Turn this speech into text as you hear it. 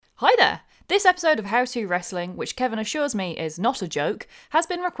Hi there! This episode of How To Wrestling, which Kevin assures me is not a joke, has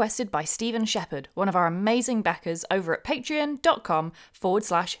been requested by Stephen Shepherd, one of our amazing backers over at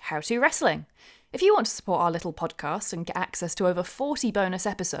patreon.com/howtowrestling. If you want to support our little podcast and get access to over 40 bonus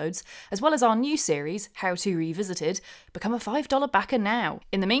episodes, as well as our new series, How To Revisited, become a $5 backer now.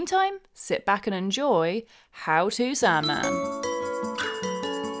 In the meantime, sit back and enjoy How To Sandman.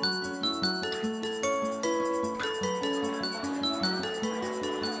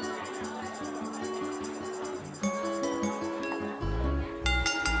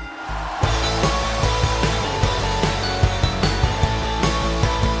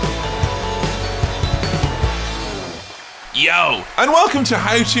 Yo! And welcome to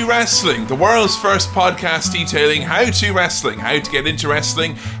How To Wrestling, the world's first podcast detailing how to wrestling, how to get into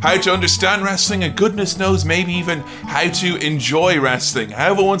wrestling, how to understand wrestling, and goodness knows maybe even how to enjoy wrestling.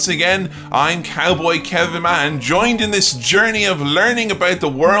 However, once again, I'm Cowboy Kevin Mann, joined in this journey of learning about the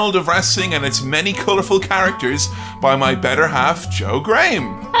world of wrestling and its many colourful characters by my better half, Joe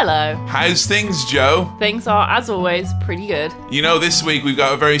Graham. Hello. How's things, Joe? Things are, as always, pretty good. You know, this week we've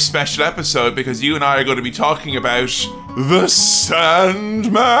got a very special episode because you and I are going to be talking about the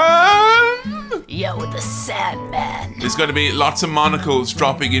Sandman! Yo, the Sandman. There's going to be lots of monocles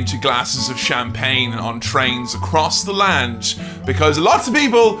dropping into glasses of champagne on trains across the land because lots of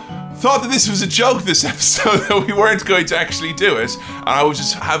people thought that this was a joke this episode, that we weren't going to actually do it. And I was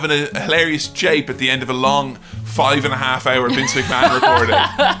just having a hilarious jape at the end of a long 5.5 hour Vince McMahon recording.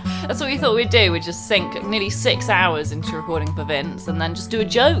 That's what we thought we'd do. We'd just sink nearly 6 hours into recording for Vince and then just do a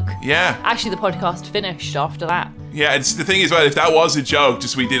joke. Yeah. Actually, the podcast finished after that. Yeah, it's the thing is, well, if that was a joke,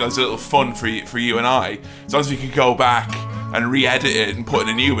 just we did as a little fun for you and I, as long as we could go back and re-edit it and put in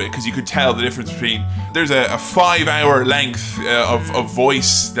a new bit, because you could tell the difference between, there's a 5-hour length of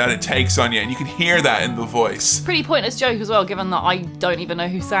voice that it takes on you, and you can hear that in the voice. Pretty pointless joke as well, given that I don't even know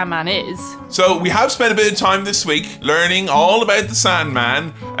who Sandman is. So we have spent a bit of time this week learning all about the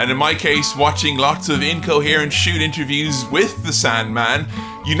Sandman, and in my case, watching lots of incoherent shoot interviews with the Sandman.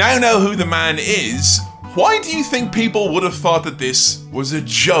 You now know who the man is. Why do you think people would have thought that this was a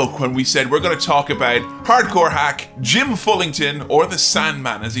joke when we said we're going to talk about hardcore hack Jim Fullington, or the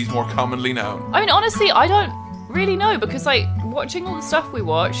Sandman as he's more commonly known? I mean, honestly, I don't really know, because watching all the stuff we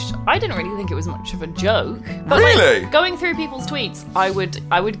watched, I didn't really think it was much of a joke. But really? Going through people's tweets, I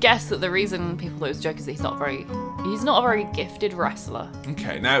would guess that the reason people thought it was a joke is he's not a very gifted wrestler.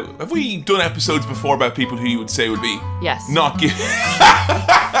 Okay, now, have we done episodes before about people who you would say would be Yes. not gifted?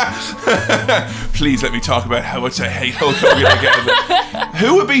 Please let me talk about how much I hate Hulk Hogan again.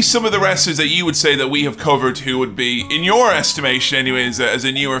 Who would be some of the wrestlers that you would say that we have covered who would be, in your estimation anyways, as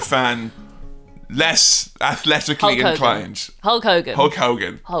a newer fan, less athletically inclined? Hulk Hogan.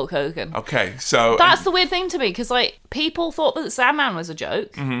 Okay, so That's the weird thing to me, because people thought that Sandman was a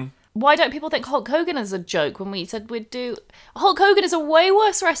joke. Mm-hmm. Why don't people think Hulk Hogan is a joke when we said we'd do... Hulk Hogan is a way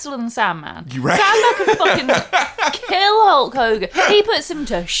worse wrestler than Sandman. You reckon? Sandman could fucking kill Hulk Hogan. He puts him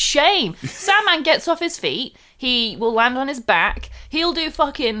to shame. Sandman gets off his feet. He will land on his back. He'll do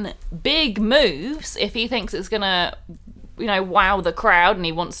fucking big moves if he thinks it's gonna... wow the crowd, and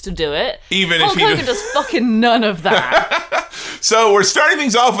he wants to do it. Even Hulk if Hogan does fucking none of that. So we're starting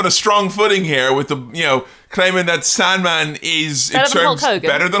things off on a strong footing here with the, claiming that Sandman is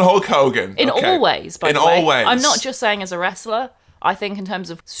better than Hulk Hogan. In all ways, by the way. In all ways. I'm not just saying as a wrestler. I think in terms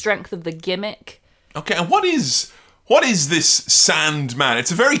of strength of the gimmick. Okay, and what is this Sandman?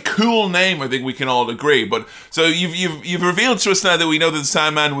 It's a very cool name, I think we can all agree. But so you've revealed to us now that we know that the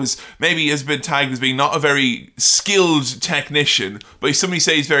Sandman has been tagged as being not a very skilled technician, but somebody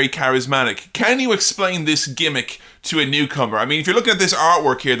says he's very charismatic. Can you explain this gimmick to a newcomer? I mean, if you're looking at this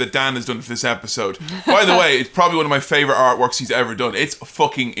artwork here that Dan has done for this episode, by the way, it's probably one of my favorite artworks he's ever done. It's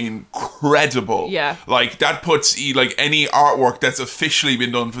fucking incredible. Yeah. That puts any artwork that's officially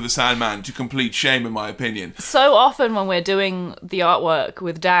been done for the Sandman to complete shame, in my opinion. So often when we're doing the artwork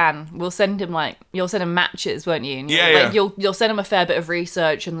with Dan, we'll send him you'll send him matches, won't you? And you'll send him a fair bit of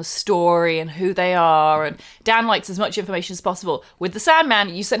research and the story and who they are, and Dan likes as much information as possible. With the Sandman,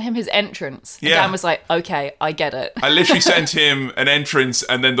 you sent him his entrance, and Dan was like, okay, I get it. I literally sent him an entrance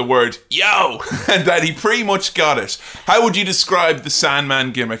and then the word, yo! And that he pretty much got it. How would you describe the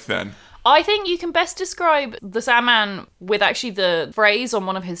Sandman gimmick then? I think you can best describe the Sandman with actually the phrase on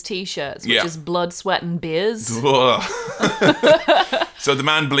one of his t-shirts, which is blood, sweat, and beers. So the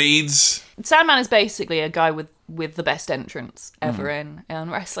man bleeds. Sandman is basically a guy with with the best entrance ever in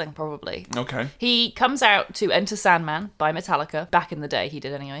wrestling, probably. Okay. He comes out to Enter Sandman by Metallica. Back in the day, he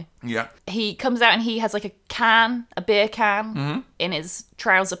did anyway. Yeah. He comes out and he has like a beer can in his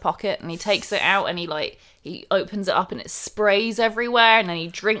trouser pocket, and he takes it out and he opens it up and it sprays everywhere, and then he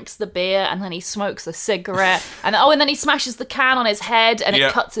drinks the beer, and then he smokes a cigarette, and then he smashes the can on his head, and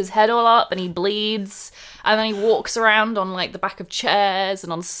it cuts his head all up, and he bleeds, and then he walks around on like the back of chairs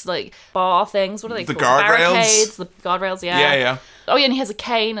and on like bar things. What are they called? Guardrails. The guardrails, yeah. Yeah, yeah. Oh yeah, and he has a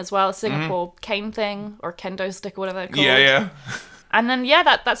cane as well, a Singapore cane thing, or kendo stick, or whatever they're called. Yeah, yeah. And then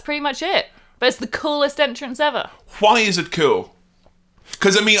that's pretty much it. But it's the coolest entrance ever. Why is it cool?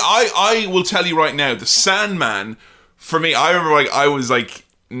 Because, I mean, I will tell you right now, the Sandman, for me, I remember like I was like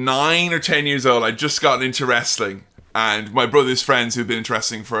 9 or 10 years old. I'd just gotten into wrestling. And my brother's friends who'd been into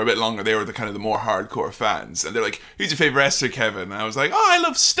wrestling for a bit longer, they were the kind of the more hardcore fans. And they're like, who's your favourite wrestler, Kevin? And I was like, I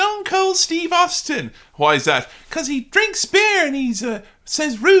love Stone Cold Steve Austin. Why is that? Because he drinks beer and he's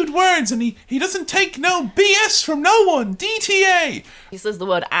says rude words and he doesn't take no BS from no one. DTA. He says the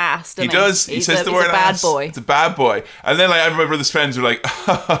word ass, doesn't he? He does. He says the word ass. He's a bad boy. It's a bad boy. And then like my brother's friends were like,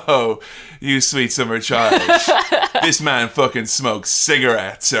 oh, you sweet summer child. This man fucking smokes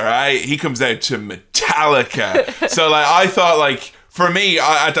cigarettes, all right? He comes out to Metallica. So like I thought like, for me,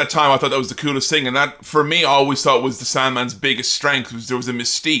 at that time, I thought that was the coolest thing. And that, for me, I always thought was the Sandman's biggest strength, was there was a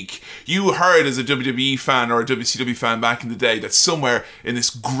mystique. You heard as a WWE fan or a WCW fan back in the day that somewhere in this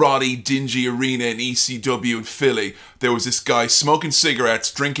grotty, dingy arena in ECW in Philly, there was this guy smoking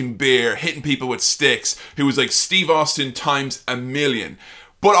cigarettes, drinking beer, hitting people with sticks, who was like Steve Austin times a million.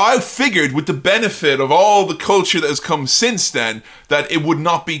 But I figured with the benefit of all the culture that has come since then, that it would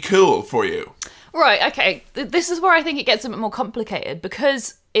not be cool for you. Right, okay. This is where I think it gets a bit more complicated,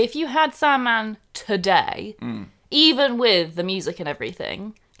 because if you had Sandman today, even with the music and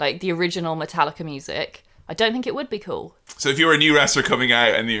everything, like the original Metallica music, I don't think it would be cool. So if you were a new wrestler coming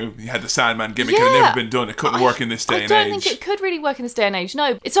out and you had the Sandman gimmick and it had never been done, it couldn't work in this day and age. I don't think it could really work in this day and age.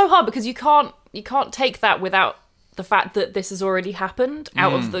 No, it's so hard because you can't take that without the fact that this has already happened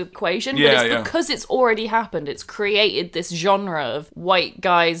out of the equation. But it's because it's already happened. It's created this genre of white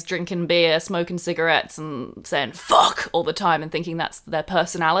guys drinking beer, smoking cigarettes, and saying fuck all the time and thinking that's their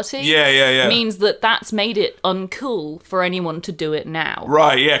personality. Yeah. Means that's made it uncool for anyone to do it now.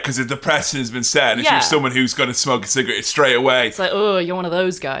 Right, yeah, because the precedent has been set. If you're someone who's going to smoke a cigarette straight away. It's like, oh, you're one of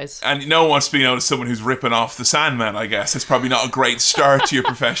those guys. And no one wants to be known as someone who's ripping off the Sandman, I guess. It's probably not a great start to your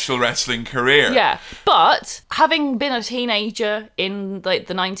professional wrestling career. Yeah, but having been a teenager in like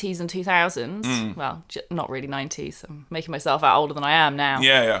the 90s and 2000s, well, not really 90s, I'm making myself out older than I am now.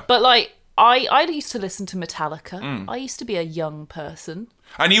 Yeah. But like, I used to listen to Metallica. I used to be a young person.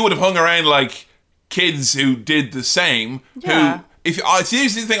 And you would have hung around like kids who did the same, here's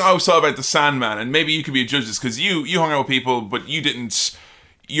the thing I always thought about the Sandman, and maybe you could be a judge this, because you hung out with people, but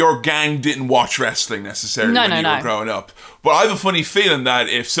your gang didn't watch wrestling necessarily when you were growing up. But I have a funny feeling that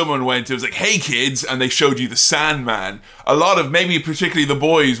if someone it was like, hey kids, and they showed you the Sandman, a lot of, maybe particularly the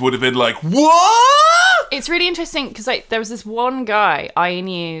boys, would have been like, what? It's really interesting because like there was this one guy I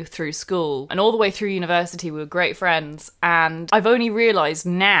knew through school, and all the way through university we were great friends, and I've only realised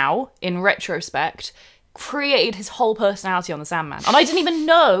now, in retrospect, created his whole personality on the Sandman. And I don't even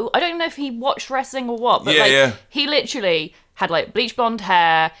know if he watched wrestling or what, but he literally had like bleach blonde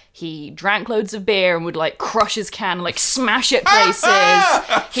hair, he drank loads of beer and would like crush his can and like smash it places.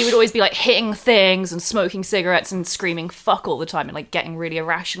 He would always be like hitting things and smoking cigarettes and screaming fuck all the time and like getting really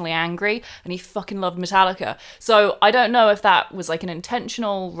irrationally angry, and he fucking loved Metallica. So I don't know if that was like an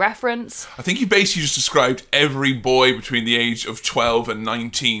intentional reference. I think you basically just described every boy between the age of 12 and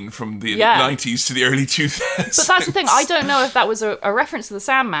 19 from the 90s to the early 2000s. But that's the thing, I don't know if that was a reference to the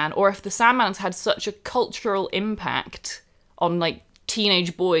Sandman, or if the Sandman's had such a cultural impact on like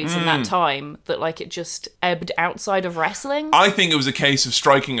teenage boys in that time that like it just ebbed outside of wrestling. I think it was a case of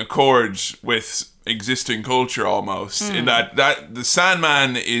striking a chord with existing culture almost, in that the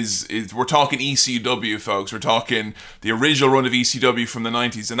Sandman is we're talking ECW, folks. We're talking the original run of ECW from the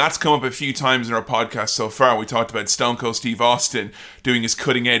 90s, and that's come up a few times in our podcast so far. We talked about Stone Cold Steve Austin doing his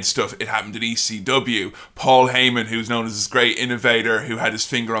cutting edge stuff. It happened at ECW. Paul Heyman, who's known as this great innovator who had his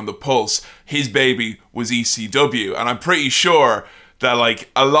finger on the pulse, his baby was ECW, and I'm pretty sure that like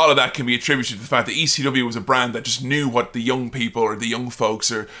a lot of that can be attributed to the fact that ECW was a brand that just knew what the young people or the young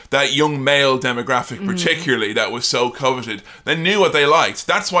folks or that young male demographic particularly that was so coveted, they knew what they liked.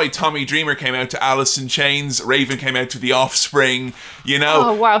 That's why Tommy Dreamer came out to Alice in Chains, Raven came out to The Offspring, you know.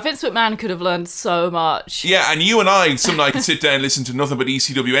 Oh wow, Vince McMahon could have learned so much. Yeah, and you and I, some night could sit down and listen to nothing but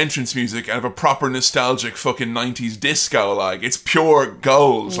ECW entrance music and have a proper nostalgic fucking 90s disco, like it's pure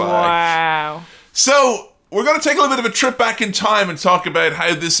gold. Wow. So we're going to take a little bit of a trip back in time and talk about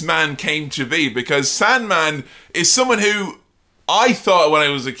how this man came to be, because Sandman is someone who I thought when I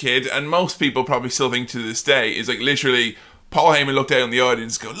was a kid, and most people probably still think to this day, is like literally Paul Heyman looked out in the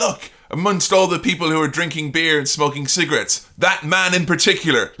audience and go, look, amongst all the people who are drinking beer and smoking cigarettes, that man in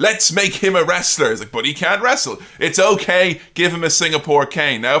particular, let's make him a wrestler. It's like, but he can't wrestle. It's okay, give him a Singapore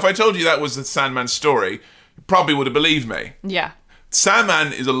cane. Now, if I told you that was the Sandman story, you probably would have believed me. Yeah.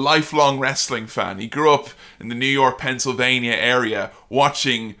 Sandman is a lifelong wrestling fan. He grew up in the New York, Pennsylvania area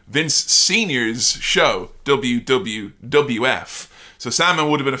watching Vince Sr.'s show, WWF. So Sandman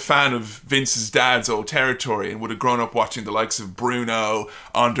would have been a fan of Vince's dad's old territory and would have grown up watching the likes of Bruno,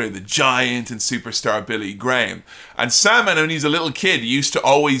 Andre the Giant, and superstar Billy Graham. And Sandman, when he was a little kid, used to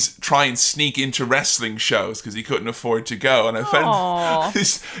always try and sneak into wrestling shows because he couldn't afford to go. And I found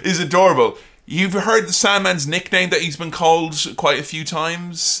this is adorable. You've heard the Sandman's nickname that he's been called quite a few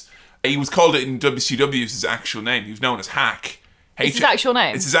times? He was called it in WCW as his actual name. He was known as Hack. It's his actual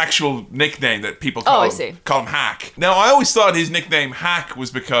name? It's his actual nickname that people call him Hack. Now, I always thought his nickname Hack was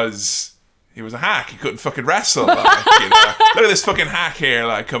because he was a hack. He couldn't fucking wrestle. Like, you know? Look at this fucking hack here,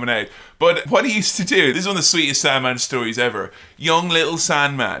 like, coming out. But what he used to do, this is one of the sweetest Sandman stories ever. Young little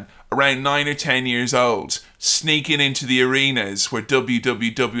Sandman, around 9 or 10 years old, sneaking into the arenas where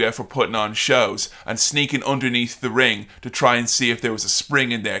WWF were putting on shows and sneaking underneath the ring to try and see if there was a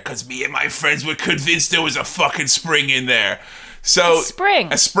spring in there, because me and my friends were convinced there was a fucking spring in there. So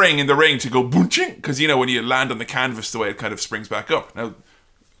a spring in the ring to go boom-ching, because you know when you land on the canvas the way it kind of springs back up. Now,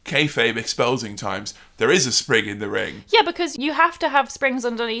 kayfabe exposing times, there is a spring in the ring. Yeah, because you have to have springs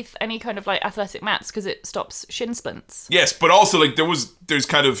underneath any kind of like athletic mats because it stops shin splints. Yes, but also like there's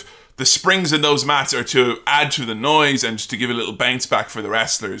kind of the springs in those mats are to add to the noise and to give a little bounce back for the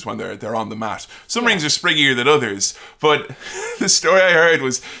wrestlers when they're on the mat. Some rings are springier than others, but the story I heard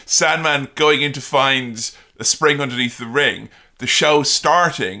was Sandman going in to find a spring underneath the ring, the show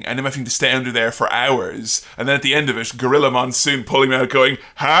starting, and him having to stay under there for hours, and then at the end of it, Gorilla Monsoon pulling him out going,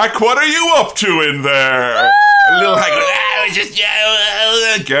 Hack, what are you up to in there? A little Hack going, just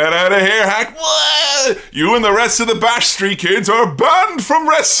get out of here, Hack. What? You and the rest of the Bash Street kids are banned from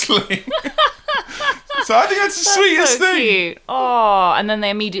wrestling. So I think that's the sweetest thing. Cute. Oh, and then they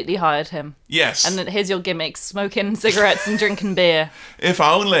immediately hired him. Yes. And then here's your gimmicks, smoking cigarettes and drinking beer. If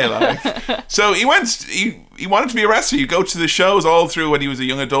only, like. So he wanted to be a wrestler. He'd go to the shows all through when he was a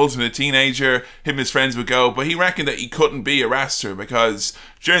young adult and a teenager. Him and his friends would go, but he reckoned that he couldn't be a wrestler because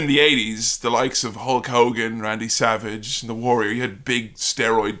during the 80s, the likes of Hulk Hogan, Randy Savage, and The Warrior, he had big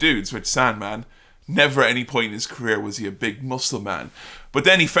steroid dudes, which Sandman, never at any point in his career was he a big muscle man. But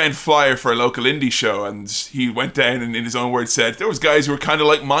then he found flyer for a local indie show, and he went down and in his own words said, there was guys who were kind of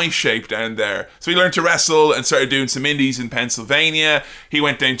like my shape down there. So he learned to wrestle and started doing some indies in Pennsylvania. He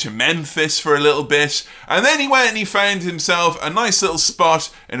went down to Memphis for a little bit. And then he went and he found himself a nice little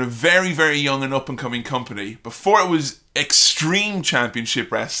spot in a very, very young and up-and-coming company. Before it was Extreme Championship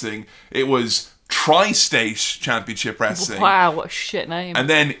Wrestling, it was Tri-State Championship Wrestling. Wow, what a shit name. And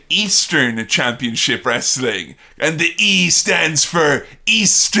then Eastern Championship Wrestling. And the E stands for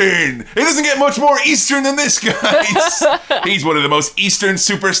Eastern. It doesn't get much more Eastern than this, guys. He's one of the most Eastern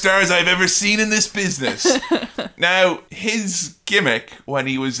superstars I've ever seen in this business. Now, his gimmick when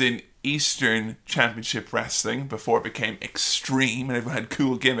he was in Eastern Championship Wrestling, before it became Extreme and everyone had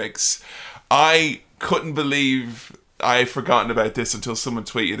cool gimmicks, I couldn't believe I had forgotten about this until someone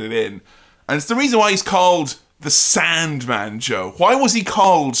tweeted it in. And it's the reason why he's called the Sandman, Joe. Why was he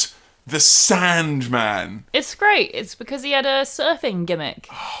called the Sandman? It's great. It's because he had a surfing gimmick.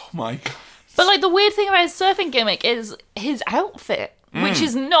 Oh my God. But like the weird thing about his surfing gimmick is his outfit, which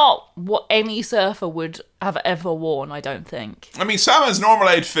is not what any surfer would have ever worn, I don't think. I mean, Sandman's normal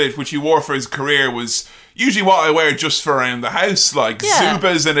outfit, which he wore for his career, was usually what I wear just for around the house, like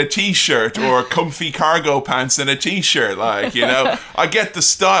Zubas and a t-shirt or comfy cargo pants and a t-shirt, like, you know. I get the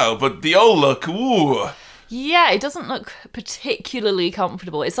style, but the old look, ooh. Yeah, it doesn't look particularly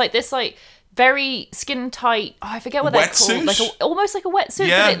comfortable. It's like this, like, very skin-tight, I forget what they're called. Like almost like a wetsuit,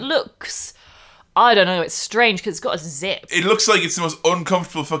 but it looks, I don't know, it's strange because it's got a zip. It looks like it's the most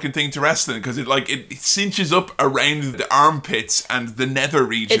uncomfortable fucking thing to wrestle in because it cinches up around the armpits and the nether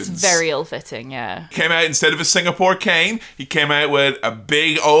regions. It's very ill-fitting, yeah. Came out instead of a Singapore cane, he came out with a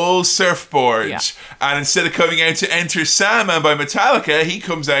big old surfboard. Yeah. And instead of coming out to Enter Sandman by Metallica, he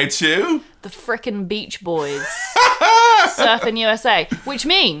comes out to the frickin' Beach Boys. Surfing USA. Which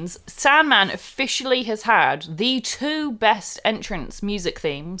means Sandman officially has had the 2 best entrance music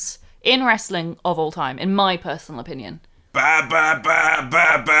themes in wrestling of all time, in my personal opinion. Ba ba ba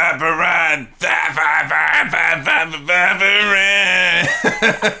ba ba baran. Ba ba ba ba ba ba baran.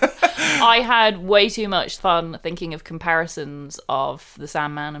 I had way too much fun thinking of comparisons of the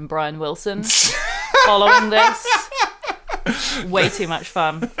Sandman and Brian Wilson following this. Way too much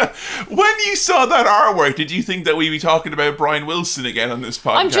fun. When you saw that artwork, did you think that we'd be talking about Brian Wilson again on this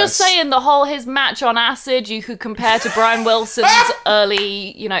podcast? I'm just saying his match on acid you could compare to Brian Wilson's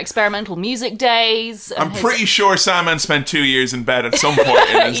early, experimental music days. I'm pretty sure Sandman spent 2 years in bed at some point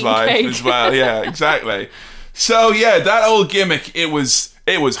in his life as well. Yeah, exactly. So yeah, that old gimmick, it was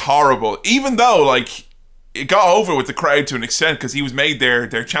horrible. Even though, it got over with the crowd to an extent because he was made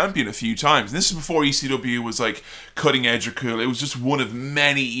their champion a few times. And this is before ECW was cutting edge or cool. It was just one of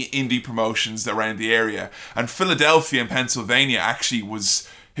many indie promotions around the area. And Philadelphia and Pennsylvania actually was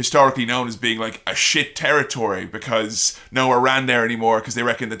historically known as being a shit territory because no one ran there anymore because they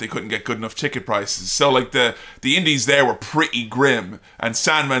reckoned that they couldn't get good enough ticket prices. So the indies there were pretty grim. And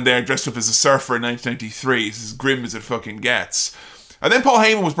Sandman there dressed up as a surfer in 1993 is as grim as it fucking gets. And then Paul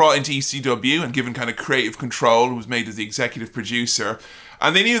Heyman was brought into ECW and given kind of creative control, was made as the executive producer.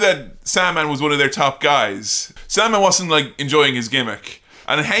 And they knew that Sandman was one of their top guys. Sandman wasn't enjoying his gimmick.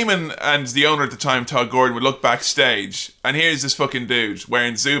 And Heyman and the owner at the time, Todd Gordon, would look backstage. And here's this fucking dude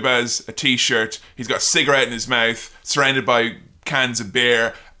wearing Zubaz, a t-shirt. He's got a cigarette in his mouth, surrounded by cans of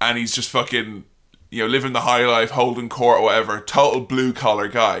beer. And he's just fucking, living the high life, holding court or whatever. Total blue collar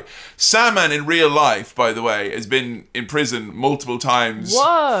guy. Sandman in real life, by the way, has been in prison multiple times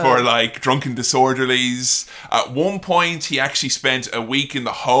for drunken disorderlies. At one point, he actually spent a week in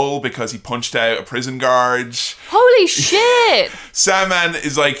the hole because he punched out a prison guard. Holy shit! Sandman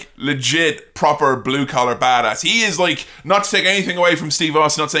is legit proper blue collar badass. He is not to take anything away from Steve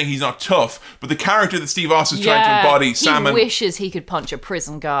Austin, not saying he's not tough, but the character that Steve Austin is trying to embody, Sandman wishes he could punch a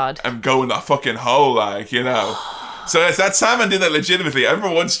prison guard and go in that fucking hole. So that Sandman did that legitimately. I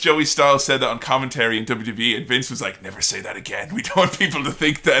remember once Joey Styles said that on commentary in WWE, and Vince was like, never say that again. We don't want people to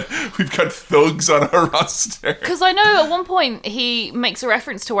think that we've got thugs on our roster. Because I know at one point he makes a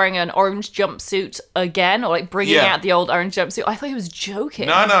reference to wearing an orange jumpsuit again, or bringing out the old orange jumpsuit. I thought he was joking.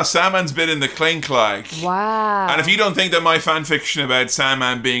 No, Sandman's been in the clink Wow. And if you don't think that my fan fiction about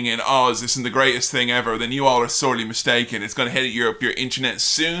Sandman being in Oz isn't the greatest thing ever, then you all are sorely mistaken. It's going to hit your internet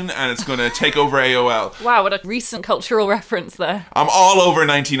soon, and it's going to take over AOL. Wow, what a recent cultural reference there. I'm all over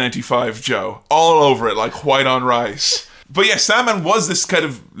 1995, Joe. All over it, like white on rice. But yeah, Sandman was this kind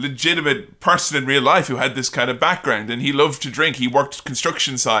of legitimate person in real life who had this kind of background, and he loved to drink. He worked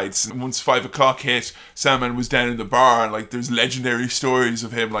construction sites, and once 5 o'clock hit, Sandman was down in the bar, and there's legendary stories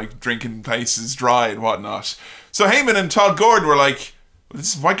of him drinking places dry and whatnot. So Heyman and Todd Gordon were like,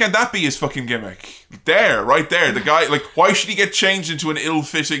 why can't that be his fucking gimmick? Right there, the guy, why should he get changed into an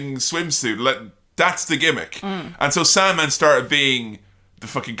ill-fitting swimsuit? That's the gimmick. And so Sandman started being the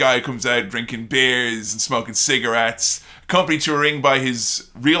fucking guy who comes out drinking beers and smoking cigarettes, accompanied to a ring by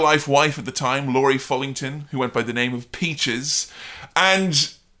his real-life wife at the time, Laurie Fullington, who went by the name of Peaches.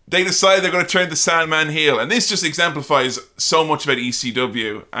 And they decided they're going to turn the Sandman heel. And this just exemplifies so much about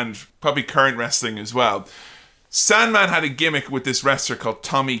ECW and probably current wrestling as well. Sandman had a gimmick with this wrestler called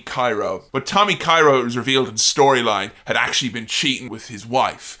Tommy Cairo. But Tommy Cairo, it was revealed in storyline, had actually been cheating with his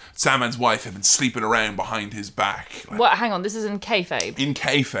wife. Sandman's wife had been sleeping around behind his back. What? Hang on, this is in kayfabe. In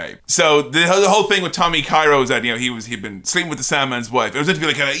kayfabe. So the whole thing with Tommy Cairo is that he'd been sleeping with the Sandman's wife. It was meant to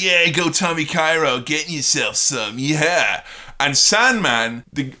be yeah, go Tommy Cairo, getting yourself some, yeah. And Sandman,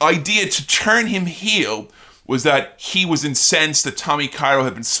 the idea to turn him heel was that he was incensed that Tommy Cairo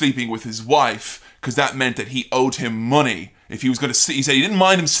had been sleeping with his wife, because that meant that he owed him money. If he was going to sleep, he said he didn't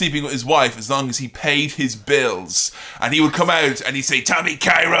mind him sleeping with his wife as long as he paid his bills. And he would come out and he'd say, Tommy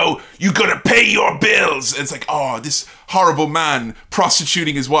Cairo, you got to pay your bills. And it's this horrible man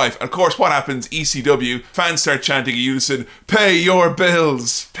prostituting his wife. And of course, what happens? ECW, fans start chanting in unison, pay your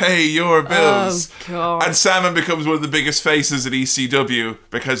bills, pay your bills. Oh, God. And Sandman becomes one of the biggest faces at ECW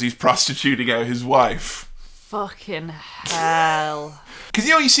because he's prostituting out his wife. Fucking hell. Because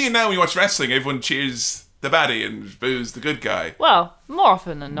you see it now when you watch wrestling, everyone cheers the baddie and boos the good guy. Well, more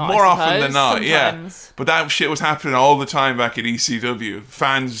often than not, More often than not, sometimes. Yeah. But that shit was happening all the time back at ECW.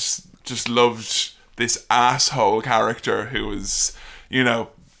 Fans just loved this asshole character who was,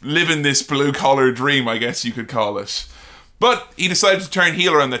 living this blue-collar dream, I guess you could call it. But he decided to turn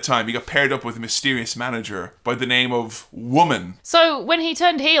heel around that time. He got paired up with a mysterious manager by the name of Woman. So when he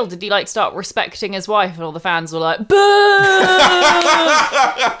turned heel, did he start respecting his wife, and all the fans were like, boo!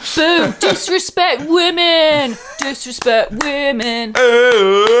 Boo! Disrespect women! Disrespect women!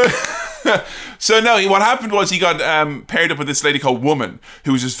 So no, what happened was he got paired up with this lady called Woman,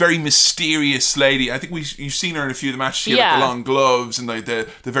 who was this very mysterious lady. I think you've seen her in a few of the matches. She had like the long gloves and like the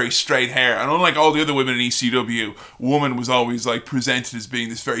very straight hair. And unlike all the other women in ECW, Woman was always like presented as being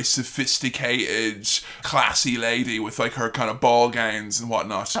this very sophisticated, classy lady with like her kind of ball gowns and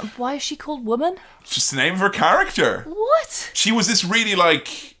whatnot. Why is she called Woman? It's just the name of her character. What? She was this really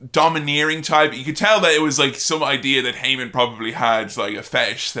like domineering type. You could tell that it was like some idea that Heyman probably had like a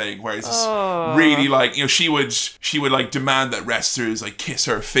fetish thing, where it's this really like, you know, she would like demand that wrestlers like kiss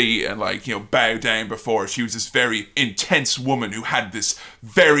her feet and like, you know, bow down before. She was this very intense woman who had this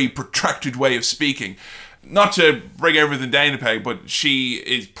very protracted way of speaking. Not to bring everything down a peg, but she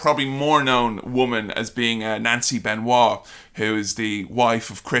is probably more known, Woman, as being Nancy Benoit, who is the wife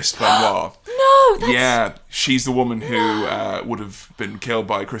of Chris Benoit. No, that's... Yeah, she's the woman who would have been killed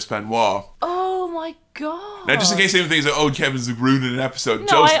by Chris Benoit. Oh my god. Now, just in case anyone thinks that, oh, Kevin's ruining an episode, No,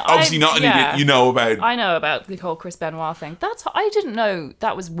 Joe's obviously not an idiot, you know about. I know about the whole Chris Benoit thing. I didn't know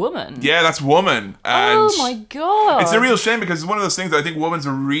that was Woman. Yeah, that's Woman. And oh my god. It's a real shame because it's one of those things that I think Woman's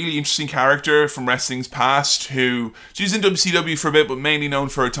a really interesting character from wrestling's past who, she's in WCW for a bit, but mainly known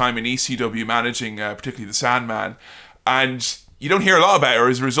for her time in ECW managing particularly the Sandman. And you don't hear a lot about her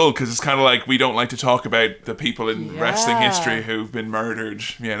as a result because it's kind of like we don't like to talk about the people in wrestling history who've been murdered,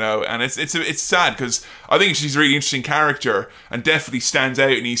 you know. And it's sad because I think she's a really interesting character and definitely stands out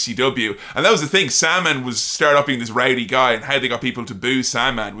in ECW. And that was the thing. Sandman was started up being this rowdy guy, and how they got people to boo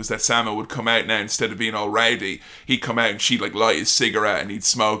Sandman was that Sandman would come out now, instead of being all rowdy, he'd come out and she'd like light his cigarette and he'd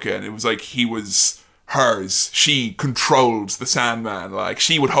smoke it, and it was like he was hers. She controlled the Sandman. Like,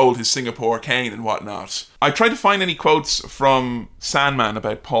 she would hold his Singapore cane and whatnot. I tried to find any quotes from Sandman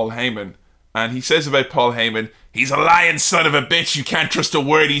about Paul Heyman, and he says about Paul Heyman, he's a lying son of a bitch, you can't trust a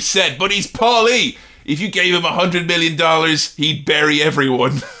word he said, but he's Paul E. If you gave him $100 million, he'd bury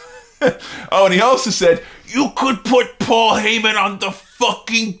everyone. Oh, and he also said, you could put Paul Heyman on the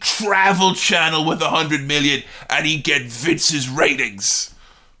fucking Travel Channel with $100 million and he'd get Vince's ratings.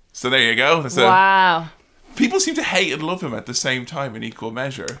 So there you go. Wow. People seem to hate and love him at the same time in equal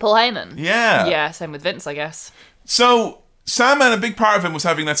measure. Paul Heyman? Yeah. Yeah, same with Vince, I guess. So, Sandman, a big part of him was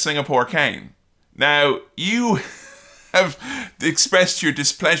having that Singapore cane. Now, you have expressed your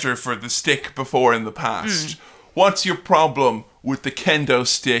displeasure for the stick before in the past. What's your problem with the kendo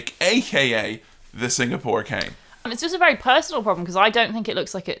stick, aka the Singapore cane? And it's just a very personal problem because I don't think it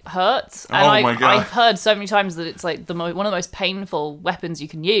looks like it hurts. And my God. I've heard so many times that it's like one of the most painful weapons you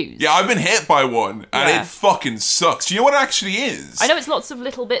can use. Yeah, I've been hit by one and it fucking sucks. Do you know what it actually is? I know it's lots of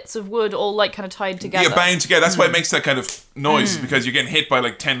little bits of wood all like kind of tied together. Yeah, bound together. That's why it makes that kind of noise, because you're getting hit by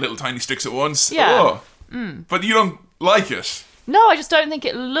like 10 little tiny sticks at once. Yeah. But you don't like it. No, I just don't think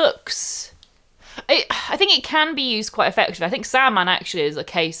it looks... I think it can be used quite effectively. I think Sandman actually is a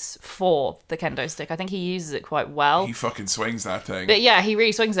case for the kendo stick. I think he uses it quite well. He fucking swings that thing. But yeah, he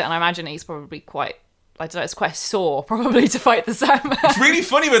really swings it, and I imagine he's probably quite... I don't know, it's quite sore, probably, to fight the Sandman. It's really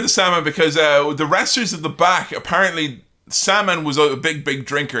funny about the Sandman because the wrestlers at the back, apparently... Sandman was a big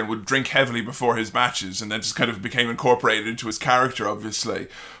drinker and would drink heavily before his matches, and then just kind of became incorporated into his character, obviously.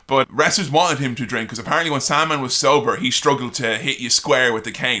 But wrestlers wanted him to drink because apparently when Sandman was sober, he struggled to hit you square with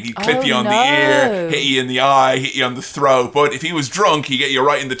the cane. He'd clip you on the ear, hit you in the eye, hit you on the throat. But if he was drunk, he'd get you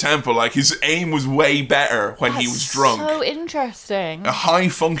right in the temple. Like, his aim was way better when he was drunk. So interesting. A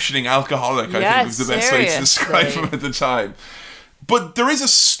high-functioning alcoholic, I think, was the best way to describe him at the time. But there is a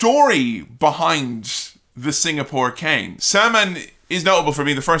story behind the Singapore cane. Sandman is notable for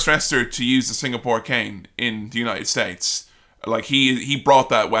being the first wrestler to use the Singapore cane in the United States. Like, he brought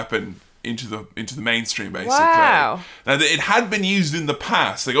that weapon into the mainstream, basically. Wow. Now, it had been used in the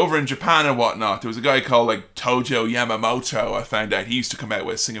past, like over in Japan and whatnot. There was a guy called like Tojo Yamamoto, I found out. He used to come out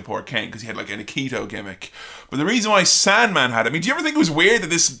with a Singapore cane because he had like an Aikido gimmick. But the reason why Sandman had it, I mean, do you ever think it was weird that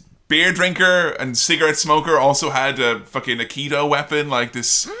this beer drinker and cigarette smoker also had a fucking Aikido weapon, like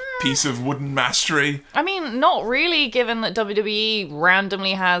this piece of wooden mastery? I mean, not really, given that WWE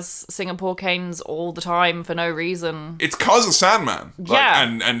randomly has Singapore canes all the time for no reason. It's cause of Sandman,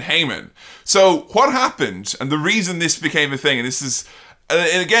 and Heyman. So what happened, and the reason this became a thing, and this is,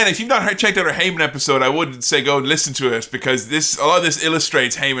 and again, if you've not checked out our Heyman episode, I would say go and listen to it, because a lot of this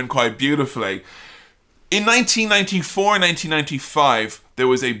illustrates Heyman quite beautifully. In 1994, 1995, there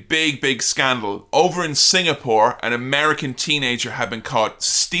was a big scandal. Over in Singapore, an American teenager had been caught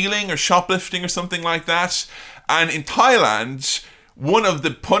stealing or shoplifting or something like that. And in Thailand, one of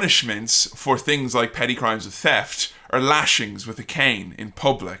the punishments for things like petty crimes of theft are lashings with a cane in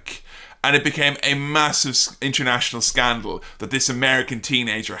public. And it became a massive international scandal that this American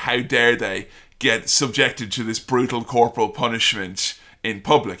teenager, how dare they, get subjected to this brutal corporal punishment in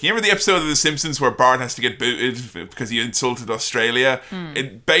public. You remember the episode of The Simpsons where Bart has to get booted because he insulted Australia?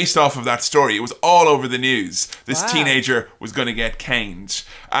 Based off of that story, it was all over the news. This teenager was going to get caned.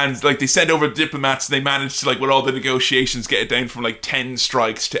 And like they sent over diplomats, they managed to, like, with all the negotiations, get it down from like 10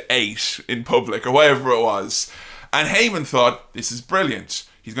 strikes to 8 in public or whatever it was. And Heyman thought, this is brilliant.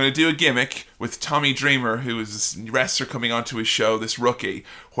 He's going to do a gimmick with Tommy Dreamer, who is this wrestler coming onto his show, this rookie,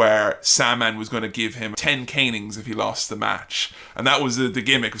 where Sandman was going to give him 10 canings if he lost the match. And that was the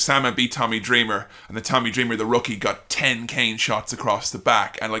gimmick. Sandman beat Tommy Dreamer, and the Tommy Dreamer, the rookie, got 10 cane shots across the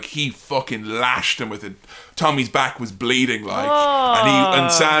back, and like he fucking lashed him with it. Tommy's back was bleeding, like,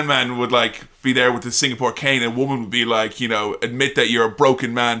 and Sandman would like be there with the Singapore cane, and a woman would be like, you know, admit that you're a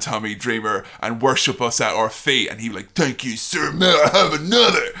broken man, Tommy Dreamer, and worship us at our feet. And he'd be like, thank you, sir, may I have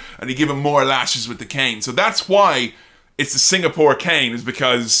another? And he'd give him more lashes with the cane. So that's why it's the Singapore cane, is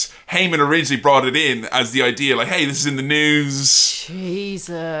because Heyman originally brought it in as the idea, like, hey, this is in the news. Jesus.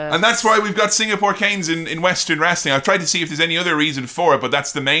 And that's why we've got Singapore canes in Western wrestling. I've tried to see if there's any other reason for it, but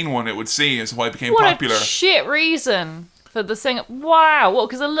that's the main one it would see as why it became popular. What a shit reason for the Wow, what,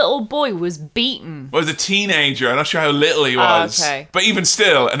 because a little boy was beaten? Well, he was a teenager. I'm not sure how little he was. Okay. But even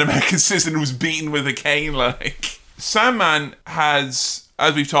still, an American citizen was beaten with a cane, like. Sandman has,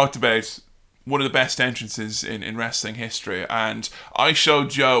 as we've talked about, one of the best entrances in wrestling history, and I showed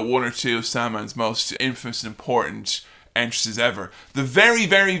Joe one or two of Sandman's most infamous and important entrances ever. The very,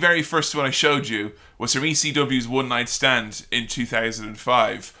 very, very first one I showed you was from ECW's One Night Stand in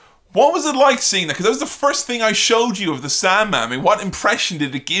 2005. What was it like seeing that? Because that was the first thing I showed you of the Sandman. I mean, what impression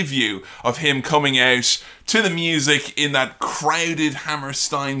did it give you of him coming out to the music in that crowded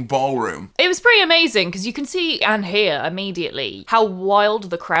Hammerstein ballroom? It was pretty amazing, because you can see and hear immediately how wild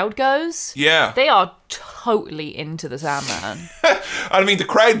the crowd goes. Yeah. They are totally into the Sandman. I mean, the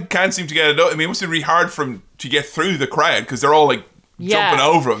crowd can't seem to get it up. I mean, it must be really hard for him to get through the crowd, because they're all like jumping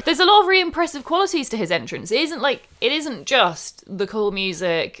over him. There's a lot of really impressive qualities to his entrance. It isn't just the cool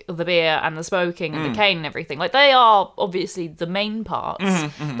music, the beer and the smoking and the cane and everything. Like, they are obviously the main parts,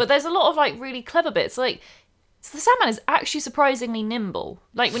 but there's a lot of like really clever bits. Like, the Sandman is actually surprisingly nimble.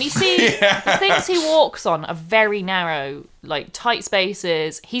 Like, when you see the things he walks on are very narrow, like tight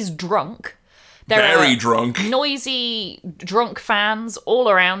spaces. He's drunk. Very drunk. Noisy, drunk fans all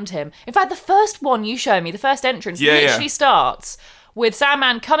around him. In fact, the first one you showed me, the first entrance, literally starts with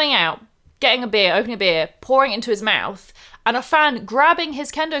Sandman coming out, getting a beer, opening a beer, pouring it into his mouth, and a fan grabbing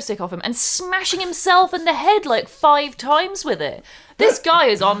his kendo stick off him and smashing himself in the head like 5 times with it. This guy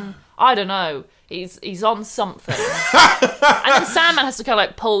is on, I don't know, he's on something. And then Sandman has to kind of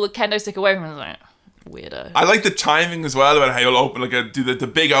like pull the kendo stick away from him and like, weirdo. I like the timing as well about how you'll open, like do the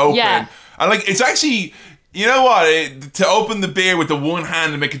big open. Yeah. And like, it's actually, you know what, to open the beer with the one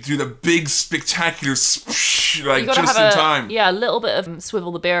hand and make it do the big spectacular swoosh, like just in time. Yeah, a little bit of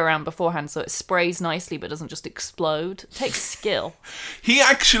swivel the beer around beforehand so it sprays nicely but doesn't just explode. It takes skill. He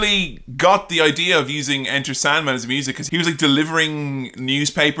actually got the idea of using Enter Sandman as music because he was like delivering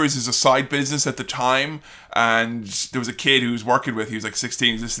newspapers as a side business at the time, and there was a kid who was working with, he was like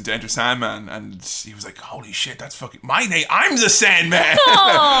 16, listening to Enter Sandman, and he was like, holy shit, that's fucking my name, I'm the Sandman.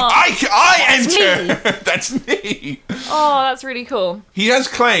 I enter. That's me. Oh, that's really cool. He has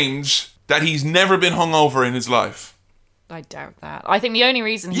claimed that he's never been hungover in his life. I doubt that. I think the only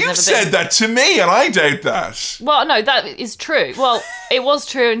reason You said that to me, and I doubt that. Well, no, that is true. Well, it was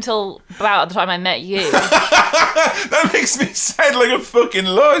true until about the time I met you. That makes me sound like a fucking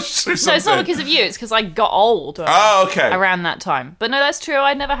lush or something. No, it's not because of you. It's because I got old. Okay. Around that time. But no, that's true.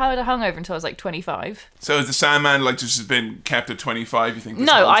 I never had a hungover until I was like 25. So has the Sandman like just been kept at 25, you think?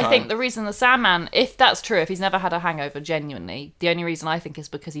 No, I think the reason the Sandman, if that's true, if he's never had a hangover genuinely, the only reason I think is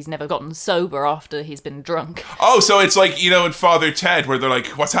because he's never gotten sober after he's been drunk. Oh, so it's like, you know, in Father Ted, where they're like,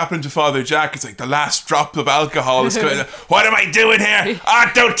 what's happened to Father Jack? It's like the last drop of alcohol is going. What am I doing here?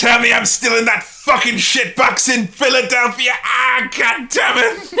 Don't tell me I'm still in that fucking shitbox in Philadelphia. God damn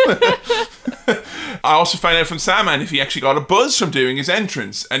it. I also found out from Sandman if he actually got a buzz from doing his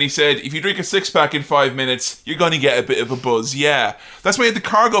entrance. And he said, if you drink a 6-pack in 5 minutes, you're going to get a bit of a buzz. Yeah. That's why he had the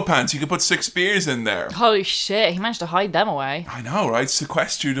cargo pants. You could put 6 beers in there. Holy shit. He managed to hide them away. I know, right?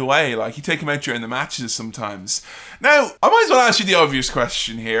 Sequestered away. Like, you take him out during the matches sometimes. Now, I might as well ask you the obvious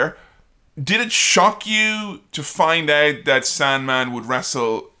question here. Did it shock you to find out that Sandman would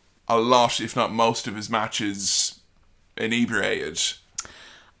wrestle a lot, if not most, of his matches inebriated?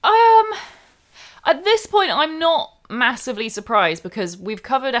 At this point, I'm not massively surprised because we've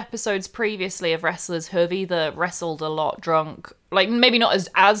covered episodes previously of wrestlers who have either wrestled a lot drunk, like maybe not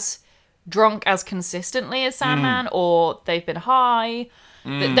as drunk as consistently as Sandman, or they've been high.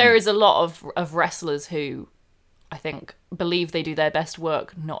 There is a lot of wrestlers who I think, believe they do their best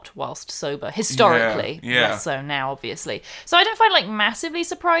work not whilst sober. Historically. Less so now, obviously. So I don't find, like, massively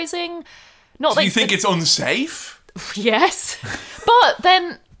surprising. Not Do you think it's unsafe? Yes. But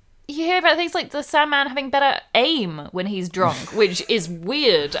then you hear about things like the Sandman having better aim when he's drunk, which is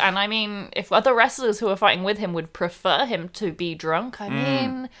weird. And I mean, if other wrestlers who are fighting with him would prefer him to be drunk, I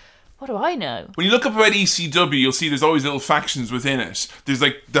mean... What do I know? When you look up about ECW, you'll see there's always little factions within it. There's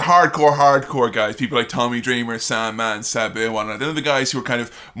like the hardcore guys, people like Tommy Dreamer, Sandman, Sabu, and whatnot. Then there are the guys who are kind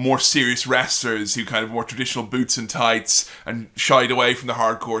of more serious wrestlers, who kind of wore traditional boots and tights and shied away from the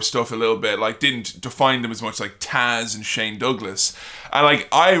hardcore stuff a little bit, like didn't define them as much, like Taz and Shane Douglas. And like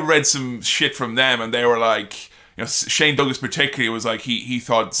I read some shit from them, and they were like, you know, Shane Douglas particularly was like he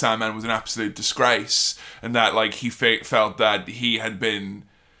thought Sandman was an absolute disgrace, and that like he felt that he had been,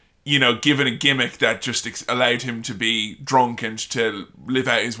 you know, given a gimmick that just allowed him to be drunk and to live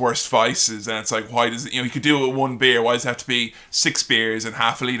out his worst vices. And it's like, why does it, you know, he could do it with one beer. Why does it have to be 6 beers and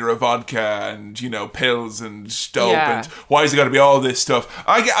half a litre of vodka and, you know, pills and dope? Yeah. And why has it got to be all this stuff?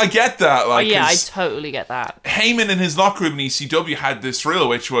 I get that. Like, I totally get that. Heyman in his locker room in ECW had this rule,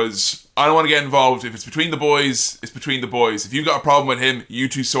 which was, I don't want to get involved. If it's between the boys, it's between the boys. If you've got a problem with him, you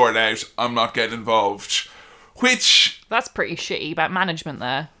two sort it out. I'm not getting involved. Which... That's pretty shitty about management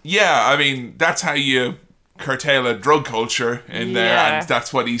there. Yeah, I mean, that's how you curtail a drug culture in there, and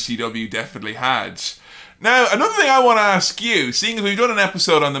that's what ECW definitely had. Now, another thing I want to ask you, seeing as we've done an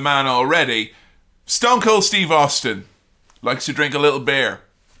episode on the man already, Stone Cold Steve Austin likes to drink a little beer,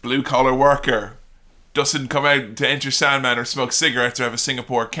 blue-collar worker, doesn't come out to enter Sandman or smoke cigarettes or have a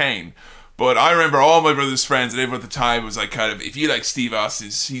Singapore cane. But I remember all my brother's friends and everyone at the time was like, kind of, if you like Steve Austin,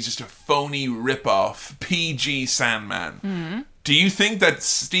 he's just a phony rip-off, PG Sandman. Mm-hmm. Do you think that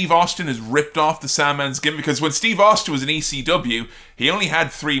Steve Austin has ripped off the Sandman's gimmick? Because when Steve Austin was in ECW, he only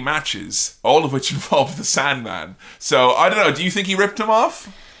had 3 matches, all of which involved the Sandman. So, I don't know, do you think he ripped him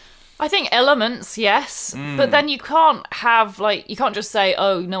off? I think elements, yes. But then you can't have, like, you can't just say,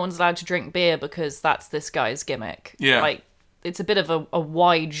 oh, no one's allowed to drink beer because that's this guy's gimmick. Yeah. Like, it's a bit of a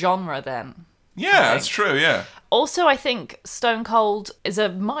wide genre then. Yeah, that's true, yeah. Also, I think Stone Cold is a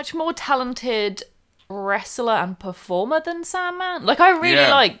much more talented wrestler and performer than Sandman. Like, I really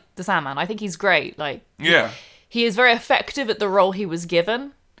like the Sandman. I think he's great. Like, he is very effective at the role he was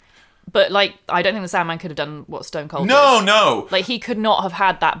given. But, like, I don't think the Sandman could have done what Stone Cold did. No. Like, he could not have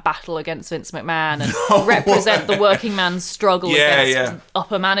had that battle against Vince McMahon and represent the working man's struggle against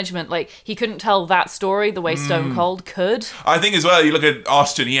upper management. Like, he couldn't tell that story the way Stone Cold could. I think as well, you look at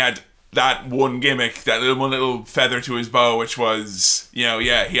Austin, he had that one gimmick, that one little feather to his bow, which was, you know, he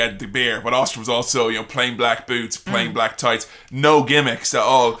had the beer. But Austin was also, you know, plain black boots, plain black tights, no gimmicks at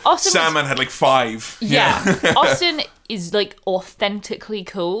all. Sandman had like 5. Yeah. Austin is like authentically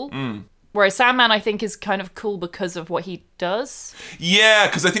cool. Whereas Sandman, I think, is kind of cool because of what he does. Yeah,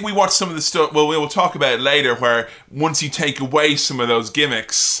 because I think we watched some of the stuff, well, we will talk about it later, where once you take away some of those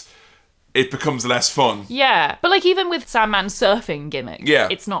gimmicks, it becomes less fun. Yeah, but like even with Sandman's surfing gimmick,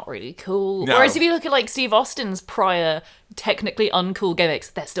 it's not really cool. No. Whereas if you look at like Steve Austin's prior technically uncool gimmicks,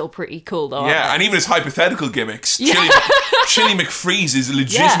 they're still pretty cool though. Yeah, and even his hypothetical gimmicks. Chili McFreeze is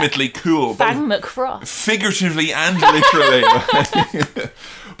legitimately cool. Fang McFrost. Figuratively and literally.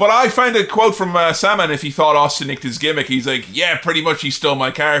 But I found a quote from Sandman, if he thought Austin nicked his gimmick, he's like, yeah, pretty much he stole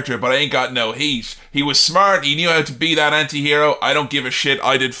my character, but I ain't got no heat. He was smart, he knew how to be that anti-hero, I don't give a shit,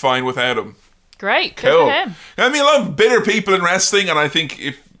 I did fine without him. Great, cool. Good for him. I mean, a lot of bitter people in wrestling, and I think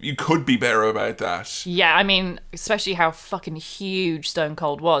if you could be better about that. Yeah, I mean, especially how fucking huge Stone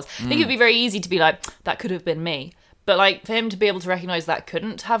Cold was. I think it'd be very easy to be like, that could have been me. But like, for him to be able to recognise that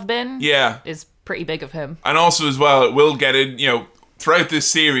couldn't have been is pretty big of him. And also as well, it will get in, you know, throughout this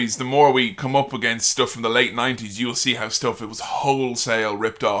series, the more we come up against stuff from the late 90s, you'll see how it was wholesale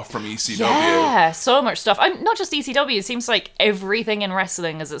ripped off from ECW. Yeah, so much stuff. Not just ECW, it seems like everything in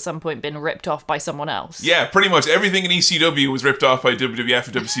wrestling has at some point been ripped off by someone else. Yeah, pretty much. Everything in ECW was ripped off by WWF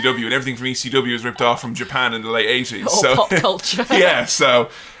and WCW, and everything from ECW was ripped off from Japan in the late 80s. Pop culture. Yeah, so...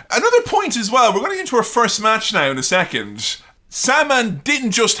 Another point as well, we're going to get into our first match now in a second. Sandman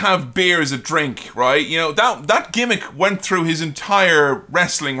didn't just have beer as a drink, right? You know, that gimmick went through his entire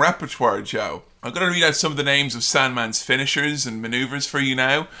wrestling repertoire, Joe. I'm going to read out some of the names of Sandman's finishers and maneuvers for you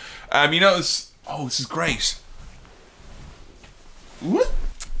now. You notice... Oh, this is great. What?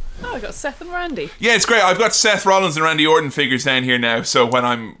 Oh, I got Seth and Randy. Yeah, it's great. I've got Seth Rollins and Randy Orton figures down here now. So when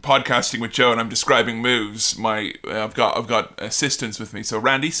I'm podcasting with Joe and I'm describing moves, I've got assistants with me. So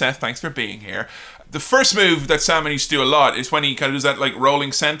Randy, Seth, thanks for being here. The first move that Sandman used to do a lot is when he kind of does that like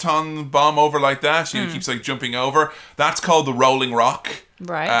rolling senton bomb over like that. He keeps like jumping over. That's called the Rolling Rock.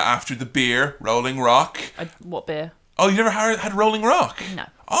 Right. After the beer, Rolling Rock. What beer? Oh, you never had Rolling Rock? No.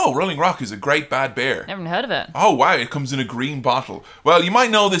 Oh, Rolling Rock is a great bad beer. Never heard of it. Oh, wow. It comes in a green bottle. Well, you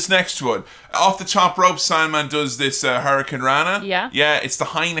might know this next one. Off the top rope, Sandman does this Hurricane Rana. Yeah? Yeah, it's the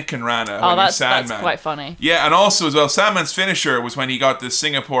Heineken Rana. Oh, that's quite funny. Yeah, and also as well, Sandman's finisher was when he got the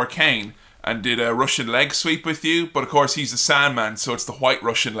Singapore cane and did a Russian leg sweep with you. But of course, he's the Sandman, so it's the white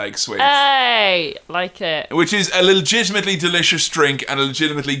Russian leg sweep. Hey, like it. Which is a legitimately delicious drink and a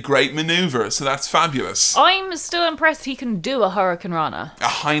legitimately great maneuver. So that's fabulous. I'm still impressed he can do a Hurricane Rana. A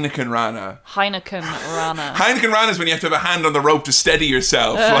Heineken Rana. Heineken Rana. Heineken Rana is when you have to have a hand on the rope to steady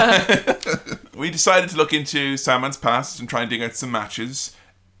yourself. We decided to look into Sandman's past and try and dig out some matches.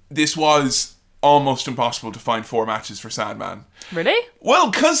 This was almost impossible to find 4 matches for Sandman. Really?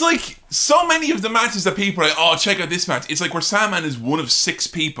 Well, because, like, so many of the matches that people are like, oh, check out this match. It's like where Sandman is one of 6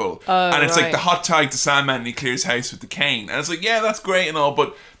 people. And it's like the hot tag to Sandman and he clears house with the cane. And it's like, yeah, that's great and all,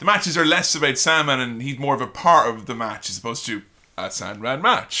 but the matches are less about Sandman and he's more of a part of the match as opposed to a Sandman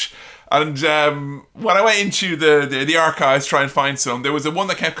match. And when I went into the archives to try and find some, there was one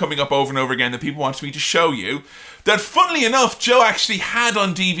that kept coming up over and over again that people wanted me to show you. That, funnily enough, Joe actually had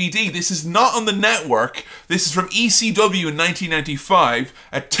on DVD. This is not on the network. This is from ECW in 1995,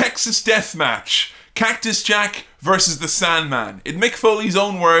 a Texas Death Match. Cactus Jack versus the Sandman. In Mick Foley's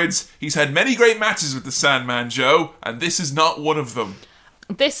own words, he's had many great matches with the Sandman, Joe, and this is not one of them.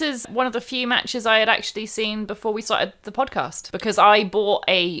 This is one of the few matches I had actually seen before we started the podcast, because I bought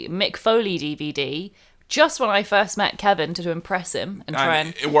a Mick Foley DVD just when I first met Kevin to impress him and try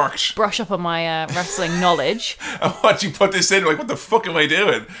and it worked. Brush up on my wrestling knowledge. And what, you put this in, like, what the fuck am I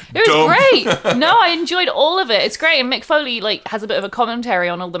doing? It was great. No, I enjoyed all of it. It's great. And Mick Foley like has a bit of a commentary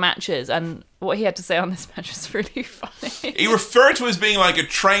on all the matches, and what he had to say on this match was really funny. He referred to it as being like a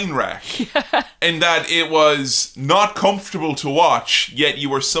train wreck, in that it was not comfortable to watch, yet you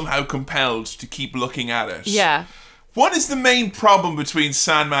were somehow compelled to keep looking at it. Yeah. What is the main problem between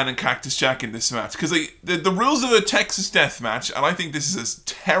Sandman and Cactus Jack in this match? Because like, the rules of a Texas Death Match, and I think this is a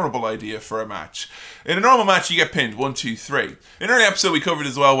terrible idea for a match. In a normal match, you get pinned 1, 2, 3. In an early episode, we covered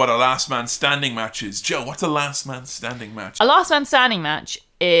as well what a last man standing match is. Joe, what's a last man standing match? A last man standing match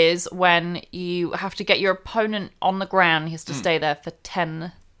is when you have to get your opponent on the ground. He has to stay there for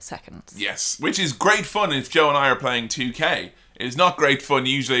 10 seconds. Yes, which is great fun if Joe and I are playing 2K. It is not great fun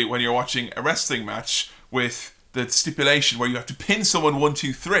usually when you're watching a wrestling match with the stipulation where you have to pin someone 1,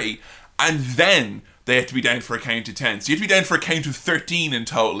 2, 3, and then they have to be down for a count of 10. So you have to be down for a count of 13 in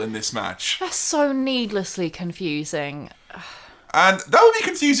total in this match. That's so needlessly confusing. And that would be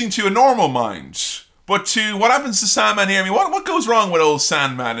confusing to a normal mind. But to what happens to Sandman here? I mean, what goes wrong with old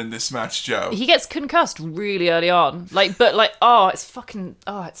Sandman in this match, Joe? He gets concussed really early on. It's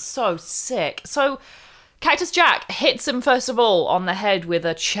so sick. So Cactus Jack hits him first of all on the head with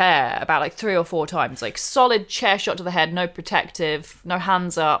a chair about like 3 or 4 times. Like solid chair shot to the head, no protective, no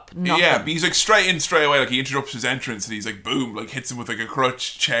hands up, nothing. Yeah, but he's like straight away. Like he interrupts his entrance and he's like boom, like hits him with like a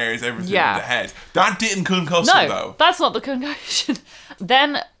crutch, chairs, everything in the head. That didn't concuss him though. That's not the concussion.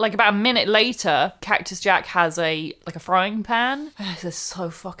 Then, like about a minute later, Cactus Jack has a frying pan. This is so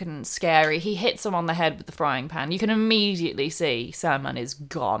fucking scary. He hits him on the head with the frying pan. You can immediately see Sandman is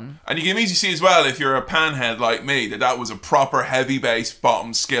gone. And you can immediately see as well, if you're a panhead like me, that was a proper heavy base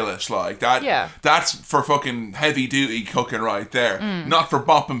bottom skillet. Like that. Yeah. That's for fucking heavy duty cooking right there. Not for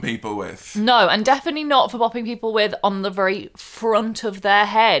bopping people with. No, and definitely not for bopping people with on the very front of their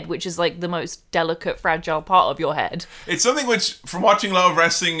head, which is like the most delicate, fragile part of your head. It's something which, from watching a lot of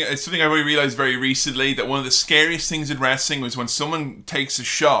wrestling, it's something I really realised very recently, that one of the scariest things in wrestling was when someone takes a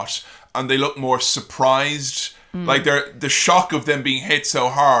shot and they look more surprised. Like the shock of them being hit so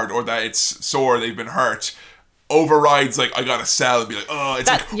hard, or that it's sore, they've been hurt, overrides like, I gotta sell, and be like, oh, it's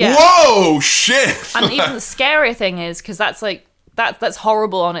whoa, shit. And even the scarier thing is, because that's like, that's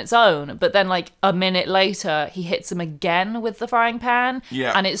horrible on its own, but then like a minute later he hits him again with the frying pan,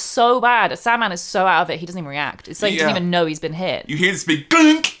 and it's so bad. Sandman is so out of it, he doesn't even react. It's like he doesn't even know he's been hit. You hear this big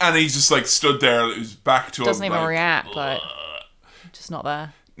gunk, and he's just like stood there, his back to him, doesn't even react, like just not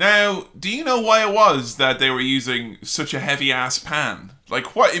there. Now, do you know why it was that they were using such a heavy ass pan?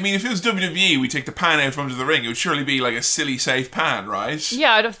 Like, what? I mean, if it was WWE, we take the pan out from under the ring, it would surely be like a silly safe pan, right?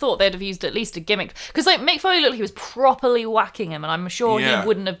 Yeah, I'd have thought they'd have used at least a gimmick. Because like Mick Foley looked like he was properly whacking him, and I'm sure he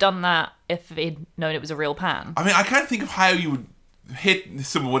wouldn't have done that if he'd known it was a real pan. I mean, I can't think of how you would hit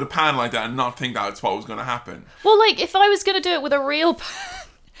someone with a pan like that and not think that's what was going to happen. Well, like, if I was going to do it with a real pan,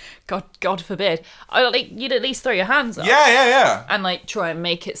 God forbid, you'd at least throw your hands up. Yeah. And like try and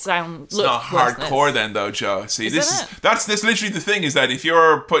make it sound. It's not hardcore then, though, Joe. See, that's literally the thing, is that if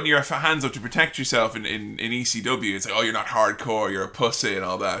you're putting your hands up to protect yourself in ECW, it's like, oh, you're not hardcore, you're a pussy and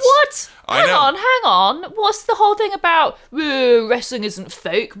all that. What? Hang on. What's the whole thing about wrestling isn't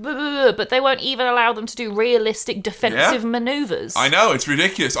fake, but they won't even allow them to do realistic defensive maneuvers? I know, it's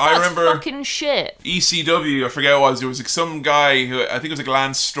ridiculous. That's I remember fucking shit. ECW, I forget what it was. There was like some guy who, I think it was like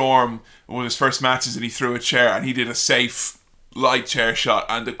Lance Storm, one of his first matches, and he threw a chair and he did a safe light chair shot,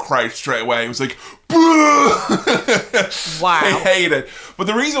 and the crowd straight away was like, wow. They hate it. But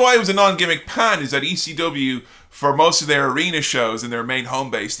the reason why it was a non-gimmick pan is that ECW, for most of their arena shows and their main home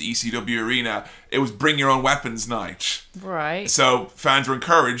base, the ECW arena, it was bring your own weapons night. Right. So fans were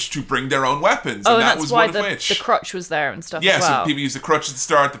encouraged to bring their own weapons. Oh, and that that's was why one of which. The crutch was there and stuff as well. Yeah, so people used the crutch at the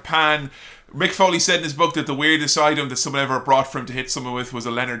start, the pan. Mick Foley said in his book that the weirdest item that someone ever brought for him to hit someone with was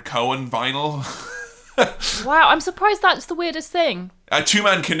a Leonard Cohen vinyl. Wow, I'm surprised that's the weirdest thing. A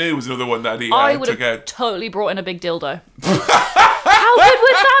two-man canoe was another one that he I would took have out. totally brought in a big dildo. How good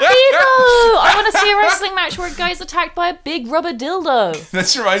would that be, though? I want to see a wrestling match where a guy's attacked by a big rubber dildo.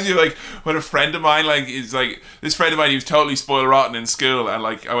 That reminds me of like when a friend of mine, this friend of mine, he was totally spoiled rotten in school, and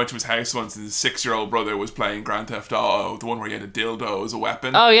like I went to his house once and his 6-year-old brother was playing Grand Theft Auto, the one where he had a dildo as a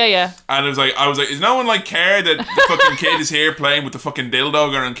weapon. Oh yeah. And I was like, is no one like care that the fucking kid is here playing with the fucking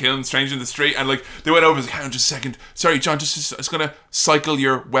dildo going and killing strangers in the street? And like they went over and was like, hang on just a second. Sorry, John, just gonna cycle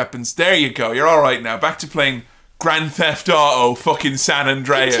your weapons. There you go. You're all right now. Back to playing Grand Theft Auto, fucking San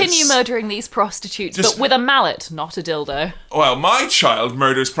Andreas. Continue murdering these prostitutes, but with a mallet, not a dildo. Well, my child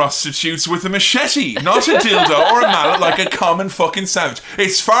murders prostitutes with a machete, not a dildo or a mallet like a common fucking savage.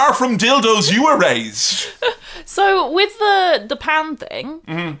 It's far from dildos you were raised. So with the pan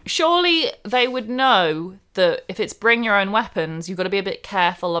thing, surely they would know that if it's bring your own weapons, you've got to be a bit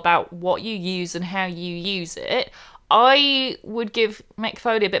careful about what you use and how you use it. I would give Mick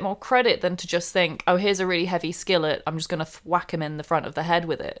Foley a bit more credit than to just think, oh, here's a really heavy skillet, I'm just going to whack him in the front of the head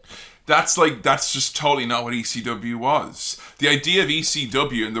with it. That's just totally not what ECW was. The idea of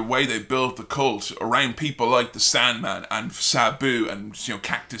ECW and the way they built the cult around people like the Sandman and Sabu and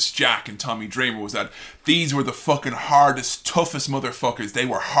Cactus Jack and Tommy Dreamer was that these were the fucking hardest, toughest motherfuckers. They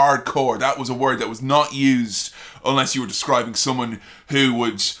were hardcore. That was a word that was not used unless you were describing someone who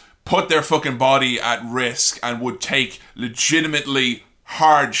would put their fucking body at risk and would take legitimately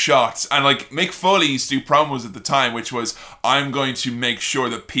hard shots. And like Mick Foley used to do promos at the time, which was, I'm going to make sure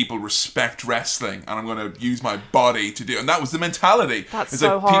that people respect wrestling and I'm going to use my body to do, and that was the mentality. That's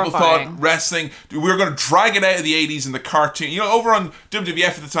so horrifying. People thought wrestling, we were going to drag it out of the 80s in the cartoon. Over on WWF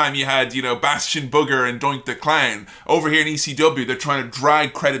at the time you had Bastion Booger and Doink the Clown. Over here in ECW they're trying to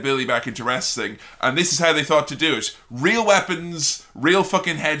drag credibility back into wrestling, and this is how they thought to do it. Real weapons, real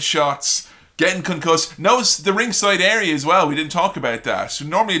fucking headshots, getting concussed. Notice the ringside area as well. We didn't talk about that. So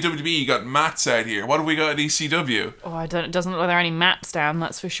normally at WWE you got mats out here. What have we got at ECW? Oh, it doesn't look like there are any mats down,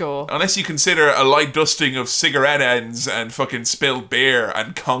 that's for sure. Unless you consider a light dusting of cigarette ends and fucking spilled beer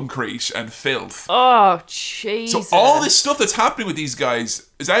and concrete and filth. Oh, Jesus. So all this stuff that's happening with these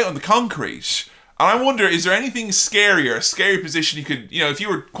guys is out on the concrete. And I wonder, is there anything scarier, a scary position you could, if you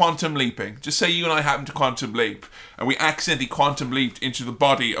were quantum leaping, just say you and I happened to quantum leap, and we accidentally quantum leaped into the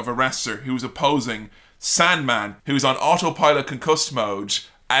body of a wrestler who was opposing Sandman, who's on autopilot concussed mode,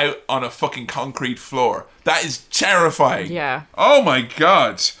 out on a fucking concrete floor. That is terrifying. Yeah. Oh my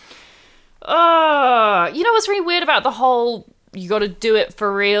God. What's really weird about the whole, you got to do it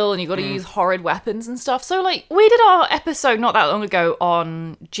for real and you got to use horrid weapons and stuff. So, we did our episode not that long ago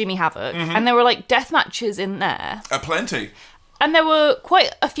on Jimmy Havoc, and there were, death matches in there. Plenty. And there were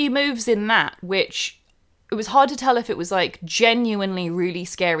quite a few moves in that, which it was hard to tell if it was, genuinely really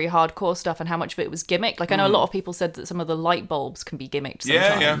scary, hardcore stuff and how much of it was gimmicked. I know a lot of people said that some of the light bulbs can be gimmicked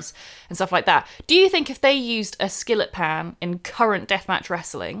sometimes and stuff like that. Do you think if they used a skillet pan in current deathmatch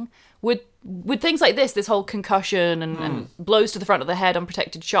wrestling, would things like this whole concussion and blows to the front of the head,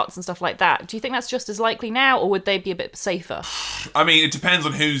 unprotected shots and stuff like that, do you think that's just as likely now, or would they be a bit safer? I mean, it depends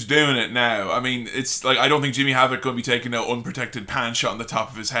on who's doing it now. I mean, it's I don't think Jimmy Havoc going to be taking an unprotected pan shot on the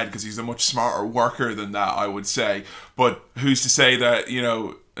top of his head because he's a much smarter worker than that, I would say. But who's to say that,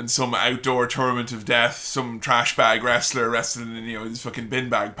 in some outdoor tournament of death, some trash bag wrestler wrestling in, his fucking bin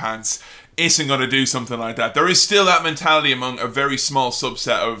bag pants isn't going to do something like that. There is still that mentality among a very small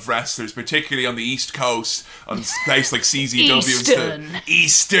subset of wrestlers, particularly on the East Coast, on places like CZW.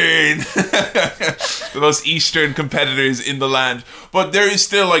 Eastern. The most Eastern competitors in the land. But there is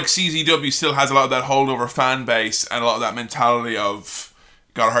still, CZW still has a lot of that holdover fan base and a lot of that mentality of,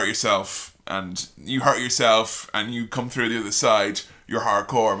 gotta hurt yourself, and you hurt yourself and you come through the other side, you're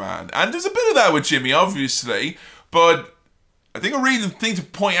hardcore, man. And there's a bit of that with Jimmy, obviously, but I think a real thing to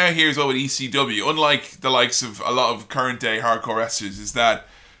point out here as well with ECW, unlike the likes of a lot of current day hardcore wrestlers, is that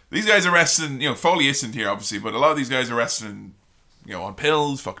these guys are wrestling, Foley isn't here obviously, but a lot of these guys are wrestling, on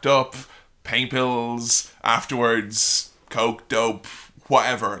pills, fucked up, pain pills, afterwards, coke, dope,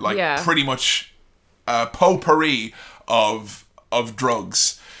 whatever. Pretty much a potpourri of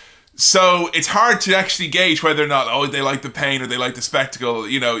drugs. So it's hard to actually gauge whether or not, they like the pain or they like the spectacle.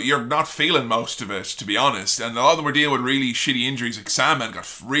 You're not feeling most of it, to be honest. And a lot of them were dealing with really shitty injuries. Like Sandman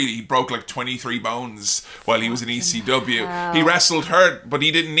he broke like 23 bones while he was in ECW. Hell. He wrestled hurt, but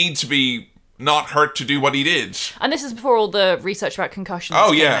he didn't need to be not hurt to do what he did. And this is before all the research about concussions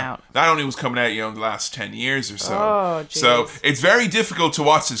came out. That only was coming out, in the last 10 years or so. Oh, geez. So it's very difficult to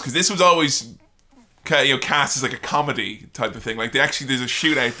watch this, because this was always cast as like a comedy type of thing. Like there's a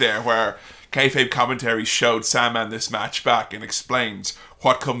shootout there where kayfabe commentary showed Sandman this match back and explains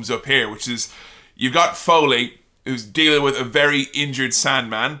what comes up here, which is you've got Foley who's dealing with a very injured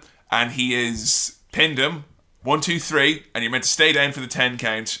Sandman, and he is pinned him 1, 2, 3, and you're meant to stay down for the 10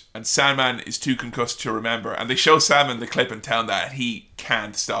 count, and Sandman is too concussed to remember. And they show Sandman the clip and tell him that he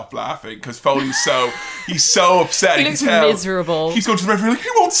can't stop laughing because Foley's he's so upset. He looks miserable. He's going to the referee like, he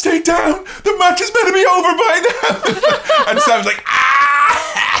won't stay down. The match is meant to be over by now. And Sam's like, ah!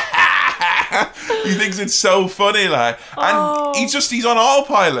 He thinks it's so funny, and he's on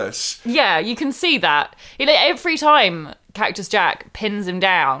autopilot. Yeah, you can see that. Every time Cactus Jack pins him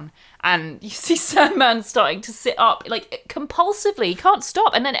down, and you see Sandman starting to sit up, compulsively. He can't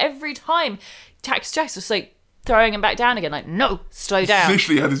stop. And then every time, Cactus Jack's just, throwing him back down again. No, slow down.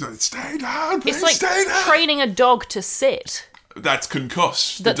 Literally had his stay down, please, it's stay down. Training a dog to sit. That's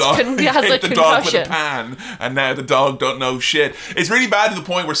concussed. Has the concussion. Dog with a pan, and now the dog don't know shit. It's really bad to the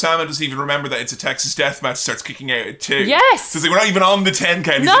point where Sandman doesn't even remember that it's a Texas death match. Starts kicking out at 2. Yes. So we're not even on the 10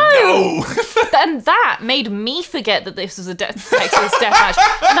 count. No. And that made me forget that this was a Texas death match.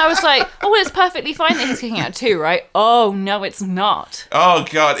 And I was like, it's perfectly fine that he's kicking out at 2, right? Oh no, it's not. Oh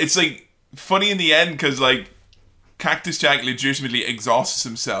god, it's funny in the end because Cactus Jack legitimately exhausts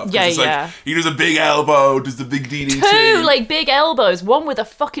himself. Yeah. He does a big elbow, does the big DDT. 2 big elbows, one with a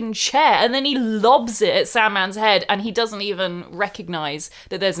fucking chair, and then he lobs it at Sandman's head, and he doesn't even recognise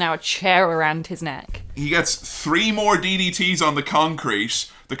that there's now a chair around his neck. He gets 3 more DDTs on the concrete.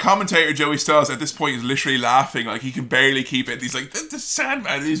 The commentator, Joey Styles, at this point is literally laughing, he can barely keep it. He's like, the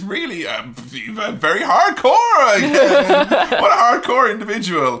Sandman is really very hardcore. What a hardcore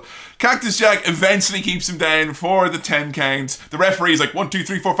individual. Cactus Jack eventually keeps him down for the 10 count. The referee is like, 1, 2,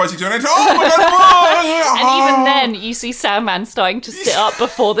 3, 4, 5, 6, 7, 8. Oh my god! And even then, you see Sandman starting to sit up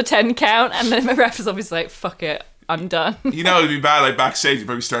before the 10 count, and then the ref is obviously like, fuck it, I'm done. It'd be bad, backstage, you'd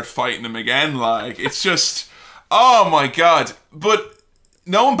probably start fighting him again. It's just, oh my god. But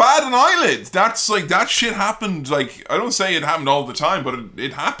no one bat an eyelid. That's that shit happened. I don't say it happened all the time, but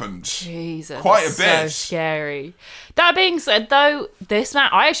it happened. Jesus, quite a bit. So scary. That being said, though, this match,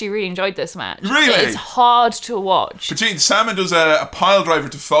 I actually really enjoyed this match. Really? It's hard to watch. But Sandman does a pile driver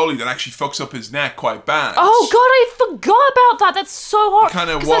to Foley that actually fucks up his neck quite bad. Oh god, I forgot about that. That's so hard. He kind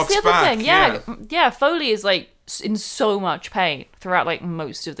of walks that's the other back. thing. Yeah, Foley is in so much pain throughout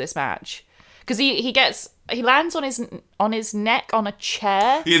most of this match because he lands on his neck on a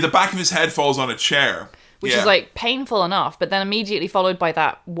chair. Yeah, the back of his head falls on a chair. Which is painful enough, but then immediately followed by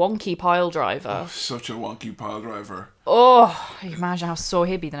that wonky pile driver. Oh, such a wonky pile driver. Oh, you imagine how sore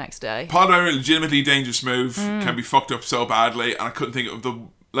he'd be the next day. Pile driver, legitimately dangerous move, can be fucked up so badly, and I couldn't think of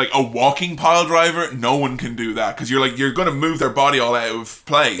a walking pile driver. No one can do that because you're going to move their body all out of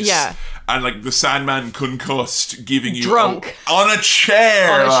place. Yeah. And the Sandman concussed, giving you drunk on a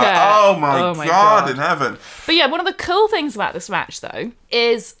chair. On a chair. Oh my god in heaven. But yeah, one of the cool things about this match though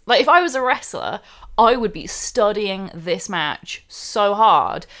is if I was a wrestler, I would be studying this match so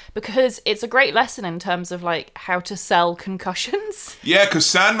hard because it's a great lesson in terms of how to sell concussions. Yeah, because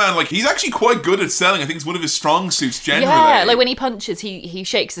Sandman, he's actually quite good at selling. I think it's one of his strong suits generally. Yeah, when he punches, he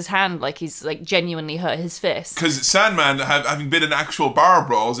shakes his hand like he's genuinely hurt his fist. Because Sandman, having been in actual bar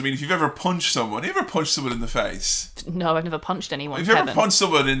brawls, I mean, if you've ever punched someone, have you ever punched someone in the face? No, I've never punched anyone. If you ever punched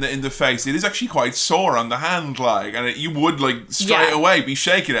someone in the face, it is actually quite sore on the hand, and you would straight away be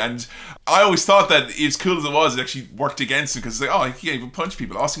shaking it. And I always thought that as cool as it was, it actually worked against him because he can't even punch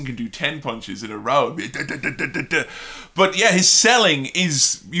people. Austin can do 10 punches in a row. But yeah, his selling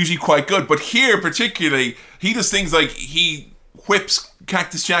is usually quite good. But here particularly, he does things he whips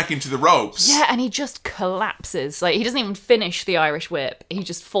Cactus Jack into the ropes. Yeah, and he just collapses. He doesn't even finish the Irish whip. He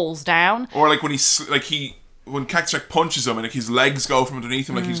just falls down. Or when Cactus Jack punches him and his legs go from underneath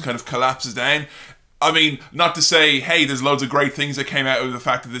him, he just kind of collapses down. I mean, not to say, hey, there's loads of great things that came out of the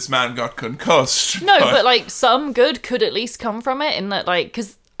fact that this man got concussed. No, but like some good could at least come from it in that, like,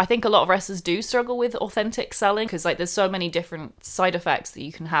 because I think a lot of wrestlers do struggle with authentic selling because like there's so many different side effects that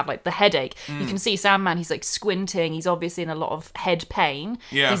you can have, like the headache. You can see Sandman, he's like squinting, he's obviously in a lot of head pain.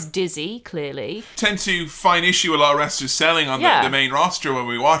 Yeah. He's dizzy, clearly. Tend to find issue a lot of wrestlers selling on the main roster when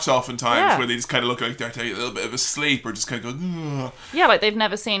we watch oftentimes where they just kind of look like they're taking a little bit of a sleep or just kind of go, ugh. Yeah, like they've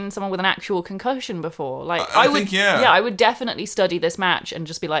never seen someone with an actual concussion before. Like I think I would definitely study this match and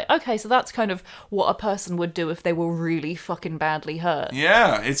just be like, okay, so that's kind of what a person would do if they were really fucking badly hurt.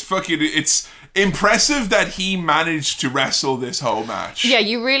 Yeah, it's impressive that he managed to wrestle this whole match. Yeah,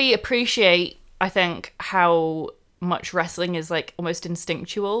 you really appreciate, I think, how much wrestling is like almost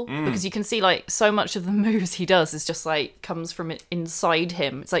instinctual because you can see like so much of the moves he does is just like comes from inside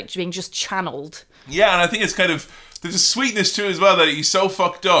him. It's like being just channeled. Yeah, and I think it's kind of, there's a sweetness to it as well that he's so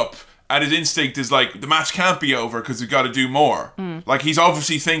fucked up and his instinct is like, the match can't be over because we've got to do more. Like he's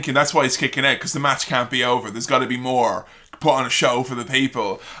obviously thinking that's why he's kicking out, because the match can't be over. There's got to be more. Put on a show for the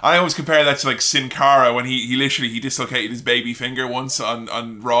people. I always compare that to like Sin Cara when he literally dislocated his baby finger once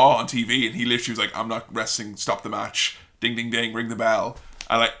on Raw on TV, and he literally was like, I'm not wrestling, stop the match, ding ding ding, ring the bell.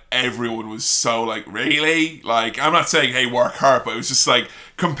 And like everyone was so like, really? Like, I'm not saying hey, work hard, but it was just like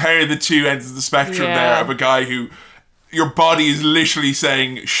comparing the two ends of the spectrum there of a guy who your body is literally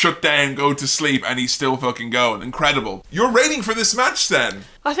saying shut down, go to sleep, and he's still fucking going. Incredible. Your rating for this match then?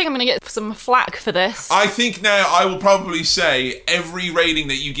 I think I'm going to get some flack for this. I think now I will probably say every rating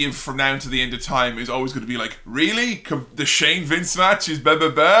that you give from now to the end of time is always going to be like, really? The Shane Vince match is blah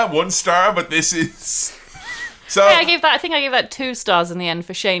blah blah, 1 star, but this is... So, I think I gave that 2 stars in the end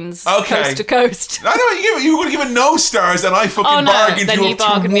for Shane's Coast to Coast. I know you were going to give it no stars, and I fucking bargained then you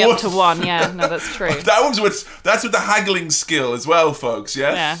bargained me up to 1. Yeah, no, that's true. That's with the haggling skill as well, folks.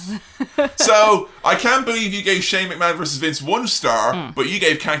 Yes. Yeah. So I can't believe you gave Shane McMahon versus Vince 1 star, but you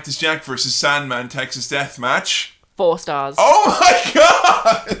gave Cactus Jack versus Sandman Texas Death Match 4 stars. Oh my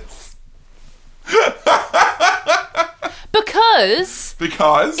god!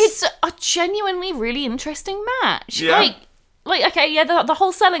 Because it's a genuinely really interesting match. Yeah. Like okay, yeah, the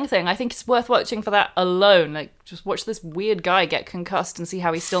whole selling thing, I think it's worth watching for that alone. Like, just watch this weird guy get concussed and see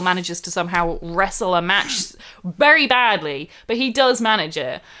how he still manages to somehow wrestle a match very badly, but he does manage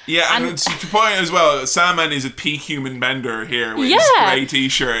it. Yeah, and to point as well, Sandman is a peak human bender here with his grey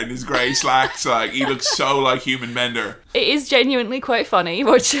t-shirt and his grey slacks. Like, he looks so like human bender. It is genuinely quite funny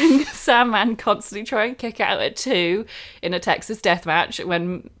watching Sandman constantly try and kick out at 2 in a Texas death match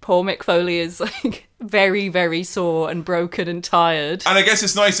when Paul Mick Foley is like very, very sore and broken and tired. And I guess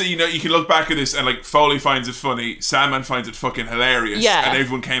it's nice that, you know, you can look back at this and like Foley finds it funny, Sandman finds it fucking hilarious, and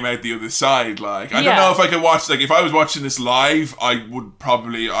everyone came out the other side. Like, I don't know if I could watch, like, if I was watching this live, I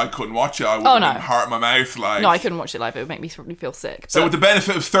couldn't watch it. I would hurt my mouth. Like, no, I couldn't watch it live. It would make me feel sick. So with the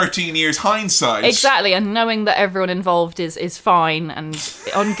benefit of 13 years hindsight, exactly, and knowing that everyone involved is fine and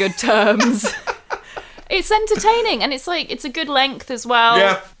on good terms. It's entertaining, and it's like, it's a good length as well.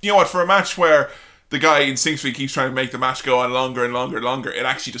 Yeah, you know what, for a match where the guy instinctively keeps trying to make the match go on longer and longer and longer, it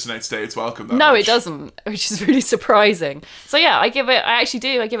actually doesn't outstay its welcome that much. It doesn't, which is really surprising. So yeah, I give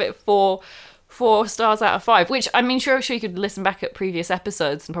it 4 stars out of 5, which, I mean, sure you could listen back at previous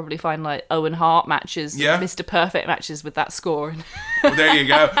episodes and probably find like Owen Hart matches, Mr. Perfect matches with that score. Well, there you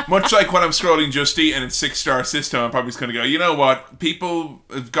go. Much like when I'm scrolling Just Eat and it's 6-star system, I'm probably just going to go, you know what, people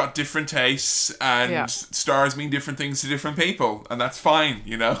have got different tastes and stars mean different things to different people, and that's fine,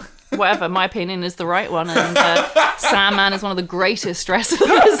 you know. Whatever, my opinion is the right one, and Sandman is one of the greatest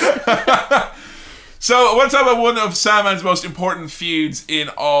wrestlers. So I want to talk about one of Sandman's most important feuds in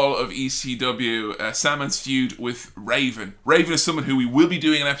all of ECW, Sandman's feud with Raven. Raven is someone who we will be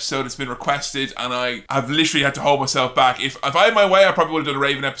doing an episode. It's been requested, and I've literally had to hold myself back. If I had my way, I probably would have done a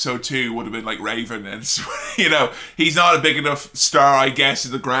Raven episode too. Would have been like Raven, and you know, he's not a big enough star, I guess,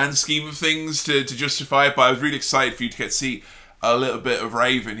 in the grand scheme of things to justify it. But I was really excited for you to get to see a little bit of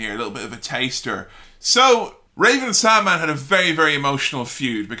Raven here, a little bit of a taster. So Raven and Sandman had a very, very emotional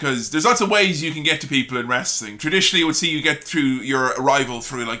feud because there's lots of ways you can get to people in wrestling. Traditionally, you would see you get through your rival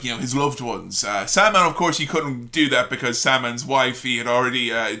through, like, you know, his loved ones. Sandman, of course, he couldn't do that because Sandman's wife, he had already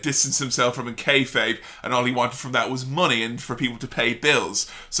distanced himself from in kayfabe, and all he wanted from that was money and for people to pay bills.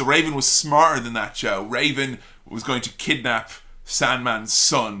 So Raven was smarter than that, Joe. Raven was going to kidnap Sandman's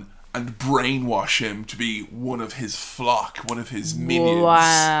son and brainwash him to be one of his flock, one of his minions.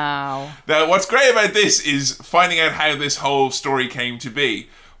 Wow. Now, what's great about this is finding out how this whole story came to be.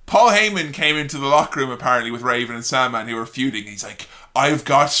 Paul Heyman came into the locker room, apparently, with Raven and Sandman, who were feuding. He's like, I've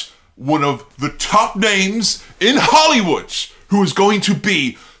got one of the top names in Hollywood who is going to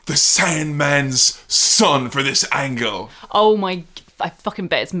be the Sandman's son for this angle. Oh my... I fucking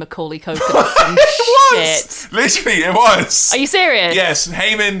bet it's Macaulay Culkin or some shit. Literally, it was. Are you serious? Yes,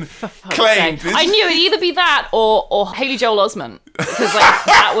 Heyman claimed. I knew it'd either be that or Haley Joel Osment. Because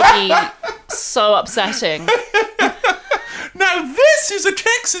that would be so upsetting. Now this is a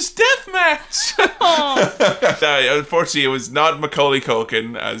Texas death match. Oh. No, unfortunately, it was not Macaulay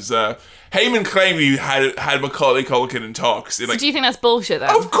Culkin, as Heyman claimed he had Macaulay Culkin in talks. So do you think that's bullshit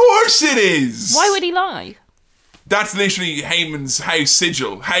then? Of course it is. Why would he lie? That's literally Heyman's house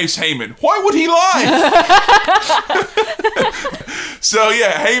sigil. House Heyman. Why would he lie? So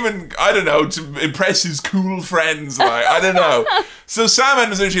yeah, Heyman, I don't know, to impress his cool friends, like, I don't know. So Sandman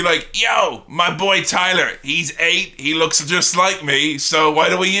was literally like, yo, my boy Tyler, he's 8, he looks just like me, so why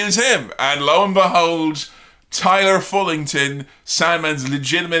don't we use him? And lo and behold, Tyler Fullington, Sandman's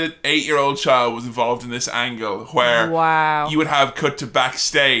legitimate 8-year-old child, was involved in this angle where you would have cut to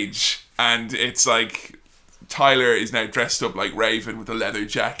backstage, and it's like Tyler is now dressed up like Raven with a leather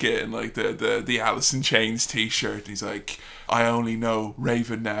jacket and like the Alice in Chains t-shirt. And he's like, I only know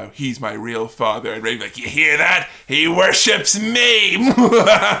Raven now. He's my real father. And Raven's like, you hear that? He worships me.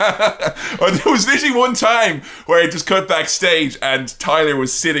 Or there was literally one time where it just cut backstage and Tyler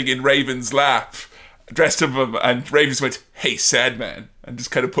was sitting in Raven's lap, dressed up him, and Raven just went, hey, Sandman, and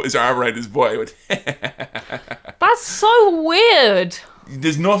just kind of put his arm around his boy. Went, that's so weird.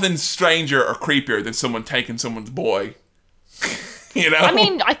 There's nothing stranger or creepier than someone taking someone's boy. You know? I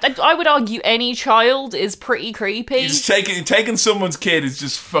mean, I would argue any child is pretty creepy. Just taking someone's kid is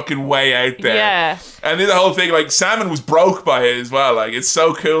just fucking way out there. Yeah. And then the whole thing, like, Salmon was broke by it as well. Like, it's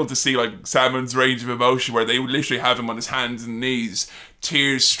so cool to see, like, Salmon's range of emotion where they would literally have him on his hands and knees,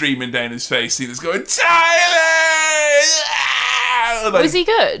 tears streaming down his face. He was going, Tyler! Like, was he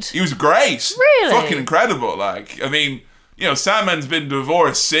good? He was great. Really? Fucking incredible. Like, I mean, you know, Sandman's been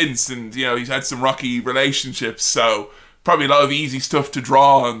divorced since, and, you know, he's had some rocky relationships, so probably a lot of easy stuff to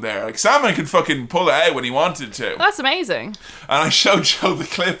draw on there. Like, Sandman could fucking pull it out when he wanted to. That's amazing. And I showed Joe the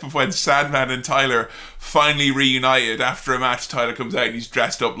clip of when Sandman and Tyler finally reunited after a match. Tyler comes out and he's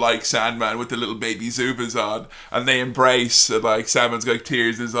dressed up like Sandman with the little baby Zubas on, and they embrace, and like Sandman's got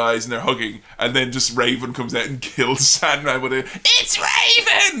tears in his eyes and they're hugging, and then just Raven comes out and kills Sandman with it's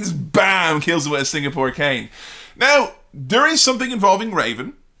Ravens! Bam! Kills him with a Singapore cane. Now, there is something involving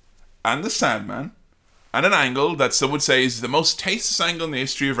Raven and the Sandman, and an angle that some would say is the most tasteless angle in the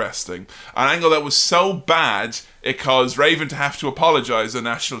history of wrestling. An angle that was so bad, it caused Raven to have to apologise on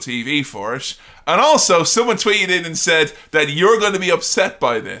national TV for it. And also, someone tweeted in and said that you're going to be upset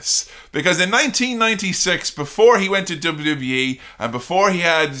by this. Because in 1996, before he went to WWE, and before he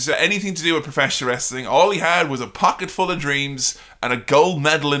had anything to do with professional wrestling, all he had was a pocket full of dreams and a gold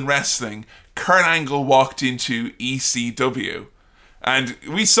medal in wrestling. Kurt Angle walked into ECW. And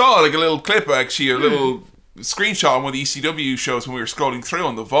we saw like a little clip, actually, a little screenshot on one of the ECW shows when we were scrolling through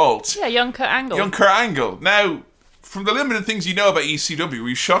on the vault. Yeah, young Kurt Angle. Young Kurt Angle. Now, from the limited things you know about ECW, were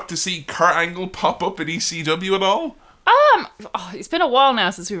you shocked to see Kurt Angle pop up in ECW at all? It's been a while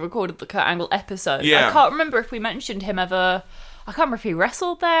now since we recorded the Kurt Angle episode. Yeah. I can't remember if we mentioned him ever. I can't remember if he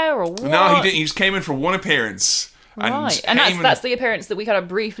wrestled there or what. No, he didn't. He just came in for one appearance. Right, and that's the appearance that we kind of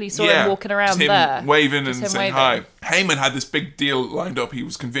briefly saw him walking around him there. Waving and saying hi. Heyman had this big deal lined up. He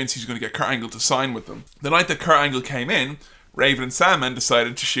was convinced he was going to get Kurt Angle to sign with them. The night that Kurt Angle came in, Raven and Sandman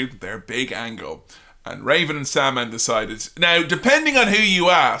decided to shoot their big angle. And Raven and Sandman decided... Now, depending on who you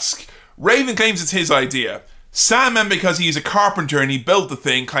ask, Raven claims it's his idea. Sandman, because he's a carpenter and he built the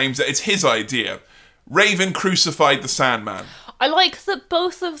thing, claims that it's his idea. Raven crucified the Sandman. I like that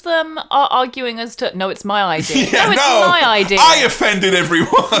both of them are arguing as to, no, it's my idea. Yeah, it's my idea. I offended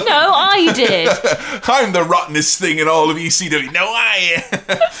everyone. No, I did. I'm the rottenest thing in all of ECW. No, I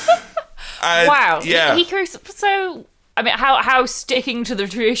am. Wow. Yeah. So, I mean, how sticking to the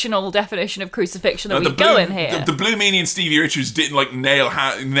traditional definition of crucifixion are we going here? The Blue Meanie and Stevie Richards didn't like nail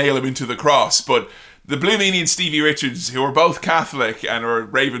him into the cross, but the Blue Meanie and Stevie Richards, who are both Catholic and are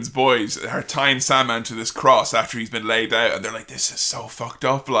Raven's boys, are tying Sandman to this cross after he's been laid out, and they're like, this is so fucked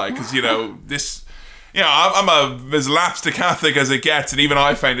up, like, because, you know, this... You know, I'm as lapsed a Catholic as it gets, and even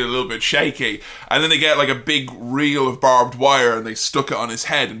I found it a little bit shaky. And then they get like a big reel of barbed wire, and they stuck it on his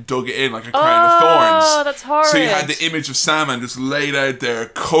head and dug it in like a crown of thorns. Oh, that's horrid. So you had the image of Sandman just laid out there,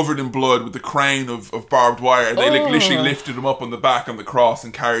 covered in blood, with the crown of barbed wire. And they literally lifted him up on the back on the cross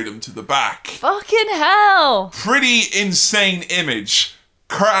and carried him to the back. Fucking hell! Pretty insane image.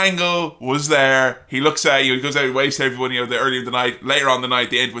 Kurt Angle was there. He looks at you. He goes out and waves to everyone, you know, earlier in the night. Later on the night,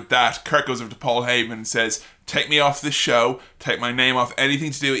 they end with that. Kurt goes over to Paul Heyman and says, take me off this show. take my name off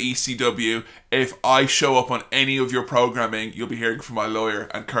anything to do with ECW. If I show up on any of your programming, you'll be hearing from my lawyer.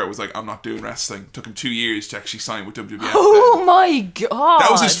 And Kurt was like, I'm not doing wrestling. Took him 2 years to actually sign with WWF. Oh my God.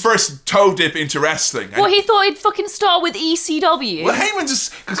 That was his first toe dip into wrestling. Well, he thought he'd fucking start with ECW. Well, Heyman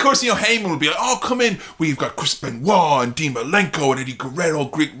just... Because, of course, Heyman would be like, oh, come in. We've got Chris Benoit and Dean Malenko and Eddie Guerrero,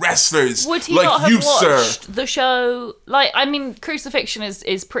 Greek wrestlers. Would he like not have you, watched sir. the show? Like, I mean, Crucifixion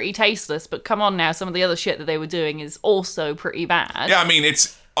is pretty tasteless, but come on now, some of the other shit that they were doing is also pretty bad. Yeah, I mean,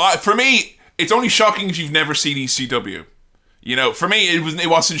 it's... for me... It's only shocking if you've never seen ECW. You know, for me, it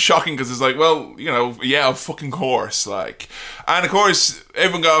wasn't shocking because it's like, well, you know, yeah, of fucking course, like. And of course,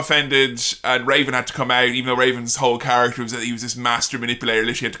 everyone got offended, and Raven had to come out, even though Raven's whole character was that he was this master manipulator.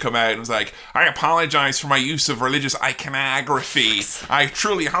 Literally had to come out and was like, I apologize for my use of religious iconography. I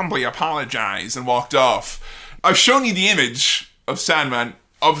truly, humbly apologize, and walked off. I've shown you the image of Sandman.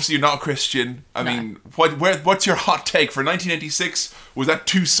 Obviously, you're not a Christian. I mean, what's your hot take for 1986? Was that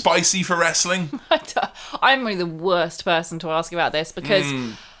too spicy for wrestling? I'm really the worst person to ask about this because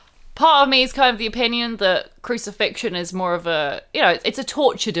part of me is kind of the opinion that crucifixion is more of a, you know, it's a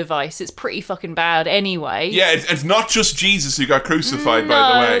torture device. It's pretty fucking bad anyway. Yeah, it's not just Jesus who got crucified, by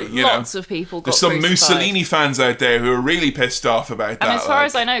the way. You lots of people got There's some crucified. Mussolini fans out there who are really pissed off about that. And as far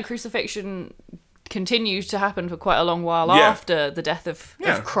as I know, crucifixion continued to happen for quite a long while after the death of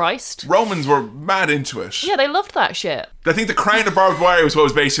Christ. Romans were mad into it. Yeah, they loved that shit. I think the crown of barbed wire was what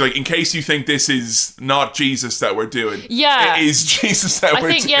was basically like, in case you think this is not Jesus that we're doing. Yeah. It is Jesus that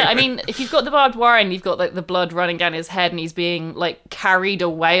we're doing. I mean, if you've got the barbed wire and you've got like the blood running down his head and he's being like carried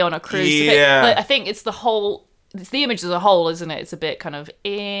away on a crucifix. Yeah. Like, I think it's the image as a whole, isn't it? It's a bit kind of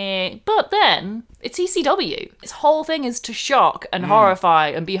But then, it's ECW. Its whole thing is to shock and horrify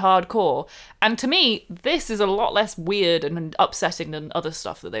and be hardcore. And to me, this is a lot less weird and upsetting than other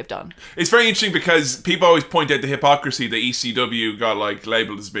stuff that they've done. It's very interesting because people always point out the hypocrisy that ECW got like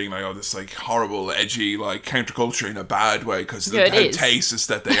labelled as being like, oh, this like horrible, edgy, like counterculture in a bad way because of how tastist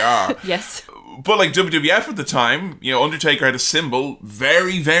that they are. Yes. But like WWF at the time, you know, Undertaker had a symbol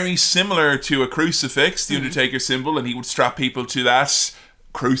very, very similar to a crucifix, the Undertaker symbol, and he would strap people to that,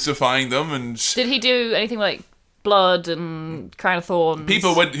 crucifying them. And did he do anything like blood and crown of thorns?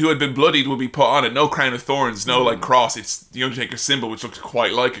 People who had been bloodied would be put on it. No crown of thorns, no like cross. It's the Undertaker symbol, which looks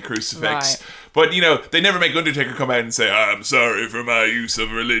quite like a crucifix. Right. But, you know, they never make Undertaker come out and say, I'm sorry for my use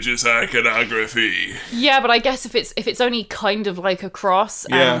of religious iconography. Yeah, but I guess if it's only kind of like a cross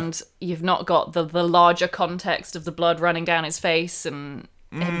and you've not got the larger context of the blood running down his face and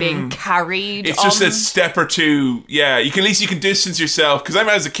him being carried It's just a step or two. Yeah, at least you can distance yourself. Because I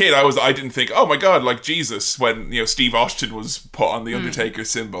remember as a kid, I didn't think, oh my God, like Jesus, when, you know, Steve Austin was put on the Undertaker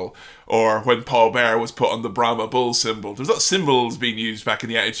symbol. Or when Paul Bearer was put on the Brahma Bull symbol. There's not symbols being used back in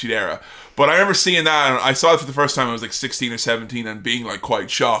the Attitude Era. But I remember seeing that, and I saw it for the first time. I was like 16 or 17 and being like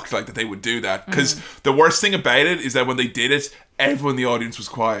quite shocked like that they would do that. Because the worst thing about it is that when they did it, everyone in the audience was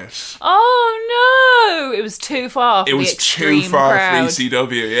quiet. Oh no! It was too far for the extreme It was too far crowd. for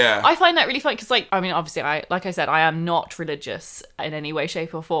ECW, yeah. I find that really funny because, like, I mean, obviously, like I said, I am not religious in any way,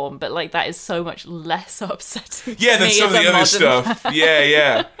 shape, or form, but like that is so much less upsetting. Yeah, than some of the other stuff. Fan.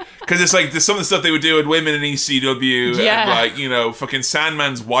 Yeah. Because it's like some of the stuff they would do with women in ECW. Yeah. And like, you know, fucking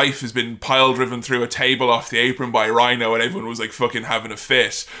Sandman's wife has been pile driven through a table off the apron by Rhino, and everyone was like fucking having a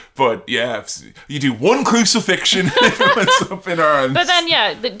fit. But yeah, you do one crucifixion, everyone's up in arms. But then,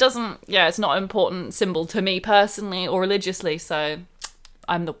 it's not an important symbol to me personally or religiously, so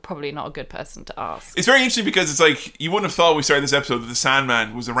I'm probably not a good person to ask. It's very interesting because it's like, you wouldn't have thought when we started this episode that the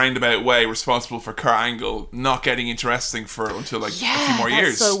Sandman was a roundabout way responsible for Kurt Angle not getting into wrestling until like a few more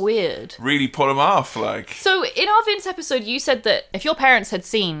years. That's so weird. Really put him off, like. So in our Vince episode, you said that if your parents had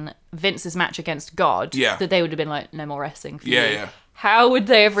seen Vince's match against God, that they would have been like, no more wrestling for you. Yeah. How would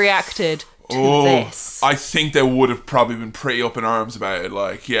they have reacted to this? I think they would have probably been pretty up in arms about it.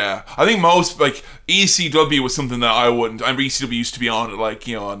 Like, yeah, I think most like ECW was something that I wouldn't. I mean, ECW used to be on at like,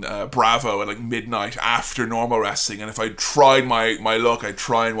 you know, on Bravo at like midnight after normal wrestling, and if I tried my luck, I'd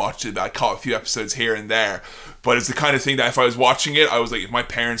try and watch it. I caught a few episodes here and there. But it's the kind of thing that if I was watching it, I was like, if my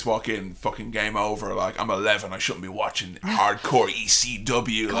parents walk in, fucking game over. Like, I'm 11, I shouldn't be watching hardcore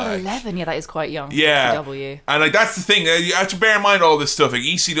ECW. God, like 11, yeah, that is quite young. Yeah, ECW. And like that's the thing. You have to bear in mind all this stuff. Like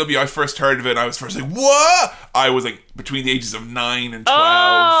ECW, I first heard of it. I was first like, what? I was like between the ages of 9 and 12.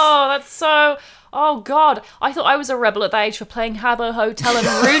 Oh, that's so. Oh God, I thought I was a rebel at that age for playing Habbo Hotel and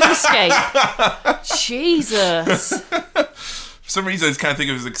RuneScape. Jesus. For some reason, I just can't think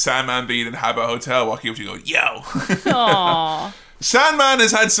of it as like Sandman being in Habbo Hotel walking up to you going, yo. Aww. Sandman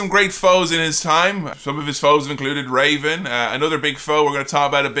has had some great foes in his time. Some of his foes have included Raven. Another big foe we're going to talk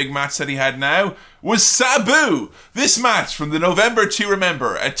about, a big match that he had now, was Sabu. This match from the November to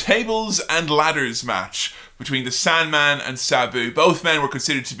Remember, a tables and ladders match between the Sandman and Sabu. Both men were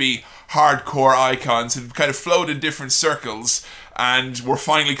considered to be hardcore icons and kind of flowed in different circles, and were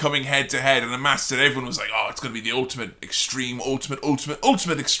finally coming head to head in a match that everyone was like, oh, it's going to be the ultimate extreme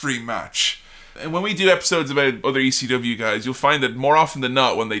match. And when we do episodes about other ECW guys, you'll find that more often than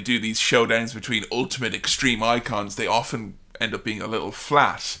not, when they do these showdowns between ultimate extreme icons, they often end up being a little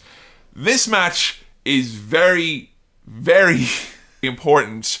flat. This match is very, very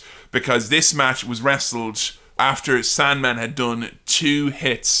important because this match was wrestled after Sandman had done 2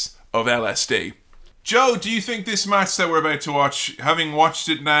 hits of LSD. Joe, do you think this match that we're about to watch, having watched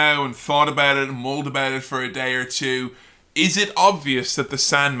it now and thought about it and mulled about it for a day or two, is it obvious that the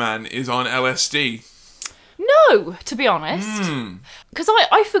Sandman is on LSD? No, to be honest. Because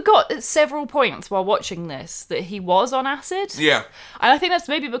I forgot at several points while watching this that he was on acid. Yeah. And I think that's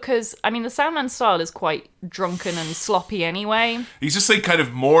maybe because, I mean, the Sandman style is quite drunken and sloppy anyway. He's just like kind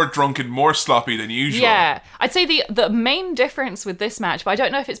of more drunken, more sloppy than usual. Yeah. I'd say the main difference with this match, but I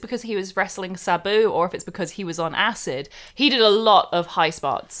don't know if it's because he was wrestling Sabu or if it's because he was on acid, he did a lot of high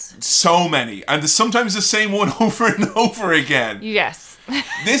spots. So many. And sometimes the same one over and over again. Yes.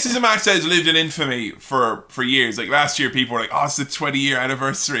 This is a match that has lived in infamy for years. Like last year, people were like, "Oh, it's the 20-year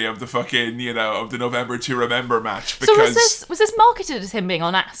anniversary of the fucking, of the November to Remember match." Because so was this marketed as him being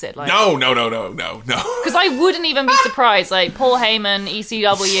on acid? Like, no. Because I wouldn't even be surprised. Like Paul Heyman,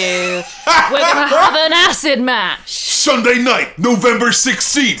 ECW, we're gonna have an acid match. Sunday night, November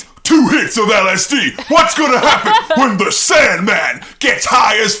 16th. 2 hits of LSD. What's gonna happen when the Sandman gets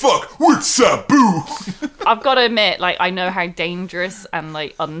high as fuck with Sabu? I've got to admit, like, I know how dangerous and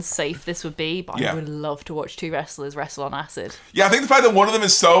like unsafe this would be, but I would love to watch 2 wrestlers wrestle on acid. Yeah, I think the fact that one of them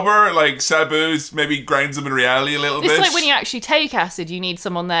is sober, like Sabu's, maybe grinds them in reality a little bit. It's like when you actually take acid, you need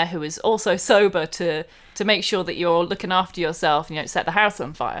someone there who is also sober to make sure that you're looking after yourself and you don't set the house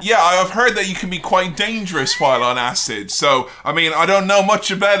on fire. Yeah, I've heard that you can be quite dangerous while on acid. So, I mean, I don't know much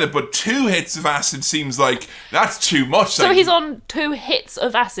about it, but 2 hits of acid seems like that's too much. So like, he's on 2 hits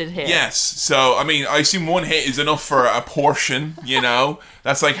of acid here? Yes. So, I mean, I assume 1 hit is enough for a portion,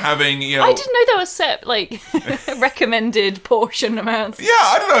 That's like having, I didn't know there was set, like, recommended portion amounts. Yeah,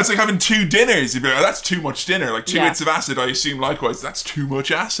 I don't know. It's like having 2 dinners. You'd be like, oh, that's too much dinner. Like, 2 hits of acid, I assume likewise, that's too much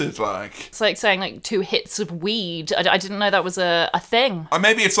acid, like. It's like saying, like, 2 hits of weed. I didn't know that was a thing. Or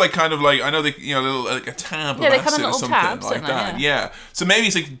maybe it's like kind of like, I know they, little, like a tab of acid or something tabs, like that. Yeah. So maybe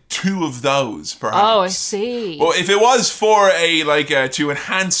it's like 2 of those, perhaps. Oh, I see. Well, if it was for to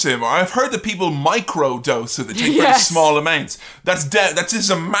enhance him, or I've heard that people microdose, so they take very small amounts. That's just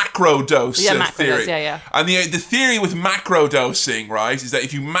a macro dose theory. Yeah. And the theory with macro dosing, right, is that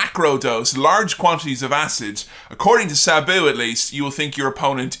if you macro dose large quantities of acid, according to Sabu at least, you will think your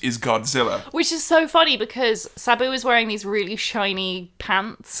opponent is Godzilla. Which is so funny because Sabu is wearing these really shiny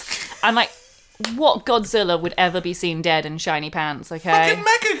pants, and like, what Godzilla would ever be seen dead in shiny pants, okay? Fucking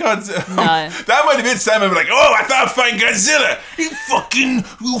Mecha Godzilla. No. That might have been Sam like, oh, I thought I'd find Godzilla. You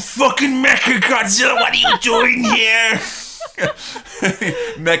fucking Mecha Godzilla, what are you doing here?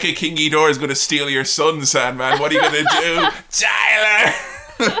 Mecha King Ghidorah is going to steal your son, Sandman. What are you going to do? Tyler!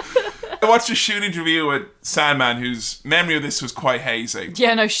 I watched a shoot interview with Sandman, whose memory of this was quite hazy.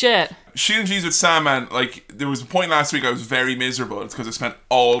 Yeah, no shit. Shoot interviews with Sandman, like, there was a point last week I was very miserable. It's because I spent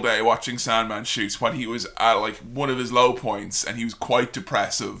all day watching Sandman shoots when he was at, like, one of his low points, and he was quite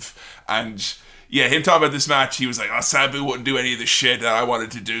depressive. And yeah, him talking about this match, he was like, oh, Sabu wouldn't do any of the shit that I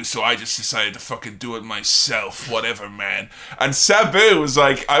wanted to do, so I just decided to fucking do it myself. Whatever, man. And Sabu was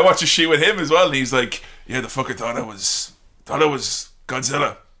like, I watched a shoot with him as well, and he's like, yeah, the fucker thought I was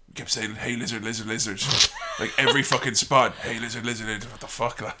Godzilla. He kept saying, hey, lizard, lizard, lizard. Like, every fucking spot. Hey, lizard, lizard, lizard. What the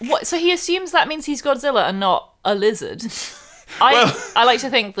fuck? Like, what? So he assumes that means he's Godzilla and not a lizard? I like to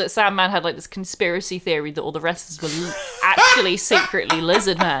think that Sandman had like this conspiracy theory that all the wrestlers were actually secretly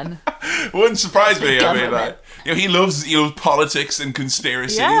lizard men. Wouldn't surprise me. I mean, like, he loves politics and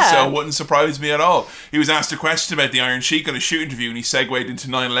conspiracy, so it wouldn't surprise me at all. He was asked a question about the Iron Sheik on a shoot interview, and he segued into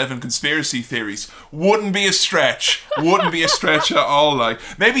 9/11 conspiracy theories. Wouldn't be a stretch. Wouldn't be a stretch at all. Like,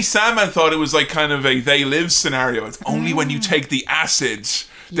 maybe Sandman thought it was like kind of a They Live scenario. It's only when you take the acids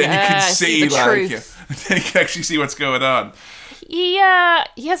then you can see like, then you can actually see what's going on. He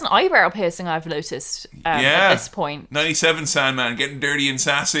has an eyebrow piercing, I've noticed, at this point. 97 Sandman, getting dirty and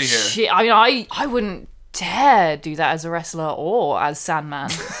sassy here. Shit, I mean, I wouldn't dare do that as a wrestler or as Sandman.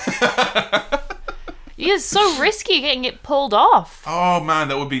 It's so risky getting it pulled off. Oh man,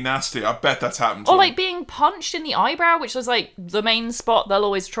 that would be nasty. I bet that's happened to Or him. like being punched in the eyebrow, which was like the main spot they'll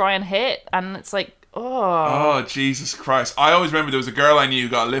always try and hit, and it's like, oh Jesus Christ. I always remember there was a girl I knew who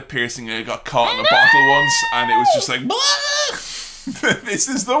got a lip piercing and it got caught in a bottle once, and it was just like, this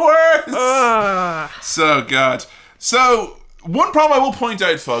is the worst. So God. So one problem I will point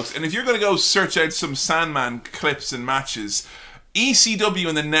out, folks, and if you're going to go search out some Sandman clips and matches, ECW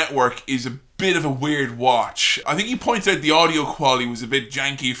and the network is a bit of a weird watch. I think you pointed out the audio quality was a bit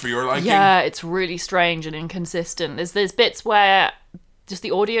janky for your liking. Yeah, it's really strange and inconsistent. There's bits where just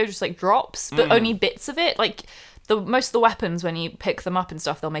the audio just like drops, but only bits of it. Like most of the weapons, when you pick them up and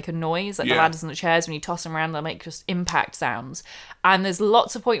stuff, they'll make a noise. Like the ladders and the chairs, when you toss them around, they'll make just impact sounds. And there's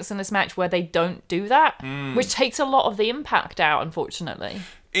lots of points in this match where they don't do that, which takes a lot of the impact out, unfortunately.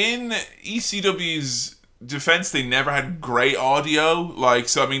 In ECW's defense, they never had great audio,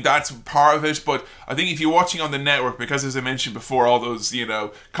 so I mean that's part of it, but I think if you're watching on the network, because as I mentioned before, all those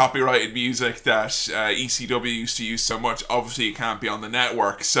copyrighted music that ECW used to use so much, obviously it can't be on the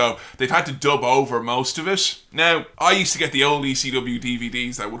network, so they've had to dub over most of it. Now I used to get the old ECW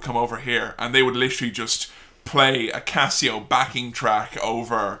DVDs that would come over here, and they would literally just play a Casio backing track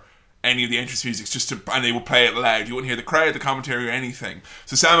over any of the entrance music, and they would play it loud. You wouldn't hear the crowd, the commentary, or anything.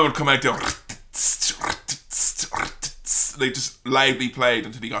 So Sam would come out there, they just loudly played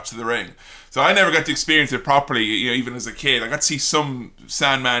until he got to the ring. So I never got to experience it properly, even as a kid. I got to see some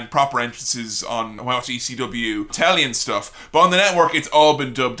Sandman proper entrances on ECW telly and stuff, but on the network it's all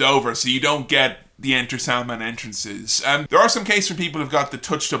been dubbed over, so you don't get the Enter Sandman entrances. There are some cases where people have got the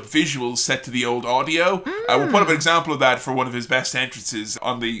touched up visuals set to the old audio. We'll put up an example of that for one of his best entrances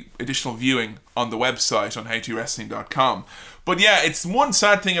on the additional viewing on the website on howtowrestling.com. But yeah, it's one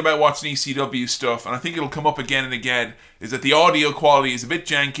sad thing about watching ECW stuff, and I think it'll come up again and again, is that the audio quality is a bit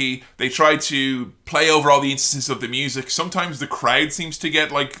janky. They try to play over all the instances of the music. Sometimes the crowd seems to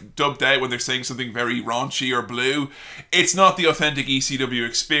get dubbed out when they're saying something very raunchy or blue. It's not the authentic ECW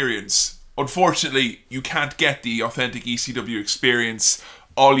experience. Unfortunately, you can't get the authentic ECW experience.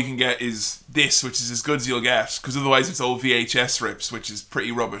 All you can get is this, which is as good as you'll get, because otherwise it's old VHS rips, which is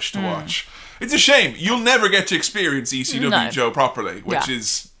pretty rubbish to watch. It's a shame. You'll never get to experience ECW Joe properly, that's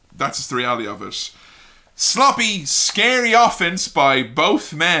just the reality of it. Sloppy, scary offense by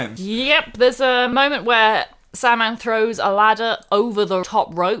both men. Yep, there's a moment where Sandman throws a ladder over the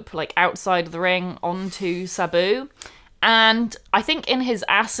top rope, outside of the ring, onto Sabu. And I think in his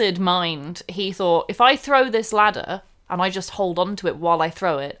acid mind, he thought, if I throw this ladder and I just hold on to it while I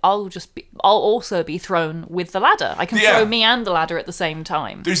throw it, I'll also be thrown with the ladder. I can throw me and the ladder at the same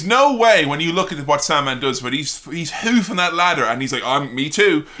time. There's no way when you look at what Sandman does, but he's hoofing that ladder and he's like, me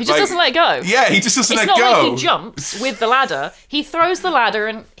too. He just doesn't let it go. Yeah, he just doesn't let go. It's not like he jumps with the ladder. He throws the ladder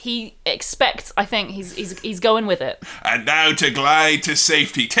and he expects, I think, he's going with it. And now to glide to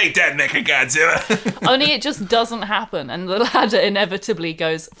safety. Take that, Mechagodzilla. Only it just doesn't happen, and the ladder inevitably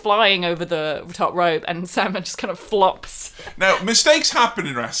goes flying over the top rope, and Sandman just kind of flops. Now, mistakes happen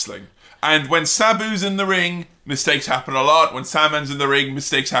in wrestling. And when Sabu's in the ring, mistakes happen a lot. When Sandman's in the ring,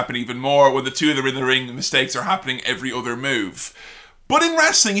 mistakes happen even more. When the two of them are in the ring, mistakes are happening every other move. But in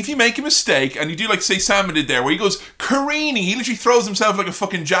wrestling, if you make a mistake, and you do say Sandman did there, where he goes careening, he literally throws himself like a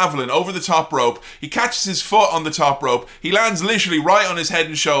fucking javelin over the top rope, he catches his foot on the top rope, he lands literally right on his head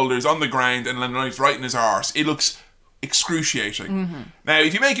and shoulders on the ground, and lands right in his arse. It looks excruciating. Now,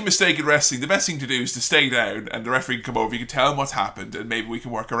 if you make a mistake in wrestling, the best thing to do is to stay down, and the referee can come over, you can tell him what's happened, and maybe we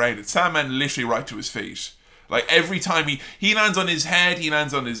can work around it. Sandman literally right to his feet. Every time he lands on his head,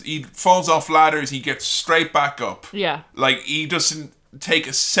 he falls off ladders, he gets straight back up. Yeah. He doesn't take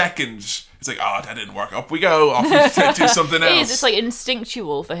a second. It's that didn't work. Up we go. Off we do something else. It is. It's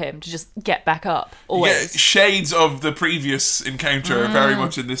instinctual for him to just get back up. Always. Yeah, shades of the previous encounter very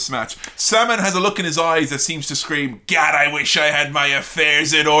much in this match. Sandman has a look in his eyes that seems to scream, God, I wish I had my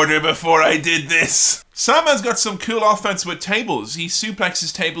affairs in order before I did this. Sandman's got some cool offense with tables. He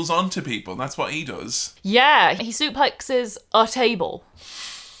suplexes tables onto people. That's what he does. Yeah, he suplexes a table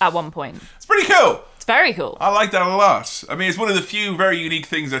at one point. It's pretty cool. It's very cool. I like that a lot. I mean, it's one of the few very unique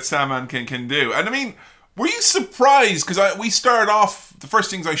things that Sandman can do. And I mean, were you surprised? Because we started off, the first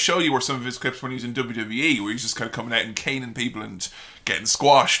things I showed you were some of his clips when he was in WWE, where he's just kind of coming out and caning people and getting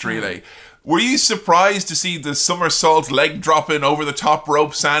squashed, really. Were you surprised to see the somersault leg dropping over the top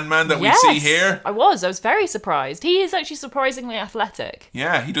rope Sandman that we see here? I was very surprised. He is actually surprisingly athletic.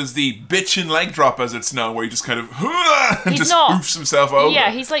 Yeah, he does the bitchin' leg drop, as it's known, where he just kind of hoofs himself over.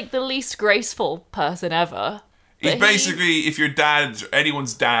 Yeah, he's the least graceful person ever. He's basically, if your dad,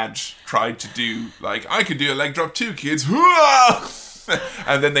 anyone's dad, tried to do, I could do a leg drop too, kids.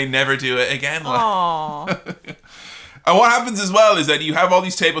 And then they never do it again. Aww. And what happens as well is that you have all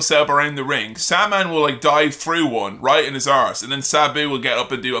these tables set up around the ring. Sandman will like dive through one right in his arse, and then Sabu will get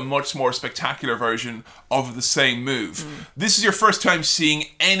up and do a much more spectacular version of the same move. This is your first time seeing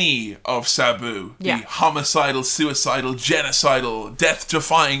any of Sabu. Yeah. The homicidal, suicidal, genocidal,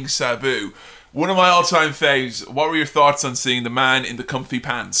 death-defying Sabu. One of my all-time faves. What were your thoughts on seeing the man in the comfy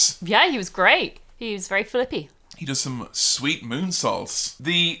pants? Yeah, he was great. He was very flippy. He does some sweet moonsaults.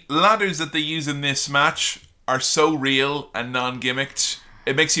 The ladders that they use in this match are so real and non-gimmicked.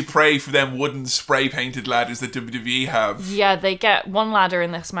 It makes you pray for them wooden spray-painted ladders that WWE have. Yeah, they get one ladder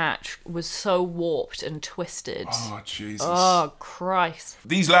in this match was so warped and twisted. Oh, Jesus. Oh, Christ.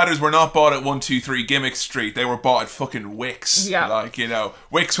 These ladders were not bought at 123 Gimmick Street. They were bought at fucking Wix. Yeah. Like, you know,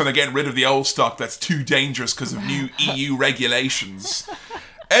 Wix when they're getting rid of the old stock that's too dangerous because of new EU regulations.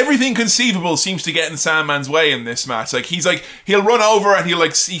 Everything conceivable seems to get in Sandman's way in this match. He'll run over and he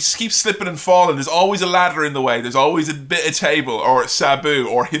keeps slipping and falling. There's always a ladder in the way. There's always a bit of table or Sabu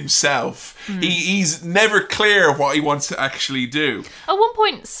or himself. He's never clear what he wants to actually do. At one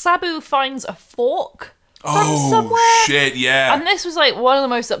point, Sabu finds a fork from somewhere. Shit, yeah. And this was like one of the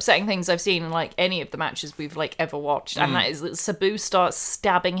most upsetting things I've seen in like any of the matches we've like ever watched. And that is that Sabu starts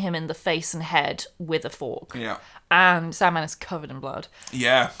stabbing him in the face and head with a fork. Yeah. And Sandman is covered in blood.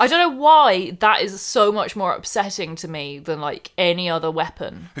 Yeah. I don't know why that is so much more upsetting to me than like any other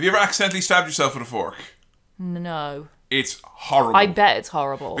weapon. Have you ever accidentally stabbed yourself with a fork? No. It's horrible. I bet it's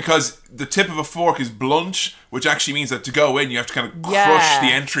horrible. Because the tip of a fork is blunt, which actually means that to go in, you have to kind of crush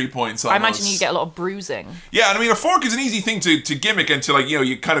the entry points almost. I imagine you get a lot of bruising. Yeah, and I mean, a fork is an easy thing to gimmick and to, like, you know,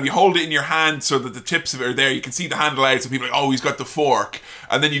 you hold it in your hand so that the tips of it are there. You can see the handle out, so people are like, oh, he's got the fork.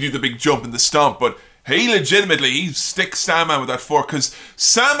 And then you do the big jump and the stomp. But he sticks Sandman with that fork, because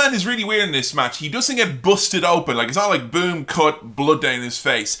Sandman is really weird in this match. He doesn't get busted open. Like, it's not like boom, cut, blood down his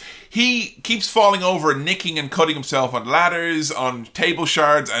face. He keeps falling over, nicking and cutting himself on ladders, on table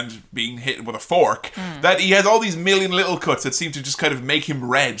shards, and being hit with a fork. That he has all these million little cuts that seem to just kind of make him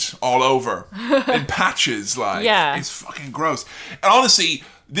red all over. In patches, like. Yeah. It's fucking gross. And honestly,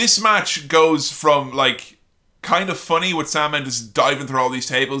 this match goes from, like, kind of funny with Sandman just diving through all these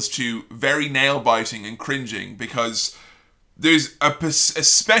tables to very nail-biting and cringing, because there's a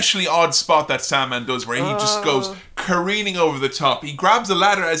especially odd spot that Sandman does where he just goes careening over the top. He grabs a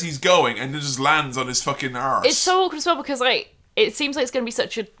ladder as he's going and then just lands on his fucking arse. It's so awkward as well because, like, it seems like it's going to be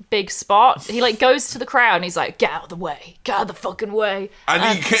such a big spot. He, like, goes to the crowd and he's like, get out of the way. Get out of the fucking way. And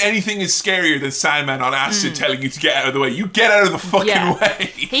anything is scarier than Sandman on acid telling you to get out of the way. You get out of the fucking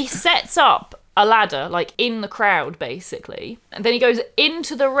way. He sets up a ladder, like, in the crowd, basically. And then he goes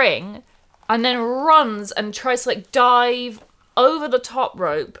into the ring and then runs and tries to, like, dive over the top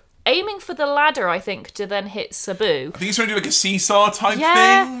rope, aiming for the ladder, I think, to then hit Sabu. I think he's trying to do, like, a seesaw type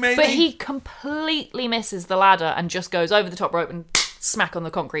thing, maybe? But he completely misses the ladder and just goes over the top rope and smack on the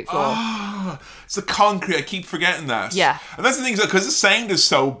concrete floor. It's the concrete. I keep forgetting that. Yeah. And that's the thing, because the sound is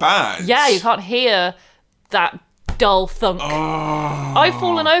so bad. Yeah, you can't hear that dull thunk. I've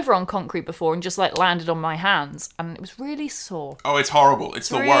fallen over on concrete before and just like landed on my hands, and it was really sore. Oh, it's horrible. It's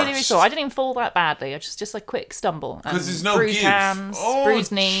the worst. Really sore. I didn't even fall that badly. I just a quick stumble. Because there's no bruised give. hands,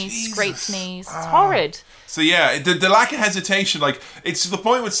 bruised knees, scraped knees. It's horrid. So yeah, the lack of hesitation, like, it's to the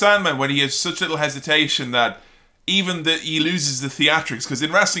point with Sandman when he has such little hesitation that even he loses the theatrics, because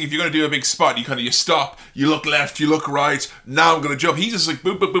in wrestling, if you're going to do a big spot, you stop, you look left, you look right, now I'm going to jump. He's just like,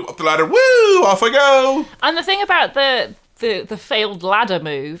 boop, boop, boop, up the ladder, woo, off I go. And the thing about the failed ladder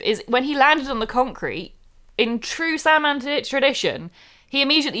move is when he landed on the concrete, in true Sandman tradition, he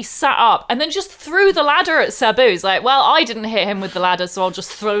immediately sat up and then just threw the ladder at Sabu. He's like, well, I didn't hit him with the ladder, so I'll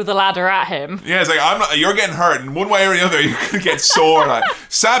just throw the ladder at him. Yeah, it's like, you're getting hurt, and one way or the other, you're going to get sore. Like,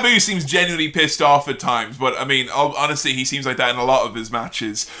 Sabu seems genuinely pissed off at times, but I mean, honestly, he seems like that in a lot of his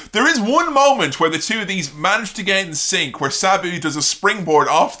matches. There is one moment where the two of these manage to get in sync, where Sabu does a springboard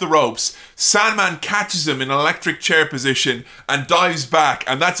off the ropes, Sandman catches him in an electric chair position and dives back,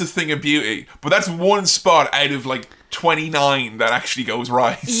 and that's a thing of beauty. But that's one spot out of, like, 29 that actually goes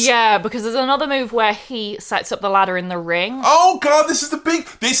right. Yeah, because there's another move where he sets up the ladder in the ring. Oh god, this is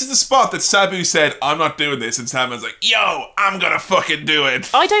the spot that Sabu said, I'm not doing this, and Sandman's like, yo, I'm gonna fucking do it.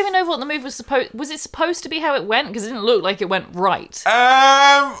 I don't even know what the move was supposed to be how it went, because it didn't look like it went right.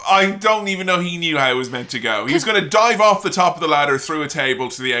 I don't even know he knew how it was meant to go. He was gonna dive off the top of the ladder through a table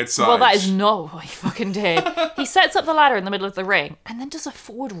to the outside. Well, that is not what he fucking did. He sets up the ladder in the middle of the ring and then does a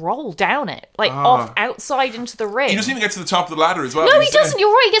forward roll down it, like off outside into the ring. He doesn't even get to the top of the ladder as well. No, he doesn't. You're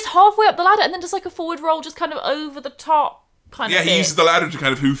right. He gets halfway up the ladder and then does like a forward roll just kind of over the top kind of thing. Yeah, he uses the ladder to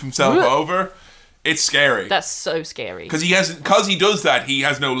kind of hoof himself over. It's scary. That's so scary. Because he does that, he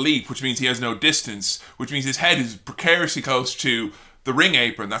has no leap, which means he has no distance, which means his head is precariously close to the ring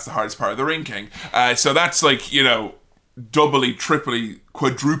apron. That's the hardest part of the Ring King. So that's like, you know, doubly, triply,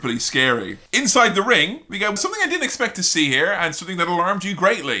 quadruply scary. Inside the ring, we got something I didn't expect to see here, and something that alarmed you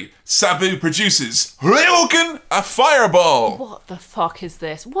greatly. Sabu produces Ryokan, a fireball. What the fuck is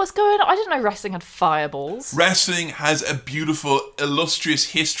this? What's going on? I didn't know wrestling had fireballs. Wrestling has a beautiful, illustrious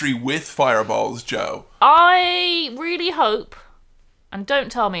history with fireballs, Joe. I really hope, and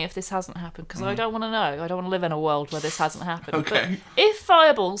don't tell me if this hasn't happened, because I don't want to know. I don't want to live in a world where this hasn't happened. Okay. But if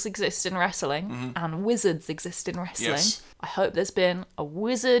fireballs exist in wrestling, and wizards exist in wrestling, Yes. I hope there's been a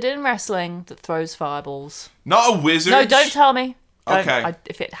wizard in wrestling that throws fireballs. Not a wizard. No, don't tell me. Okay.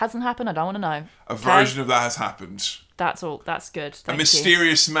 If it hasn't happened, I don't want to know. A version of that has happened. That's all. That's good. Thank A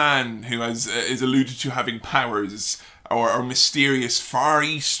mysterious man who is alluded to having powers, or mysterious Far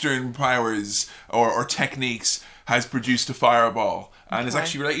Eastern powers, or techniques, has produced a fireball. And is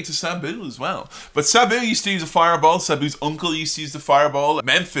actually related to Sabu as well. But Sabu used to use a fireball. Sabu's uncle used to use the fireball.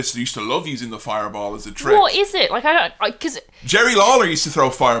 Memphis used to love using the fireball as a trick. What is it? Like, because Jerry Lawler used to throw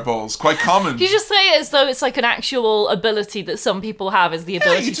fireballs. Quite common. you just say it as though it's like an actual ability that some people have, is the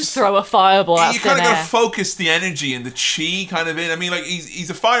ability to throw a fireball out You thin kind of got air. to focus the energy and the chi kind of in. I mean, like, he's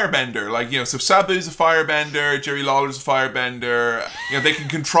a firebender. Like, you know, so Sabu's a firebender. Jerry Lawler's a firebender. You know, they can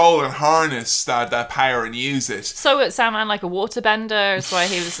control and harness that power and use it. So it's Sandman like a waterbender? That's why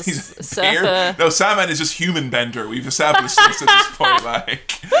he was a surfer. No, Sandman is just human bender. We've established this at this point.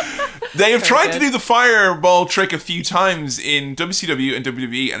 Like, they have tried to do the fireball trick a few times in WCW and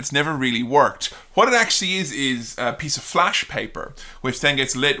WWE, and it's never really worked. What it actually is a piece of flash paper, which then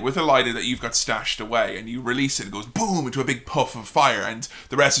gets lit with a lighter that you've got stashed away, and you release it, and it goes boom into a big puff of fire, and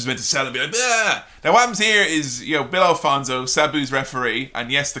the wrestler's meant to sell it and be like, bah! Now what happens here is, you know, Bill Alfonso, Sabu's referee,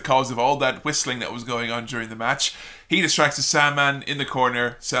 and yes, the cause of all that whistling that was going on during the match, he distracts the Sandman in the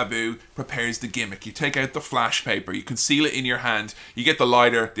corner. Sabu prepares the gimmick. You take out the flash paper, you conceal it in your hand, you get the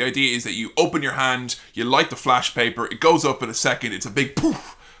lighter. The idea is that you open your hand, you light the flash paper, it goes up in a second, it's a big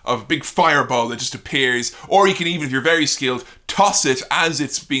poof of a big fireball that just appears. Or you can, even if you're very skilled, toss it as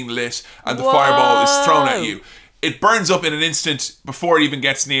it's being lit and the fireball is thrown at you. It burns up in an instant before it even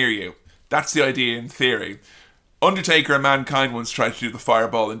gets near you. That's the idea in theory. Undertaker and Mankind once tried to do the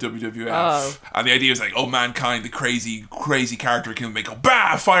fireball in WWF. And the idea was like, oh, Mankind, the crazy character, can make a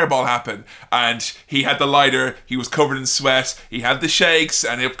bah, fireball happen. And he had the lighter, he was covered in sweat, he had the shakes,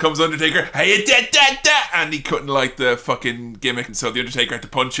 and up comes Undertaker, hey, and he couldn't light the fucking gimmick. And so the Undertaker had to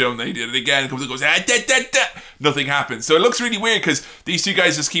punch him, and then he did it again, and goes, nothing happens. So it looks really weird, because these two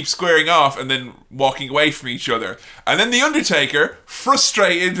guys just keep squaring off and then walking away from each other. And then the Undertaker,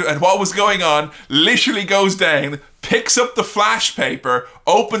 frustrated at what was going on, literally goes down, picks up the flash paper,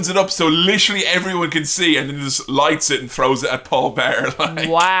 opens it up so literally everyone can see, and then just lights it and throws it at Paul Bearer. Like,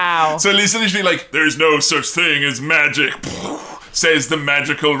 wow. So it's literally like, there's no such thing as magic, says the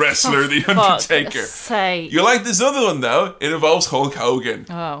magical wrestler, The Undertaker. You like this other one, though? It involves Hulk Hogan.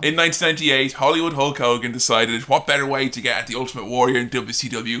 In 1998, Hollywood Hulk Hogan decided what better way to get at the Ultimate Warrior in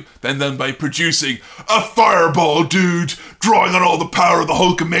WCW than by producing a fireball, dude. Drawing on all the power of the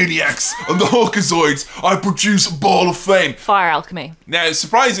Hulkamaniacs and the Hulkazoids, I produce a ball of flame. Fire alchemy. Now,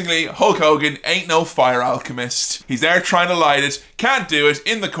 surprisingly, Hulk Hogan ain't no fire alchemist. He's there trying to light it, can't do it,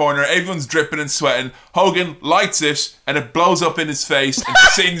 in the corner, everyone's dripping and sweating. Hogan lights it, and it blows up in his face and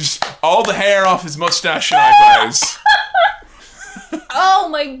singed all the hair off his mustache and eyebrows. Oh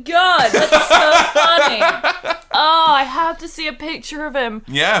my god, that's so funny. Oh, I have to see a picture of him.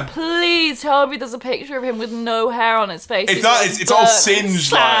 Yeah. Please tell me there's a picture of him with no hair on his face. It's not, it's all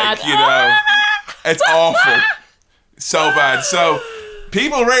singed, like, you know. It's awful. So bad. So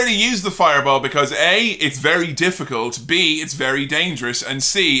people rarely use the fireball because A, it's very difficult, B, it's very dangerous, and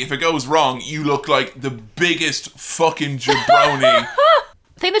C, if it goes wrong, you look like the biggest fucking jabroni. I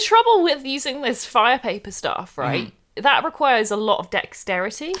think the trouble with using this fire paper stuff, right? That requires a lot of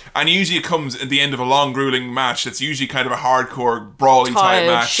dexterity. And usually it comes at the end of a long, grueling match that's usually kind of a hardcore, brawly type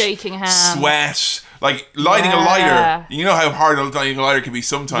match. Shaking hands. Sweat. Like, lighting a lighter. You know how hard lighting a lighter can be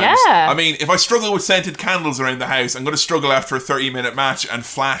sometimes. Yeah. I mean, if I struggle with scented candles around the house, I'm going to struggle after a 30-minute match and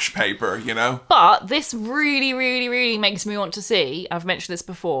flash paper, you know? But this really, really, really makes me want to see, I've mentioned this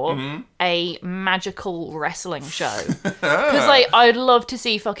before, a magical wrestling show. Because, like, I'd love to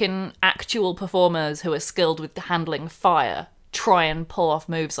see fucking actual performers who are skilled with handling fire try and pull off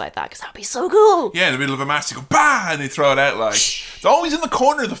moves like that, because that'd be so cool. Yeah, in the middle of a match, they go, bah, and they throw it out like. It's always in the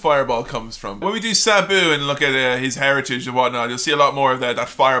corner the fireball comes from. When we do Sabu and look at his heritage and whatnot, you'll see a lot more of that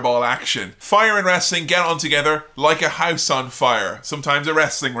fireball action. Fire in wrestling, get on together like a house on fire. Sometimes a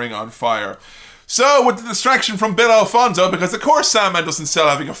wrestling ring on fire. So, with the distraction from Bill Alfonso, because of course Sandman doesn't sell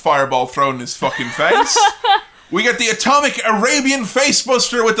having a fireball thrown in his fucking face, we get the atomic Arabian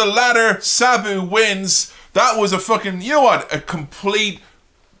facebuster with the ladder. Sabu wins. That was a fucking, you know what, a complete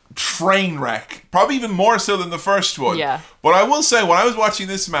train wreck. Probably even more so than the first one. Yeah. But I will say, when I was watching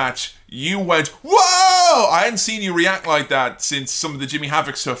this match, you went, whoa! I hadn't seen you react like that since some of the Jimmy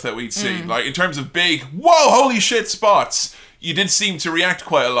Havoc stuff that we'd seen. Like, in terms of big, whoa, holy shit spots. You did seem to react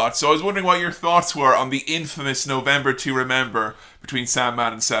quite a lot, so I was wondering what your thoughts were on the infamous November to Remember between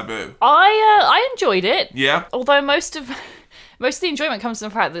Sandman and Sabu. I enjoyed it. Yeah? Although most of the enjoyment comes from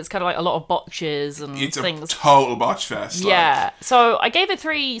the fact that it's kind of like a lot of botches and It's things. It's a total botch fest. Yeah. So I gave it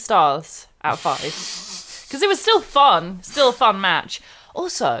 3 stars out of 5. Because it was still fun. Still a fun match.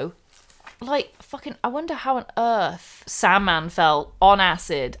 Also, like, fucking, I wonder how on earth Sandman felt on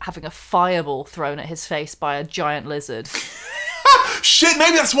acid having a fireball thrown at his face by a giant lizard. Shit,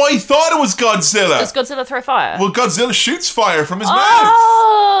 maybe that's why he thought it was Godzilla. Does Godzilla throw fire? Well, Godzilla shoots fire from his mouth.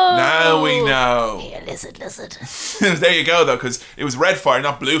 Now we know. Here, lizard. There you go, though, because it was red fire,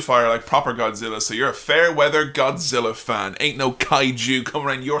 not blue fire like proper Godzilla, so you're a fair weather Godzilla fan. Ain't no kaiju coming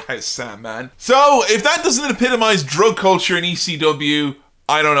around your house, Sandman. So, if that doesn't epitomize drug culture in ECW,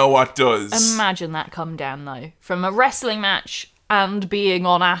 I don't know what does. Imagine that come down, though. From a wrestling match and being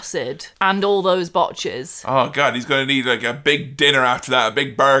on acid and all those botches. Oh, God, he's going to need, like, a big dinner after that, a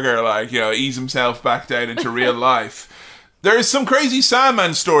big burger, like, you know, ease himself back down into real life. There's some crazy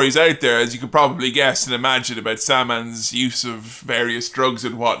Sandman stories out there, as you could probably guess and imagine, about Sandman's use of various drugs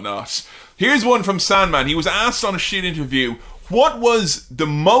and whatnot. Here's one from Sandman. He was asked on a shit interview, what was the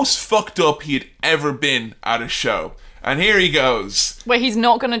most fucked up he had ever been at a show? And here he goes. Where he's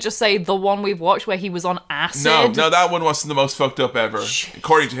not going to just say the one we've watched where he was on acid? No, that one wasn't the most fucked up ever,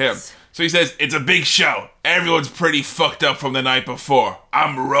 according to him. So he says, it's a big show. Everyone's pretty fucked up from the night before.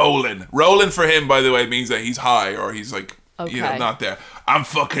 I'm rolling. Rolling for him, by the way, means that he's high or he's like, you know, not there. I'm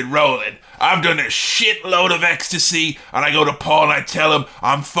fucking rolling. I've done a shitload of ecstasy, and I go to Paul and I tell him,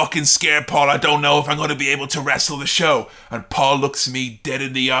 I'm fucking scared, Paul. I don't know if I'm going to be able to wrestle the show. And Paul looks me dead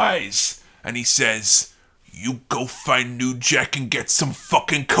in the eyes, and he says, you go find New Jack and get some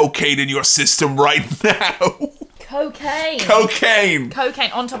fucking cocaine in your system right now. Cocaine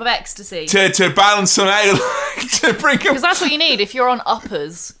on top of ecstasy. To balance them out, to bring them. Because that's what you need. If you're on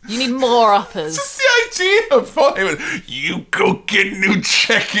uppers, you need more uppers. Just the idea of fine. You go get New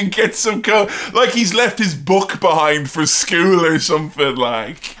Jack and get some like he's left his book behind for school or something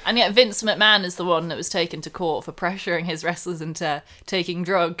like. And yet Vince McMahon is the one that was taken to court for pressuring his wrestlers into taking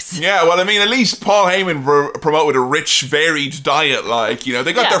drugs. Yeah, well, I mean, at least Paul Heyman promoted a rich, varied diet. Like, you know,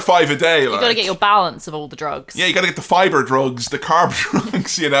 they got their 5 a day. Like. You got to get your balance of all the drugs. Yeah, you got to get the fiber drugs, the carb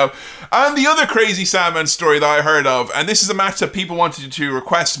drugs, you know. And the other crazy Sandman story that I heard of, and this is a match that people wanted to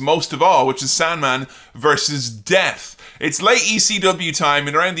request most of all, which is Sandman versus Death. It's late ECW time,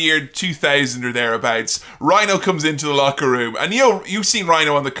 and around the year 2000 or thereabouts, Rhino comes into the locker room, and you know, you've seen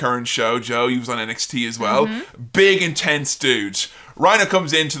Rhino on the current show, Joe. He was on NXT as well. Mm-hmm. Big, intense dude. Rhino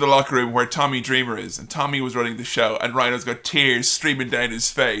comes into the locker room where Tommy Dreamer is, and Tommy was running the show, and Rhino's got tears streaming down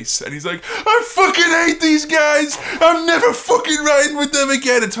his face, and he's like, I fucking hate these guys! I'm never fucking riding with them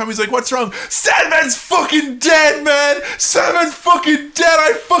again! And Tommy's like, what's wrong? Sandman's fucking dead, man! Sandman's fucking dead!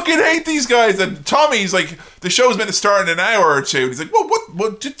 I fucking hate these guys! And Tommy's like, the show's meant to start in an hour or two, and he's like,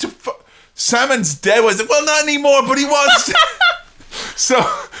 what, Sandman's dead? I was like, well, not anymore, but he wants to. So,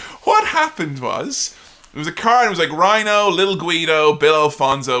 what happened was, there was a car and it was like Rhino, Little Guido, Bill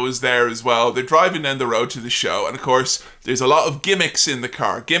Alfonso was there as well. They're driving down the road to the show, and of course, there's a lot of gimmicks in the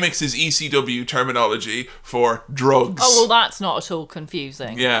car. Gimmicks is ECW terminology for drugs. Oh, well, that's not at all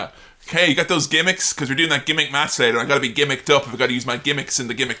confusing. Yeah. Okay, you got those gimmicks? Because we're doing that gimmick match later, and I got to be gimmicked up if I got to use my gimmicks in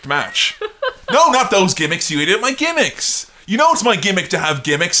the gimmicked match. No, not those gimmicks, you idiot. My gimmicks. You know it's my gimmick to have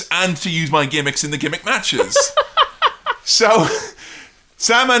gimmicks and to use my gimmicks in the gimmick matches. So,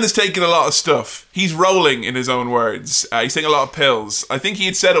 Sandman has taken a lot of stuff. He's rolling, in his own words. He's taking a lot of pills. I think he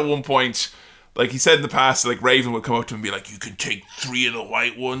had said at one point, like he said in the past, like Raven would come up to him and be like, you can take 3 of the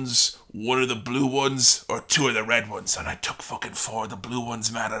white ones, 1 of the blue ones, or 2 of the red ones. And I took fucking 4 of the blue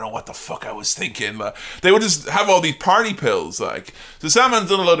ones, man. I don't know what the fuck I was thinking. Like, they would just have all these party pills, like. So Sandman's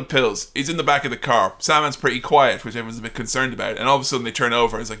done a load of pills. He's in the back of the car. Sandman's pretty quiet, which everyone's a bit concerned about. And all of a sudden they turn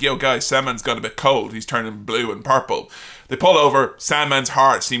over and it's like, yo guys, Sandman's gone a bit cold. He's turning blue and purple. They pull over. Sandman's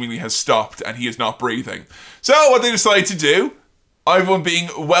heart seemingly has stopped and he is not breathing. So what they decide to do, everyone being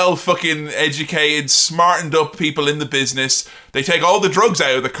well fucking educated, smartened up people in the business, they take all the drugs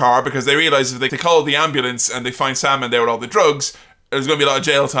out of the car because they realise if they call the ambulance and they find Sandman there with all the drugs, there's going to be a lot of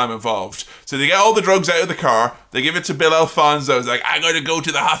jail time involved. So they get all the drugs out of the car. They give it to Bill Alfonso. He's like, I'm going to go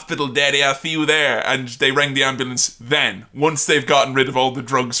to the hospital, Daddy. I'll see you there. And they ring the ambulance then, once they've gotten rid of all the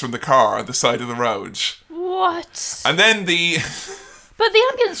drugs from the car on the side of the road. What? And then But the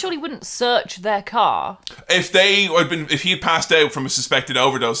ambulance surely wouldn't search their car. If he had passed out from a suspected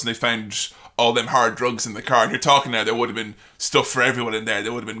overdose and they found all them hard drugs in the car, and you're talking now, there would have been stuff for everyone in there.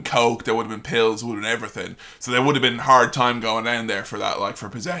 There would have been coke, there would have been pills, there would have been everything. So there would have been hard time going down there for that, like for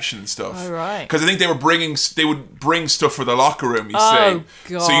possession and stuff. Oh, right. Because I think they would bring stuff for the locker room, you see.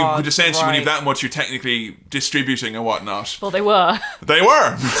 God, so you could essentially, when you have that much, you're technically distributing and whatnot. Well, they were. They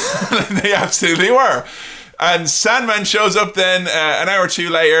were. They absolutely were. And Sandman shows up then an hour or two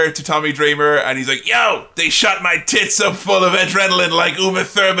later to Tommy Dreamer, and he's like, yo, they shot my tits up full of adrenaline like Uma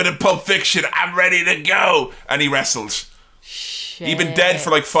Thurman in Pulp Fiction. I'm ready to go. And he wrestled. Shit. He'd been dead for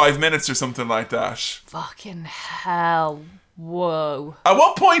like 5 minutes or something like that. Fucking hell. Whoa. At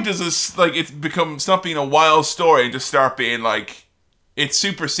what point does this, like, stop being a wild story and just start being like, it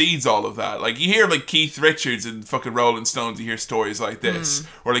supersedes all of that. Like, you hear, like, Keith Richards and fucking Rolling Stones, you hear stories like this.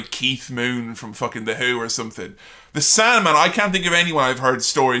 Or, like, Keith Moon from fucking The Who or something. The Sandman, I can't think of anyone I've heard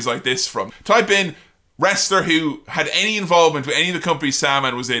stories like this from. Type in wrestler who had any involvement with any of the companies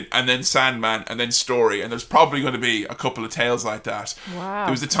Sandman was in, and then Sandman, and then story. And there's probably going to be a couple of tales like that. Wow.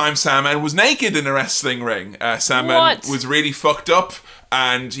 There was the time Sandman was naked in a wrestling ring. Sandman was really fucked up.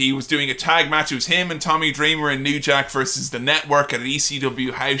 And he was doing a tag match. It was him and Tommy Dreamer and New Jack versus the Network at an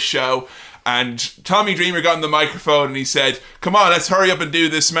ECW house show. And Tommy Dreamer got on the microphone and he said, come on, let's hurry up and do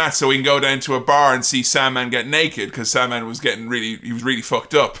this match so we can go down to a bar and see Sandman get naked, because Sandman was really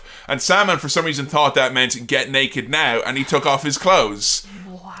fucked up. And Sandman, for some reason, thought that meant get naked now, and he took off his clothes.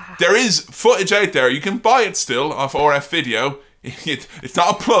 Wow. There is footage out there. You can buy it still off RF Video. It's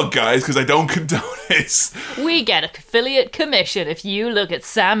not a plug, guys, because I don't condone it. We get an affiliate commission if you look at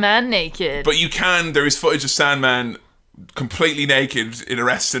Sandman naked. But you can. There is footage of Sandman completely naked in a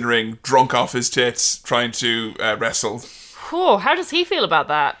wrestling ring, drunk off his tits, trying to wrestle. Whew, how does he feel about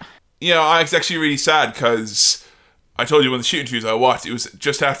that? You know, it's actually really sad, because I told you one of the shoot interviews I watched, it was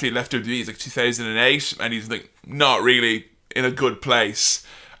just after he left WWE, it's like 2008, and he's like not really in a good place.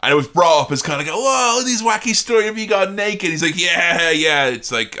 And it was brought up as kind of like, whoa, these wacky stories of you got naked. He's like, yeah.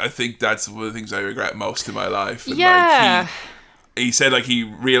 It's like, I think that's one of the things I regret most in my life. And yeah. Like, he said like he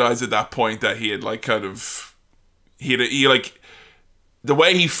realized at that point that he had like kind of, he like, the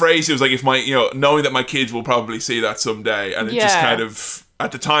way he phrased it was like, if my, you know, knowing that my kids will probably see that someday. And it just kind of,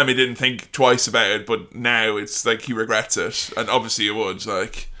 at the time he didn't think twice about it, but now it's like he regrets it, and obviously it would,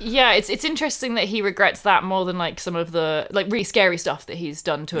 like. Yeah, it's interesting that he regrets that more than like some of the like really scary stuff that he's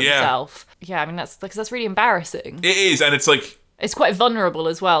done to himself. Yeah, I mean that's really embarrassing. It is, and it's like, it's quite vulnerable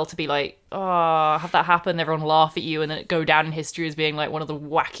as well to be like, oh, have that happen, everyone laugh at you, and then it go down in history as being like one of the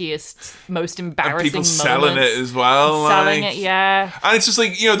wackiest, most embarrassing and people moments. Selling it as well, selling it, yeah. And it's just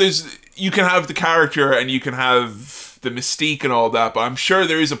like, you know, you can have the character and you can have the mystique and all that, but I'm sure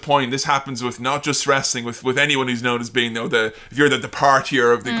there is a point, this happens with not just wrestling, with anyone who's known as being, you know, if you're the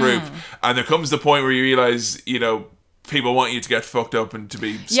partier of the group, and there comes the point where you realise, you know, people want you to get fucked up and to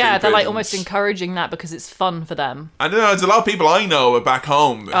be stupid. They're like almost encouraging that because it's fun for them. And there's a lot of people I know back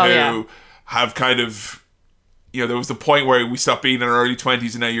home who have kind of, you know, there was the point where we stopped being in our early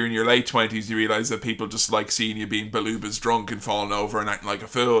 20s and now you're in your late 20s, you realise that people just like seeing you being balubas drunk and falling over and acting like a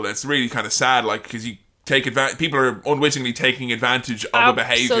fool. And it's really kind of sad, like, because you take advantage. People are unwittingly taking advantage of a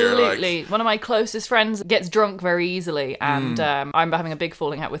behaviour. Absolutely. Like, one of my closest friends gets drunk very easily, and I'm having a big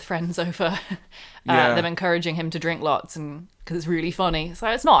falling out with friends over them encouraging him to drink lots, and because it's really funny. So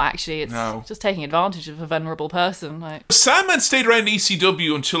it's not actually. It's just taking advantage of a vulnerable person. Like, Sandman stayed around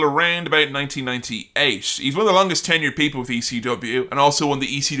ECW until around about 1998. He's one of the longest tenured people with ECW, and also won the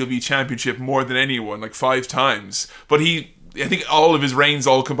ECW championship more than anyone, like 5 times. But I think all of his reigns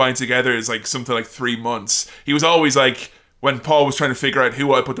all combined together is like something like 3 months. He was always like, when Paul was trying to figure out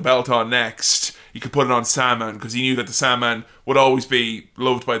who I put the belt on next, he could put it on Sandman, because he knew that the Sandman would always be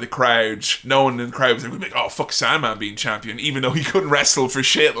loved by the crowd. No one in the crowd was like, oh, fuck Sandman being champion, even though he couldn't wrestle for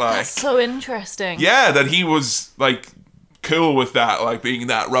shit. Like, that's so interesting. Yeah, that he was like cool with that, like being in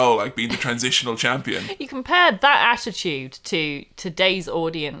that role, like being the transitional champion. You compared that attitude to today's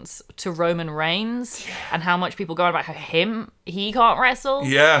audience to Roman Reigns and how much people go on about how he can't wrestle.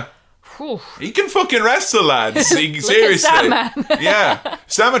 Yeah. Whew. He can fucking wrestle, lads. Seriously. Sandman. Yeah.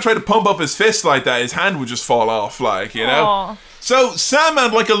 Sandman tried to pump up his fist like that, his hand would just fall off, like, you know? Aww. So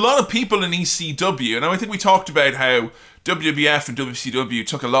Sandman, like a lot of people in ECW, and I think we talked about how WWF and WCW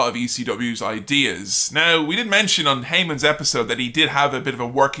took a lot of ECW's ideas. Now, we did mention on Heyman's episode that he did have a bit of a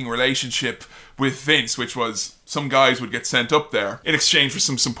working relationship with Vince, which was some guys would get sent up there in exchange for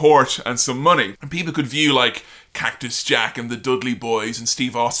some support and some money. And people could view like Cactus Jack and the Dudley Boys and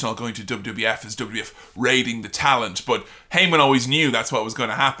Steve Austin all going to WWF as WWF raiding the talent. But Heyman always knew that's what was going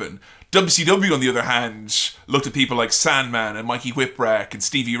to happen. WCW, on the other hand, looked at people like Sandman and Mikey Whipwreck and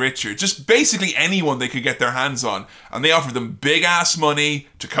Stevie Richards, just basically anyone they could get their hands on, and they offered them big-ass money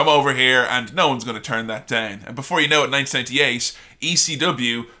to come over here, and no one's going to turn that down. And before you know it, 1998,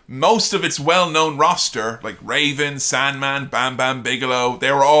 ECW, most of its well-known roster, like Raven, Sandman, Bam Bam Bigelow,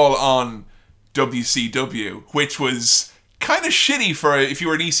 they were all on WCW, which was kind of shitty for if you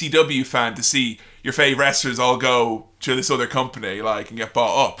were an ECW fan to see your favourite wrestlers all go to this other company, like, and get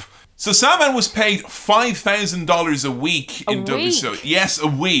bought up. So Sandman was paid $5,000 a week in WCW. Yes, a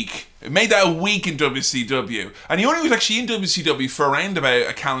week. It made that a week in WCW. And he only was actually in WCW for around about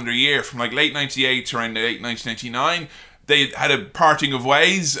a calendar year, from like late 98 to around late 1999. They had a parting of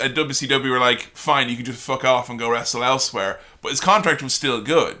ways, and WCW were like, fine, you can just fuck off and go wrestle elsewhere. But his contract was still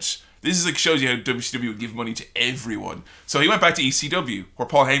good. This is like shows you how WCW would give money to everyone. So he went back to ECW, where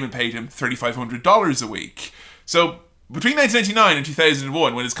Paul Heyman paid him $3,500 a week. So between 1999 and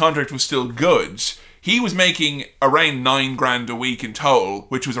 2001, when his contract was still good, he was making around $9,000 a week in total,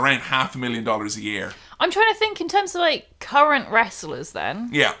 which was around $500,000 a year. I'm trying to think in terms of like current wrestlers then.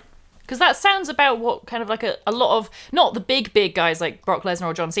 Yeah. Because that sounds about what kind of like a lot of, not the big guys like Brock Lesnar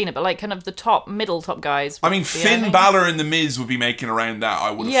or John Cena, but like kind of the middle top guys. I mean, Finn Balor and The Miz would be making around that,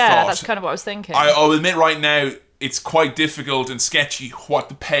 I would have thought. Yeah, that's kind of what I was thinking. I'll admit right now, it's quite difficult and sketchy what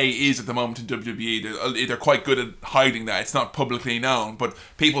the pay is at the moment in WWE. They're quite good at hiding that. It's not publicly known, but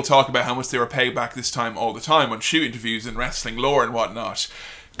people talk about how much they were paid back this time all the time on shoot interviews and wrestling lore and whatnot.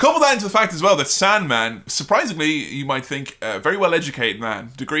 Couple that into the fact as well that Sandman, surprisingly, you might think, a very well-educated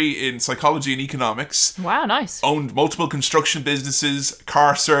man, degree in psychology and economics. Wow, nice. Owned multiple construction businesses,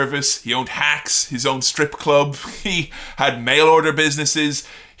 car service, he owned hacks, his own strip club, he had mail-order businesses.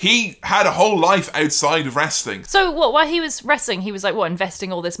 He had a whole life outside of wrestling. So while he was wrestling, he was like,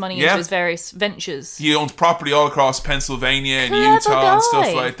 investing all this money into his various ventures? He owned property all across Pennsylvania and Utah and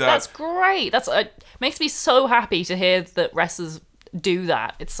stuff like that. That's great. Makes me so happy to hear that wrestlers do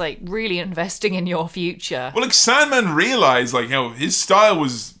that. It's like really investing in your future. Well, like Sandman realized, like, his style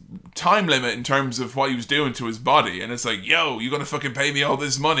was time limit in terms of what he was doing to his body, and it's like, yo, you're gonna fucking pay me all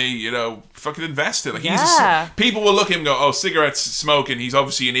this money, fucking invest it. Like, people will look at him and go, oh, cigarettes smoking, he's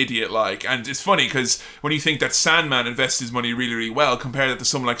obviously an idiot, like. And it's funny because when you think that Sandman invests his money really, really well, compare that to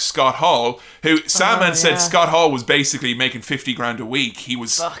someone like Scott Hall, who Sandman said Scott Hall was basically making $50,000 a week. He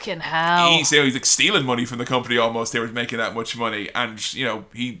was fucking hell. He's like stealing money from the company almost. They were making that much money, and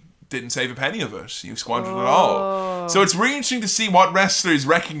he didn't save a penny of it. He squandered it all. So it's really interesting to see what wrestlers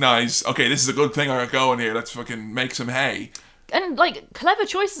recognize, okay, this is a good thing I got going here, let's fucking make some hay. And like clever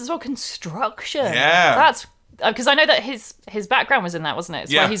choices as well. Construction. Yeah. That's because I know that his background was in that, wasn't it?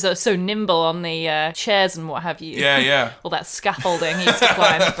 It's why he's so nimble on the chairs and what have you. Yeah. All that scaffolding he used to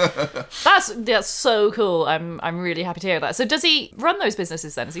climb. That's so cool. I'm really happy to hear that. So does he run those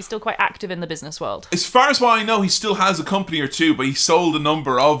businesses then? Is he still quite active in the business world? As far as what I know, he still has a company or two, but he sold a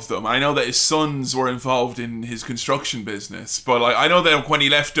number of them. I know that his sons were involved in his construction business, but I know that when he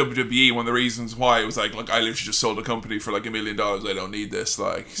left WWE, one of the reasons why it was like, look, I literally just sold a company for like $1 million. I don't need this,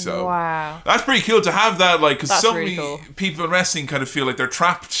 like. So wow, that's pretty cool to have that, like, because so really many cool. people in wrestling kind of feel like they're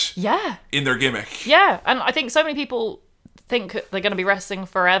trapped in their gimmick. Yeah, and I think so many people think they're going to be wrestling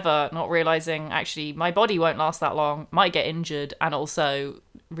forever, not realizing actually my body won't last that long, might get injured, and also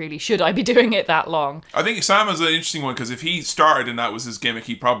really should I be doing it that long? I think Sam is an interesting one because if he started and that was his gimmick,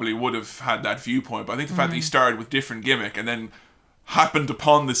 he probably would have had that viewpoint. But I think the fact that he started with different gimmick and then happened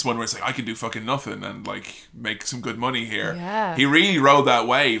upon this one where it's like, I can do fucking nothing and like make some good money here. Yeah. He really rode that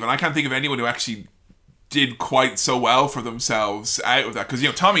wave, and I can't think of anyone who actually did quite so well for themselves out of that, because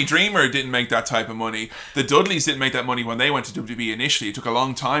Tommy Dreamer didn't make that type of money. The Dudleys didn't make that money when they went to WWE initially. It took a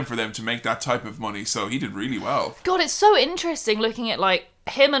long time for them to make that type of money, so he did really well. God, it's so interesting looking at like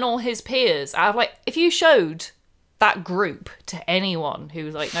him and all his peers. Like, if you showed that group to anyone who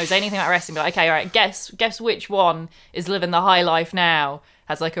like knows anything about wrestling, be like, okay, all right, guess which one is living the high life now,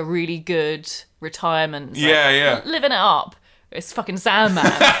 has like a really good retirement, living it up. It's fucking Sandman.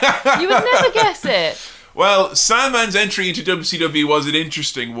 You would never guess it. Well, Sandman's entry into WCW was an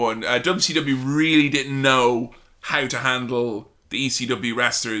interesting one. WCW really didn't know how to handle the ECW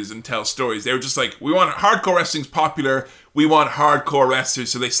wrestlers and tell stories. They were just like, we want hardcore wrestling's popular, we want hardcore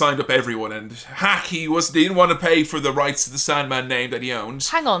wrestlers, so they signed up everyone. And they didn't want to pay for the rights to the Sandman name that he owned.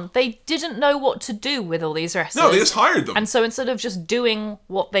 Hang on, they didn't know what to do with all these wrestlers. No, they just hired them. And so instead of just doing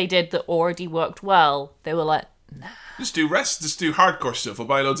what they did that already worked well, they were like, Just do hardcore stuff. We'll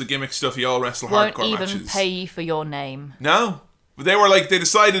buy loads of gimmick stuff. You all wrestle Won't hardcore even matches. pay you for your name. No. But they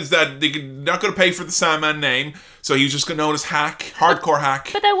decided that they're not going to pay for the Sandman name, so he was just going to known as Hack, Hardcore Hack.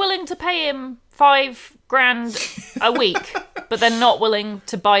 But they're willing to pay him $5,000 a week, but they're not willing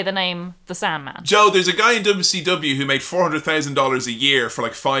to buy the name The Sandman. Joe, there's a guy in WCW who made $400,000 a year for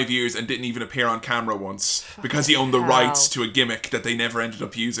like 5 years and didn't even appear on camera once because he owned the rights to a gimmick that they never ended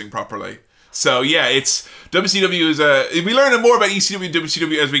up using properly. So yeah, it's WCW is we learn more about ECW and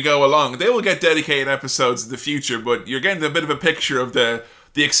WCW as we go along. They will get dedicated episodes in the future, but you're getting a bit of a picture of the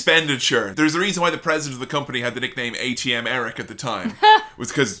expenditure. There's a reason why the president of the company had the nickname ATM Eric at the time. Was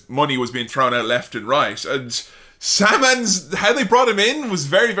because money was being thrown out left and right. And Sandman's, how they brought him in was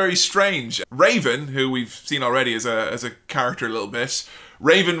very, very strange. Raven, who we've seen already as a character a little bit,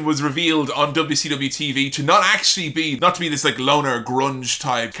 Raven was revealed on WCW TV to not to be this like loner grunge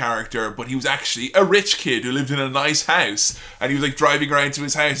type character, but he was actually a rich kid who lived in a nice house, and he was like driving around to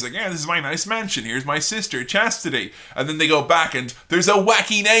his house like, yeah, this is my nice mansion, here's my sister Chastity, and then they go back and there's a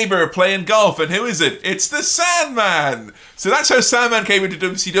wacky neighbor playing golf, and who is it? It's the Sandman! So that's how Sandman came into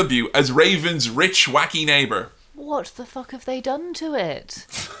WCW, as Raven's rich wacky neighbor. What the fuck have they done to it?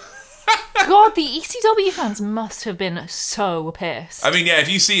 God, the ECW fans must have been so pissed. I mean, yeah, if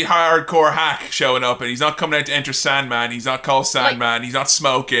you see Hardcore Hack showing up and he's not coming out to enter Sandman, he's not called Sandman, he's not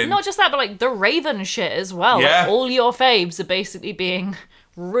smoking. Not just that, but like the Raven shit as well. Yeah. Like, all your faves are basically being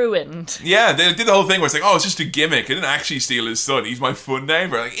ruined. Yeah, they did the whole thing where it's like, oh, it's just a gimmick. I didn't actually steal his son. He's my fun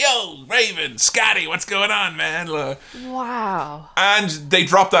neighbor. Like, yo, Raven, Scotty, what's going on, man? Wow. And they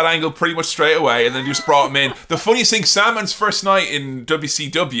dropped that angle pretty much straight away and then just brought him in. The funniest thing, Sandman's first night in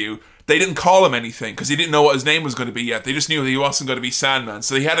WCW, they didn't call him anything because he didn't know what his name was going to be yet. They just knew that he wasn't going to be Sandman.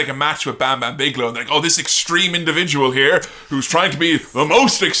 So he had like a match with Bam Bam Bigelow, and they're like, oh, this extreme individual here who's trying to be the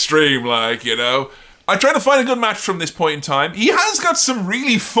most extreme, like, you know. I tried to find a good match from this point in time. He has got some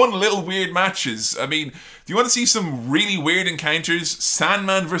really fun little weird matches. I mean, if you want to see some really weird encounters,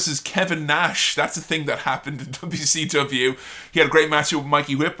 Sandman versus Kevin Nash. That's a thing that happened in WCW. He had a great match with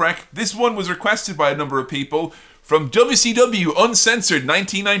Mikey Whipwreck. This one was requested by a number of people. From WCW Uncensored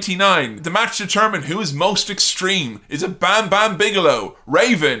 1999, the match determined who is most extreme. Is it Bam Bam Bigelow,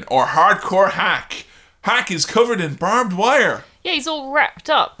 Raven, or Hardcore Hack? Hack is covered in barbed wire. Yeah, he's all wrapped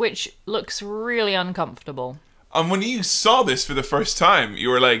up, which looks really uncomfortable. And when you saw this for the first time,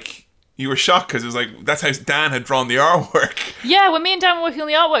 you were shocked because it was like, that's how Dan had drawn the artwork. Yeah, when me and Dan were working on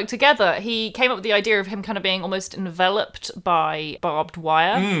the artwork together, he came up with the idea of him kind of being almost enveloped by barbed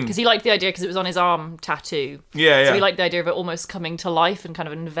wire. Because he liked the idea because it was on his arm tattoo. Yeah. So he liked the idea of it almost coming to life and kind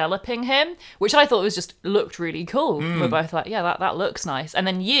of enveloping him, which I thought looked really cool. We're both like, yeah, that looks nice. And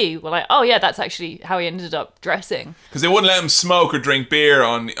then you were like, oh yeah, that's actually how he ended up dressing. Because they wouldn't let him smoke or drink beer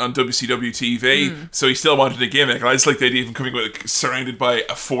on WCW TV, so he still wanted a gimmick. And I just like the idea of him coming surrounded by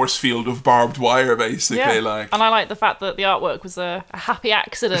a force field of barbed wire, basically. Yeah. And I like the fact that the artwork was a happy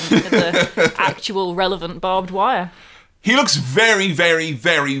accident with the actual relevant barbed wire. He looks very, very,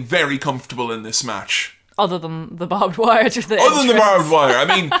 very, very comfortable in this match. Other than the barbed wire to the Other than the barbed wire. I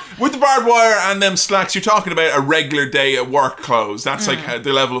mean, with the barbed wire and them slacks, you're talking about a regular day at work clothes. That's like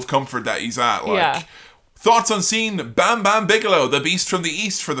the level of comfort that he's at. Like. Yeah. Thoughts on seeing Bam Bam Bigelow, the Beast from the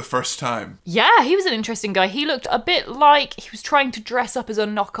East, for the first time? Yeah, he was an interesting guy. He looked a bit like he was trying to dress up as a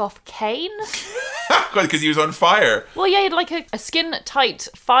knockoff Kane. Because he was on fire. Well, yeah, he had like a skin-tight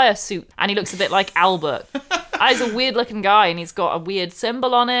fire suit, and he looks a bit like Albert. He's a weird-looking guy, and he's got a weird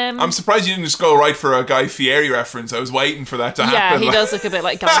symbol on him. I'm surprised you didn't just go right for a Guy Fieri reference. I was waiting for that to happen. Yeah, he does look a bit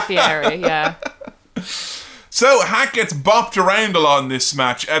like Guy Fieri, yeah. So, Hack gets bopped around a lot in this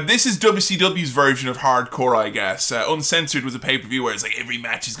match. This is WCW's version of Hardcore, I guess. Uncensored was a pay-per-view where it's like, every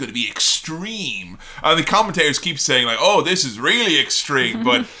match is going to be extreme. And the commentators keep saying, like, oh, this is really extreme.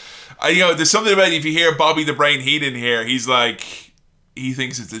 But, there's something about if you hear Bobby the Brain Heenan here, he's like, he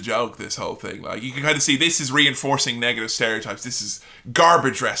thinks it's a joke, this whole thing. Like, you can kind of see this is reinforcing negative stereotypes. This is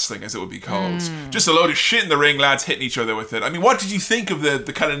garbage wrestling, as it would be called. Just a load of shit in the ring, lads hitting each other with it. I mean, what did you think of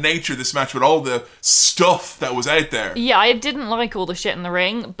the kind of nature of this match with all the stuff that was out there? Yeah, I didn't like all the shit in the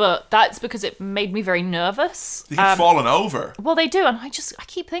ring, but that's because it made me very nervous. They keep falling over. Well, they do, and I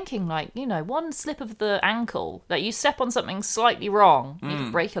keep thinking, like, one slip of the ankle, that you step on something slightly wrong, you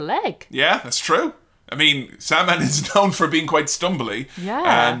could break a leg. Yeah, that's true. I mean, Sandman is known for being quite stumbly.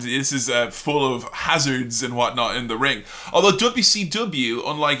 Yeah. And this is full of hazards and whatnot in the ring. Although WCW,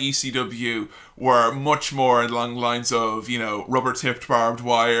 unlike ECW, were much more along the lines of, rubber-tipped barbed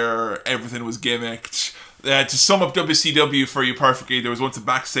wire, everything was gimmicked. To sum up WCW for you perfectly, there was once a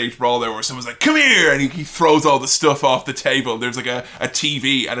backstage brawl there where someone's like, come here, and he throws all the stuff off the table. There's like a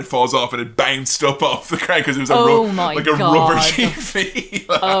TV and it falls off and it bounced up off the crowd because it was a rubber TV.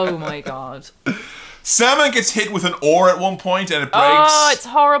 Oh my god. Sandman gets hit with an oar at one point and it breaks. Oh, it's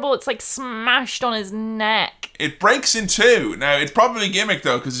horrible. It's like smashed on his neck. It breaks in two. Now, it's probably a gimmick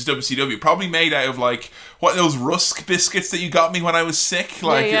though because it's WCW. Probably made out of like, what, those Rusk biscuits that you got me when I was sick?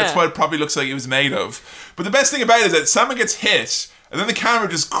 Like, that's what it probably looks like it was made of. But the best thing about it is that Sandman gets hit and then the camera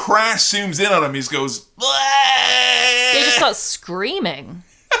just crash zooms in on him. He just goes, he just starts screaming.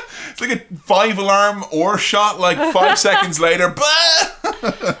 It's like a 5-alarm oar shot, like 5 seconds later.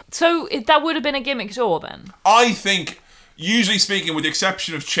 So that would have been a gimmick tour then? I think, usually speaking, with the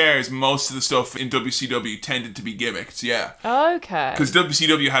exception of chairs, most of the stuff in WCW tended to be gimmicks, yeah. Okay. Because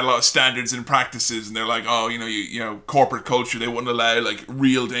WCW had a lot of standards and practices, and they're like, oh, you know, corporate culture, they wouldn't allow, like,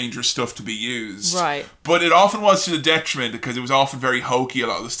 real dangerous stuff to be used. Right. But it often was to the detriment, because it was often very hokey, a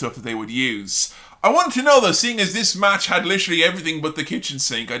lot of the stuff that they would use. I wanted to know, though, seeing as this match had literally everything but the kitchen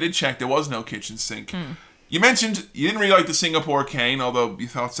sink, I did check, there was no kitchen sink. You mentioned you didn't really like the Singapore cane, although you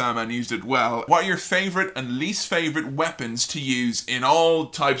thought Sandman used it well. What are your favourite and least favourite weapons to use in all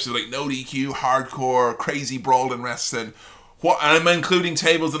types of, like, no DQ, hardcore, crazy brawling wrestling? And I'm including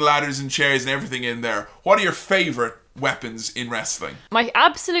tables and ladders and chairs and everything in there. What are your favourite weapons in wrestling? My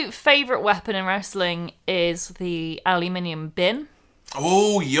absolute favourite weapon in wrestling is the aluminium bin.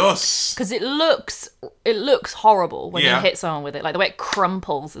 Oh, yes. Because it looks horrible when you hit someone with it. Like, the way it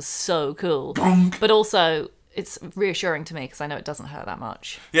crumples is so cool. Bonk. But also, it's reassuring to me because I know it doesn't hurt that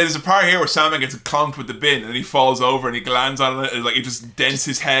much. Yeah, there's a part here where Sandman gets clonked with the bin and he falls over and he lands on it and like it just dents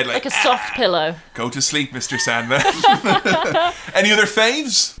his head like a soft pillow. Go to sleep, Mr. Sandman. Any other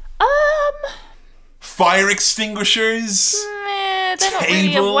faves? Fire extinguishers? They're not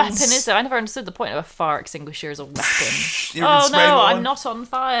really a weapon, is it? I never understood the point of a fire extinguisher as a weapon. Oh no, I'm not on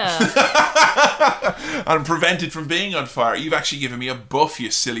fire. I'm prevented from being on fire. You've actually given me a buff, you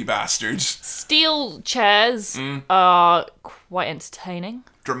silly bastard. Steel chairs are quite entertaining.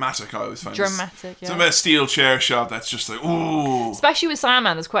 Dramatic, I always find. Dramatic, yeah. Some a steel chair shot that's just like, ooh. Especially with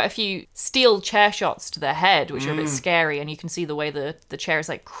Sandman, there's quite a few steel chair shots to the head, which are a bit scary, and you can see the way the chair is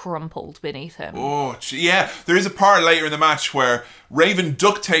like crumpled beneath him. Oh, yeah. There is a part later in the match where Raven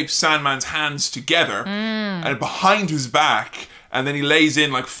duct tapes Sandman's hands together and behind his back, and then he lays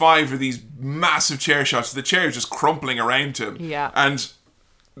in like 5 of these massive chair shots. The chair is just crumpling around him. Yeah. And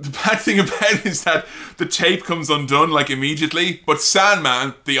the bad thing about it is that the tape comes undone like immediately, but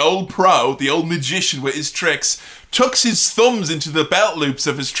Sandman, the old pro, the old magician with his tricks, tucks his thumbs into the belt loops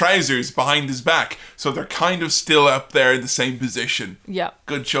of his trousers behind his back, so they're kind of still up there in the same position. Yeah.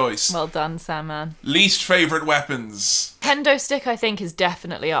 Good choice. Well done, Sandman. Least favourite weapons? Kendo stick, I think, is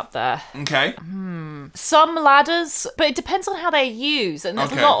definitely up there. Okay. Some ladders, but it depends on how they're used, and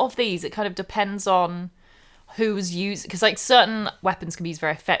there's a lot of these. It kind of depends on who's used, because like certain weapons can be used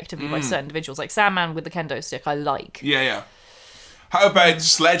very effectively by certain individuals. Like Sandman with the kendo stick, I like. Yeah. How about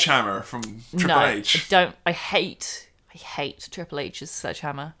Sledgehammer from Triple H? I hate Triple H's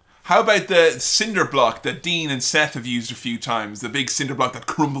Sledgehammer. How about the cinder block that Dean and Seth have used a few times? The big cinder block that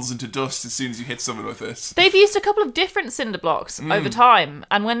crumbles into dust as soon as you hit someone with it. They've used a couple of different cinder blocks over time,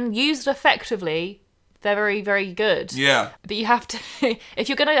 and when used effectively, they're very, very good. Yeah. But you have to, if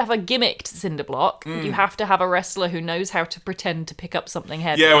you're going to have a gimmicked cinder block, you have to have a wrestler who knows how to pretend to pick up something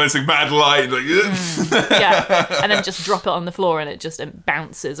heavy. Yeah, when it's like mad light. Like, yeah. And then just drop it on the floor and it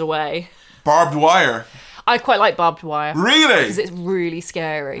bounces away. Barbed wire. I quite like barbed wire. Really? Because it's really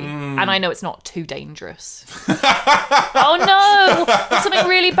scary. And I know it's not too dangerous. Oh no! Something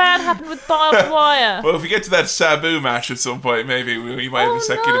really bad happened with barbed wire. Well, if we get to that Sabu match at some point, maybe we might have a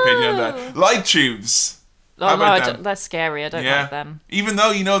second opinion on that. Light tubes. Oh no, they're scary. I don't like them. Even though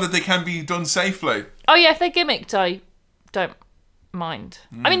you know that they can be done safely. Oh yeah, if they're gimmicked, I don't mind.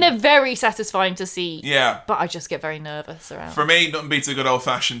 I mean, they're very satisfying to see. Yeah. But I just get very nervous around. For me, nothing beats a good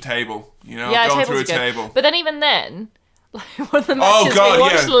old-fashioned table. You know, going through a table. But then even then, like one of the matches we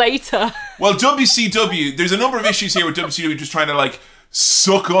watched later. Well, WCW, there's a number of issues here with WCW just trying to like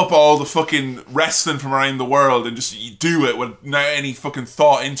suck up all the fucking wrestling from around the world and just do it without any fucking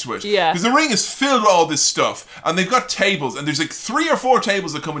thought into it. Yeah. Because the ring is filled with all this stuff, and they've got tables, and there's like 3 or 4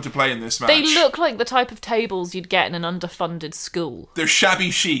 tables that come into play in this match. They look like the type of tables you'd get in an underfunded school. They're shabby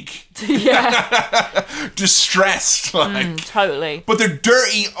chic. Yeah. Distressed, like. Totally. But they're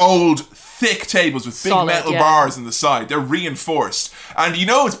dirty, old, thick tables with big Solid, metal bars on the side. They're reinforced. And you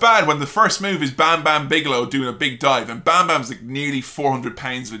know it's bad when the first move is Bam Bam Bigelow doing a big dive, and Bam Bam's like nearly 400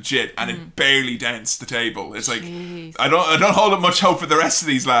 pounds legit, and it barely dents the table. It's like, I don't hold up much hope for the rest of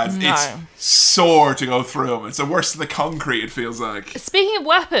these lads. No. It's sore to go through them. It's worse than the concrete, it feels like. Speaking of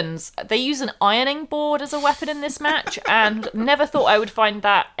weapons, they use an ironing board as a weapon in this match, and never thought I would find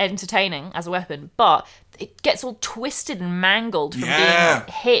that entertaining as a weapon, but it gets all twisted and mangled from being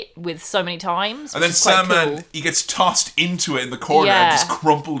hit with so many times. And then Sandman, cool. he gets tossed into it in the corner and just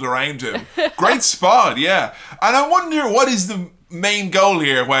crumpled around him. Great spot, yeah. And I wonder what is the main goal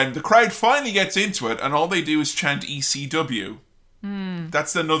here when the crowd finally gets into it and all they do is chant ECW.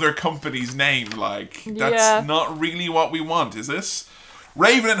 That's another company's name, like. That's not really what we want, is this?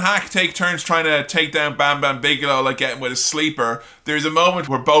 Raven and Hack take turns trying to take down Bam Bam Bigelow, like getting with a sleeper. There's a moment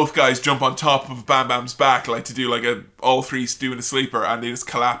where both guys jump on top of Bam Bam's back, like to do like all three doing a sleeper, and they just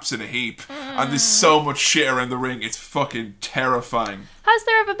collapse in a heap. And there's so much shit around the ring, it's fucking terrifying. Has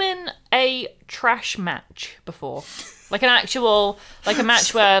there ever been a trash match before? Like an actual, like a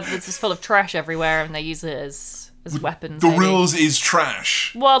match where there's just full of trash everywhere and they use it as weapons? The rules is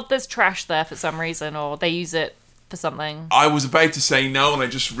trash. Well, there's trash there for some reason, or they use it for something. I was about to say no, and I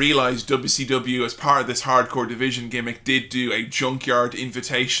just realised WCW, as part of this hardcore division gimmick, did do a Junkyard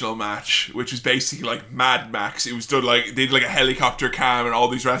Invitational match, which was basically like Mad Max. It was done like, they did like a helicopter cam, and all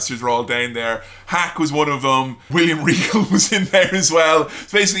these wrestlers were all down there. Hack was one of them. William Regal was in there as well.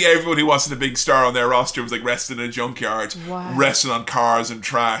 It's basically everyone who wasn't a big star on their roster was like wrestling in a junkyard, wrestling on cars and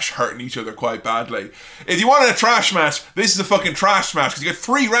trash, hurting each other quite badly. If you wanted a trash match, this is a fucking trash match, because you get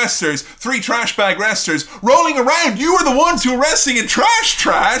three wrestlers, three trash bag wrestlers, rolling around. You were the ones who were wrestling in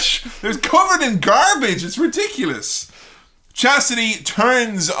trash. It was covered in garbage. It's ridiculous. Chastity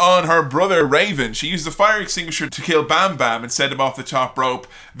turns on her brother Raven. She used the fire extinguisher to kill Bam Bam and send him off the top rope.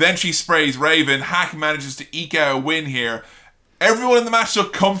 Then she sprays Raven. Hack manages to eke out a win here. Everyone in the match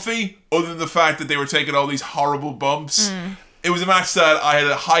looked comfy, other than the fact that they were taking all these horrible bumps. It was a match that I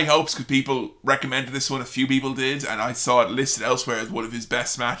had high hopes because people recommended this one. A few people did, and I saw it listed elsewhere as one of his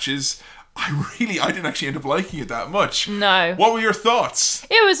best matches. I didn't actually end up liking it that much. No. What were your thoughts?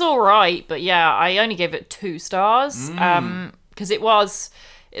 It was all right, but yeah, I only gave it 2 stars because there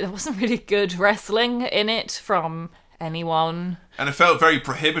wasn't really good wrestling in it from anyone. And it felt very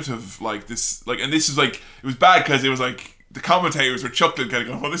prohibitive, like this, like, and this is like, it was bad because it was like the commentators were chuckling, kind of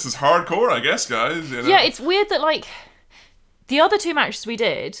going, "Well, this is hardcore, I guess, guys." You know? Yeah, it's weird that like the other 2 matches we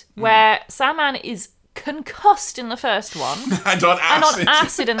did, where Sandman is concussed in the first one and on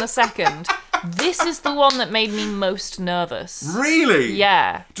acid in the second, this is the one that made me most nervous. Really?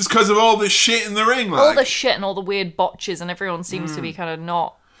 Yeah. Just because of all this shit in the ring, like? All the shit and all the weird botches, and everyone seems to be kind of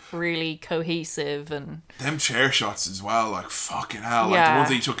not really cohesive, and them chair shots as well, like fucking hell. Like the ones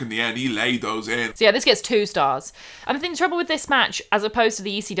that he took in the end, he laid those in. So yeah, this gets 2 stars. And I think the trouble with this match, as opposed to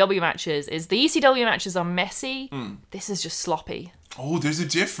the ECW matches, is the ECW matches are messy. This is just sloppy. Oh, there's a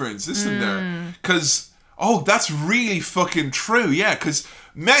difference, isn't there? Because, that's really fucking true, yeah, because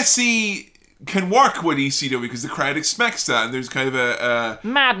messy can work with ECW because the crowd expects that, and there's kind of a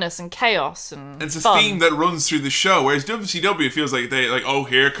madness and chaos and it's a fun. theme that runs through the show, whereas WCW, it feels like they like, oh,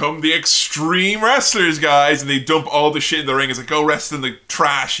 here come the extreme wrestlers, guys, and they dump all the shit in the ring. It's like, go wrestle in the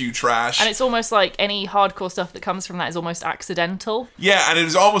trash, you trash. And it's almost like any hardcore stuff that comes from that is almost accidental. Yeah, and it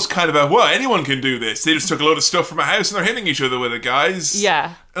was almost kind of a, well, anyone can do this. They just took a load of stuff from a house and they're hitting each other with it, guys.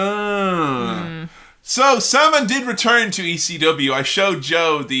 Yeah. So, Sandman did return to ECW. I showed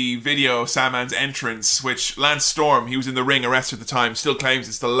Joe the video of Sandman's entrance, which Lance Storm, he was in the ring, a wrestler at the time, still claims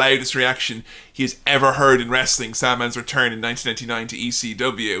it's the loudest reaction he has ever heard in wrestling, Sandman's return in 1999 to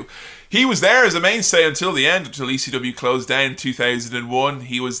ECW. He was there as a mainstay until the end, until ECW closed down in 2001.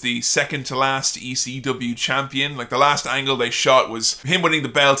 He was the second to last ECW champion. Like, the last angle they shot was him winning the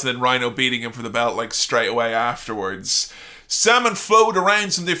belt and then Rhino beating him for the belt, like, straight away afterwards. Sandman flowed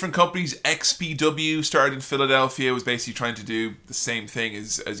around some different companies. XPW started in Philadelphia, was basically trying to do the same thing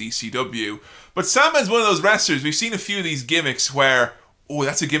as ECW. But Sandman's one of those wrestlers, we've seen a few of these gimmicks where,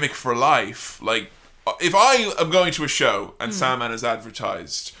 that's a gimmick for life. Like, if I am going to a show and Sandman is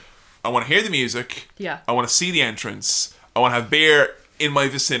advertised, I want to hear the music. Yeah. I want to see the entrance. I want to have beer in my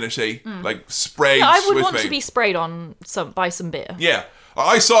vicinity, like sprayed with me. I would want to be sprayed on by some beer. Yeah.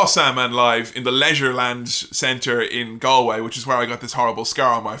 I saw Sandman live in the Leisureland Centre in Galway, which is where I got this horrible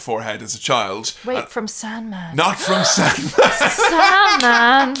scar on my forehead as a child. Wait, from Sandman? Not from Sandman.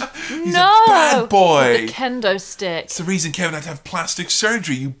 Sandman! He's a bad boy. With the kendo stick. It's the reason Kevin had to have plastic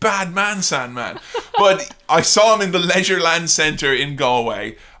surgery, you bad man, Sandman. But I saw him in the Leisureland Centre in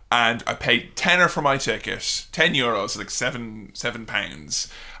Galway, and I paid tenner for my ticket, €10, like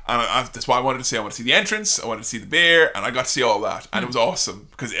 £7. And that's why I wanted to see. I wanted to see the entrance, I wanted to see the beer, and I got to see all that. And it was awesome.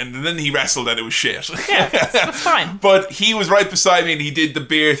 And then he wrestled and it was shit. Yeah, that's fine. But he was right beside me and he did the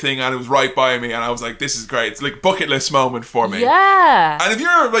beer thing and it was right by me. And I was like, this is great. It's like bucket list moment for me. Yeah. And if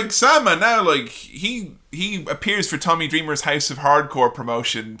you're like Sandman now, like he appears for Tommy Dreamer's House of Hardcore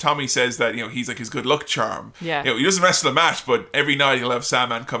promotion. Tommy says that, he's like his good luck charm. Yeah. He doesn't wrestle a match, but every night he'll have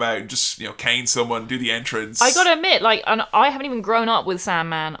Sandman come out and just, cane someone, do the entrance. I gotta admit, and I haven't even grown up with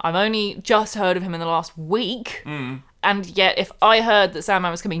Sandman. I've only just heard of him in the last week. And yet, if I heard that Sandman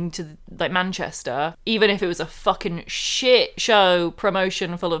was coming to Manchester, even if it was a fucking shit show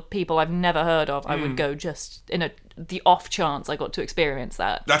promotion full of people I've never heard of, I would go just in the off chance I got to experience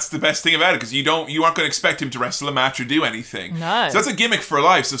that. That's the best thing about it, because you aren't going to expect him to wrestle a match or do anything. No. So that's a gimmick for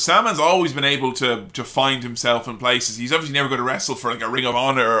life. So Sandman's always been able to find himself in places. He's obviously never going to wrestle for like a Ring of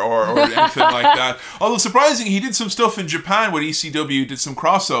Honor or anything like that. Although surprisingly, he did some stuff in Japan with ECW, did some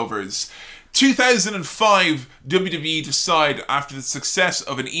crossovers. 2005, WWE decide, after the success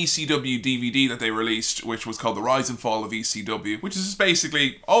of an ECW DVD that they released, which was called The Rise and Fall of ECW, which is just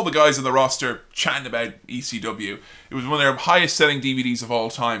basically all the guys on the roster chatting about ECW. It was one of their highest selling DVDs of all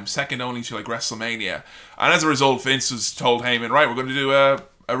time, second only to like WrestleMania. And as a result, Vince was told Heyman, right, we're going to do a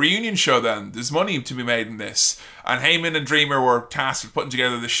reunion show then. There's money to be made in this. And Heyman and Dreamer were tasked with putting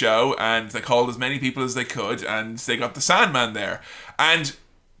together the show, and they called as many people as they could, and they got the Sandman there. And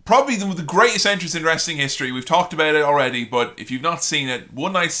probably the greatest entrance in wrestling history. We've talked about it already, but if you've not seen it,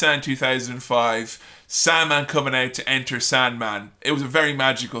 One Night Stand 2005, Sandman coming out to enter Sandman. It was a very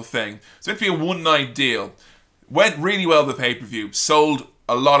magical thing. So it'd be a one-night deal. Went really well the pay-per-view. Sold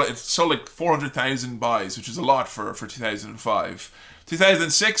like 400,000 buys, which is a lot for 2005.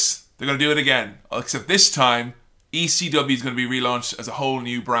 2006, they're going to do it again. Except this time, ECW is going to be relaunched as a whole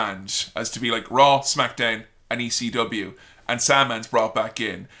new brand, as to be like Raw, SmackDown, and ECW. And Sandman's brought back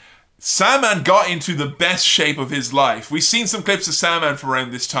in. Sandman got into the best shape of his life. We've seen some clips of Sandman from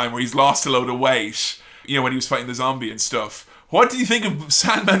around this time where he's lost a load of weight, when he was fighting the zombie and stuff. What do you think of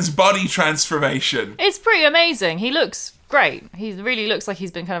Sandman's body transformation? It's pretty amazing. He looks great. He really looks like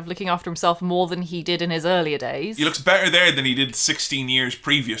he's been kind of looking after himself more than he did in his earlier days. He looks better there than he did 16 years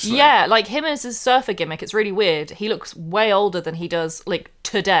previously. Yeah, like him as his surfer gimmick, it's really weird. He looks way older than he does, like,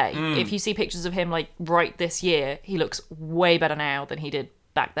 today. If you see pictures of him, like, right this year, he looks way better now than he did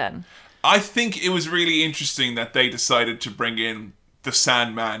back then. I think it was really interesting that they decided to bring in the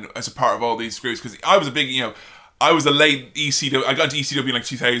Sandman as a part of all these groups, because I was a big, I was a late ECW. I got to ECW in like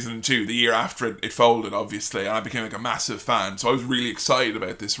 2002, the year after it folded, obviously, and I became like a massive fan. So I was really excited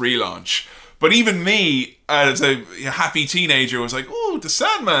about this relaunch. But even me, as a happy teenager, was like, "Oh, the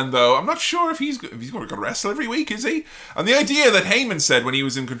Sandman, though. I'm not sure if he's going to wrestle every week, is he?" And the idea that Heyman said when he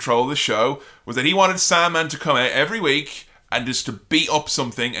was in control of the show was that he wanted Sandman to come out every week and just to beat up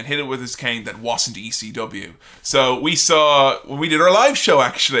something and hit it with his cane that wasn't ECW. So we saw, when we did our live show,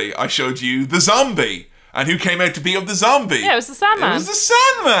 actually, I showed you the Zombie. And who came out to beat up the zombie? Yeah, it was the Sandman. It was the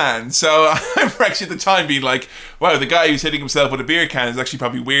Sandman. So I remember actually at the time being like, wow, the guy who's hitting himself with a beer can is actually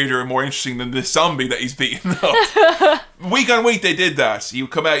probably weirder and more interesting than this zombie that he's beating up. Week on week they did that. He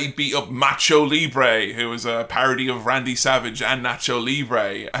would come out, he'd beat up Macho Libre, who was a parody of Randy Savage and Nacho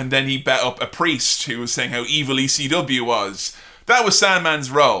Libre. And then he bet up a priest who was saying how evil ECW was. That was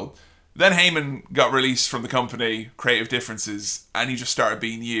Sandman's role. Then Heyman got released from the company, Creative Differences, and he just started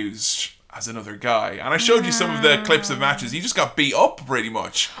being used as another guy. And I showed you some of the clips of matches. He just got beat up pretty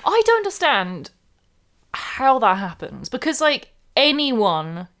much. I don't understand how that happens, because like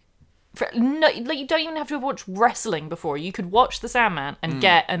anyone, you don't even have to have watched wrestling before. You could watch the Sandman and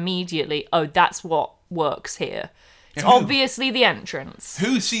get immediately, oh, that's what works here. It's obviously the entrance.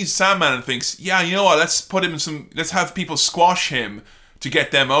 Who sees Sandman and thinks, yeah, you know what, let's have people squash him to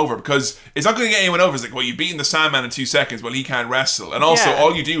get them over, because it's not going to get anyone over. It's like, well, you've beaten the Sandman in 2 seconds, well, he can't wrestle. And also,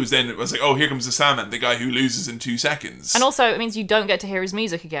 all you do is then, it was like, oh, here comes the Sandman, the guy who loses in 2 seconds. And also, it means you don't get to hear his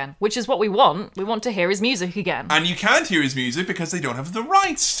music again, which is what we want. We want to hear his music again. And you can't hear his music because they don't have the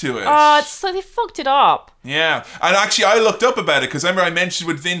rights to it. So they fucked it up. Yeah. And actually, I looked up about it, because remember I mentioned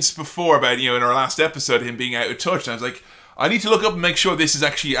with Vince before about, in our last episode, him being out of touch, and I was like, I need to look up and make sure this is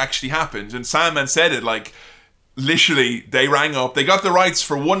actually happened. And Sandman said it, like, literally, they rang up. They got the rights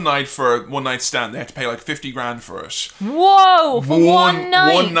for one night stand. They had to pay like $50,000 for it. Whoa! For one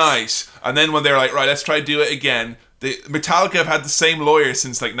night. One night. And then when they were like, right, let's try to do it again. Metallica have had the same lawyer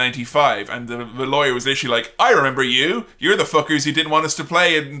since like 95, and the lawyer was literally like, I remember you. You're the fuckers who didn't want us to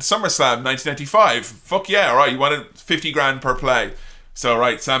play in SummerSlam 1995. Fuck yeah, all right. You wanted $50,000 per play. So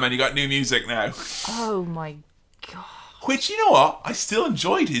right, Sandman, you got new music now. Oh my god. Which, you know what? I still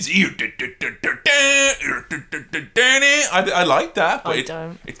enjoyed his ear. I like that, but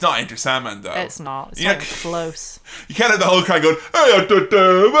don't. It's not Enter Sandman though. It's not. It's not even close. You can't have the whole crowd going.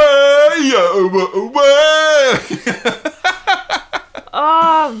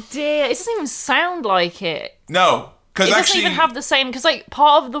 Oh dear! It doesn't even sound like it. No. It doesn't even have the same, because like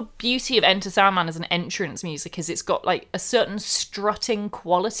part of the beauty of Enter Sandman as an entrance music is it's got like a certain strutting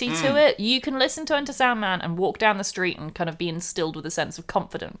quality to it. You can listen to Enter Sandman and walk down the street and kind of be instilled with a sense of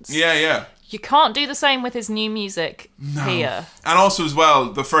confidence. Yeah. You can't do the same with his new music here. And also as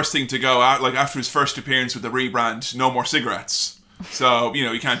well, the first thing to go out, like after his first appearance with the rebrand, no more cigarettes. So,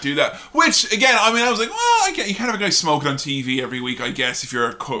 you can't do that. Which, again, I mean, I was like, well, you can't have a guy smoking on TV every week, I guess, if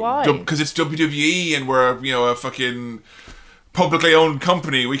you're Why? Because it's WWE and we're, a fucking publicly owned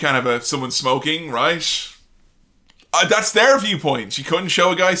company. We can't have someone smoking, right? That's their viewpoint. You couldn't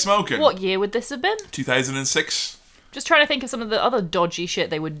show a guy smoking. What year would this have been? 2006. Just trying to think of some of the other dodgy shit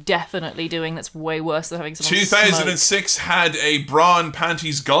they were definitely doing that's way worse than having someone 2006 smoke. had a bra and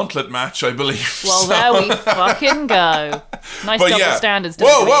panties gauntlet match, I believe. Well, there we fucking go. Nice double standards.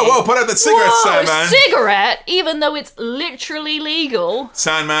 Whoa, put out that cigarette, Sandman. Cigarette? Even though it's literally legal.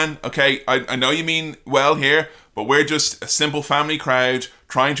 Sandman, okay, I know you mean well here, but we're just a simple family crowd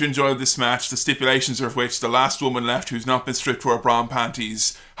trying to enjoy this match, the stipulations of which the last woman left who's not been stripped to her bra and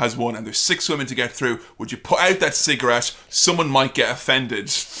panties has won, and there's 6 women to get through. Would you put out that cigarette? Someone might get offended.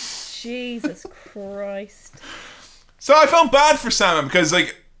 Jesus Christ. So I felt bad for Sandman because,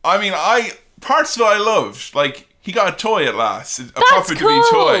 parts of it I loved. Like, he got a toy at last. A proper cool.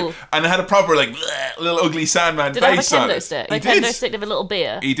 toy. And it had a proper, little ugly Sandman face on it. Did it have a kendo stick? A kendo stick with a little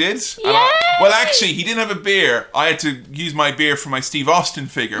beer? He did. Yay! Well, actually, he didn't have a beer. I had to use my beer for my Steve Austin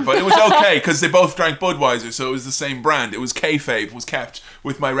figure. But it was okay, because they both drank Budweiser, so it was the same brand. It was kayfabe, was kept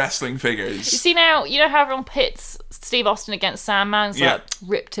with my wrestling figures. You see now, you know how everyone pits Steve Austin against Sandman? So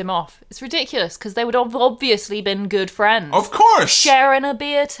ripped him off. It's ridiculous, because they would have obviously been good friends. Of course! Sharing a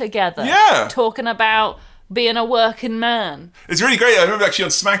beer together. Yeah. Talking about being a working man. It's really great. I remember actually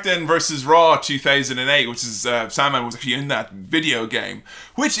on SmackDown vs. Raw 2008, which is Sandman was actually in that video game,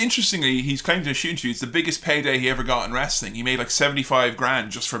 which interestingly he's claimed in a shoot interview it's the biggest payday he ever got in wrestling. He made like 75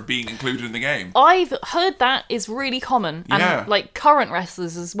 grand just for being included in the game. I've heard that is really common, and like current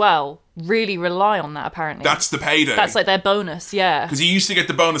wrestlers as well really rely on that, apparently. That's the payday. That's like their bonus, yeah. Because you used to get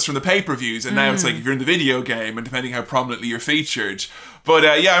the bonus from the pay-per-views, and now it's like if you're in the video game, and depending how prominently you're featured. But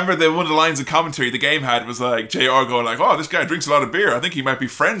I remember one of the lines of commentary the game had was like JR going like, "Oh, this guy drinks a lot of beer. I think he might be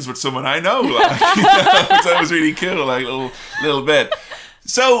friends with someone I know." Like, which that was really cool, like little bit.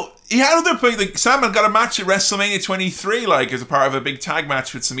 So he had other things. Like Sandman got a match at WrestleMania 23, like as a part of a big tag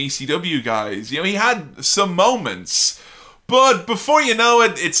match with some ECW guys. He had some moments. But before you know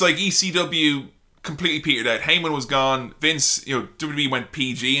it, it's like ECW completely petered out. Heyman was gone. Vince, WWE went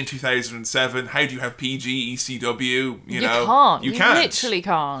PG in 2007. How do you have PG ECW? You can't. You can't. Literally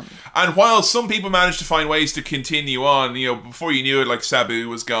can't. And while some people managed to find ways to continue on, before you knew it, like Sabu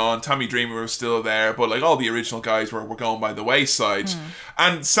was gone, Tommy Dreamer was still there, but like all the original guys were going by the wayside.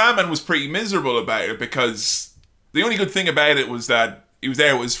 And Sandman was pretty miserable about it because the only good thing about it was that he was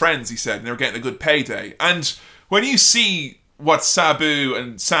there with his friends, he said, and they were getting a good payday. And when you see what Sabu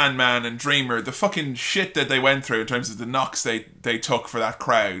and Sandman and Dreamer, the fucking shit that they went through in terms of the knocks they took for that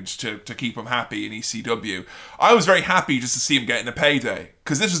crowd to keep them happy in ECW, I was very happy just to see them getting a payday.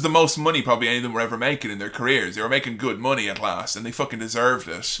 Because this was the most money probably any of them were ever making in their careers. They were making good money at last, and they fucking deserved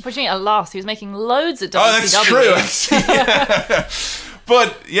it. What do you mean at last? He was making loads at WCW. Oh, that's true. Yeah.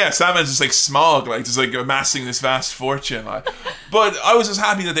 But yeah, Sandman's just like Smog, like just like amassing this vast fortune. But I was just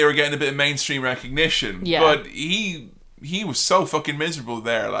happy that they were getting a bit of mainstream recognition. Yeah. But he was so fucking miserable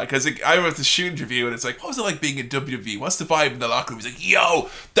there. Like, I wrote the shoot interview and it's like, what was it like being in WWE? What's the vibe in the locker room? He's like, yo,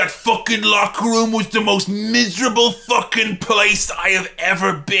 that fucking locker room was the most miserable fucking place I have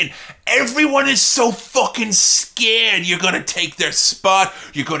ever been. Everyone is so fucking scared you're gonna take their spot,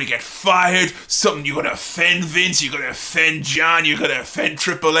 you're gonna get fired, you're gonna offend Vince, you're gonna offend John, you're gonna offend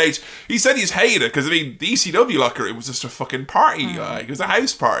Triple H. He said he's hated it because, the ECW locker room was just a fucking party, like, it was a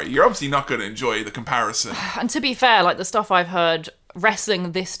house party. You're obviously not gonna enjoy the comparison. And to be fair, like, the stuff I've heard,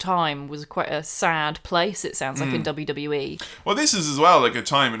 wrestling this time was quite a sad place, it sounds like, in WWE. Well, this is as well like a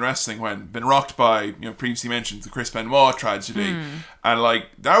time in wrestling when been rocked by, previously mentioned the Chris Benoit tragedy, and like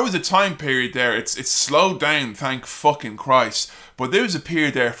there was a time period there, it's slowed down, thank fucking Christ, But there was a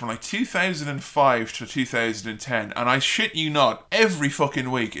period there from like 2005 to 2010, and I shit you not, every fucking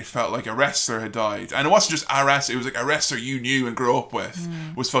week it felt like a wrestler had died. And it wasn't just a wrestler, it was like a wrestler you knew and grew up with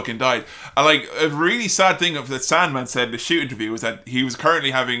was fucking died. And like a really sad thing that Sandman said in the shoot interview was that he was currently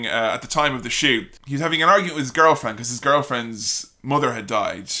having, at the time of the shoot, he was having an argument with his girlfriend because his girlfriend's mother had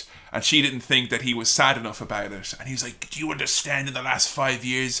died. And she didn't think that he was sad enough about it. And he was like, do you understand, in the last 5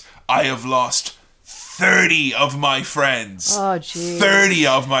 years, I have lost 30 of my friends. Oh, jeez. 30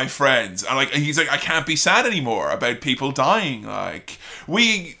 of my friends. And he's like, I can't be sad anymore about people dying. Like,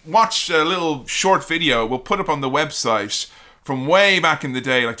 we watched a little short video, we'll put up on the website, from way back in the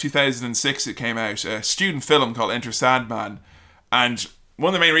day, like 2006 it came out, a student film called Enter Sandman. And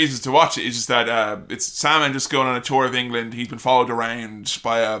one of the main reasons to watch it is just that it's Sandman just going on a tour of England. He's been followed around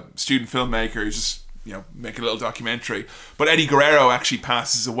by a student filmmaker who's just, making a little documentary. But Eddie Guerrero actually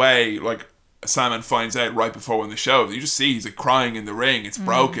passes away, like, Sandman finds out right before when the show. You just see he's like crying in the ring. It's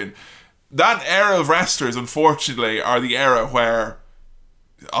broken. That era of wrestlers, unfortunately, are the era where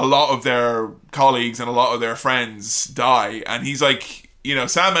a lot of their colleagues and a lot of their friends die. And he's like,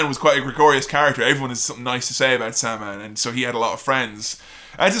 Sandman was quite a gregarious character. Everyone has something nice to say about Sandman. And so he had a lot of friends.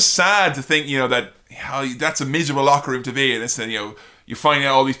 And it's just sad to think, that that's a miserable locker room to be in. It's that, you find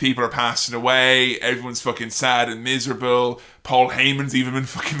out all these people are passing away. Everyone's fucking sad and miserable. Paul Heyman's even been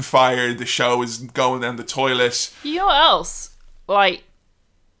fucking fired. The show is going down the toilet. You know what else? Like,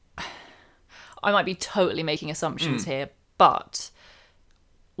 I might be totally making assumptions here, but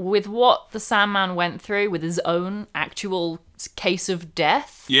with what the Sandman went through with his own actual case of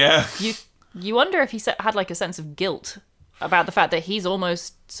death, you wonder if he had like a sense of guilt about the fact that he's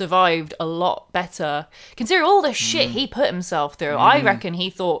almost survived a lot better, considering all the shit he put himself through. I reckon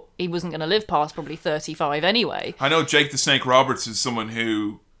he thought he wasn't going to live past probably 35 anyway. I know Jake the Snake Roberts is someone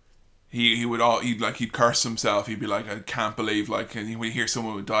who he'd curse himself. He'd be like, I can't believe, like, and when you hear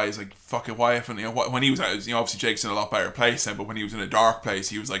someone would die, he's like, fuck it, why haven't, when he was out, obviously Jake's in a lot better place now, but when he was in a dark place,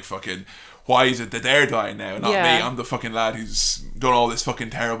 he was like, fucking, why is it that they're dying now, not me? I'm the fucking lad who's done all this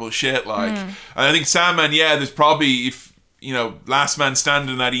fucking terrible shit, like. And I think Sandman, there's probably, last man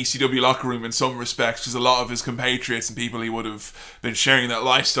standing in that ECW locker room in some respects, because a lot of his compatriots and people he would have been sharing that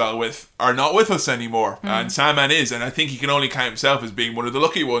lifestyle with are not with us anymore. And Sandman is, and I think he can only count himself as being one of the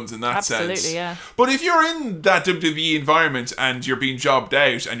lucky ones in that sense. Absolutely, yeah. But if you're in that WWE environment and you're being jobbed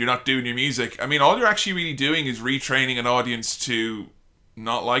out and you're not doing your music, I mean, all you're actually really doing is retraining an audience to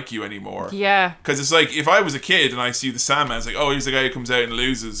not like you anymore. Yeah. Because it's like, if I was a kid and I see the Sandman, it's like, oh, here's the guy who comes out and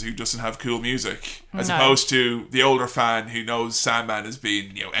loses who doesn't have cool music. As opposed to the older fan who knows Sandman as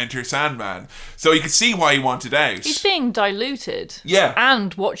being, Enter Sandman. So you can see why he wanted out. He's being diluted. Yeah.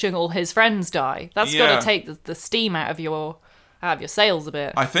 And watching all his friends die. That's got to take the steam out of your sales a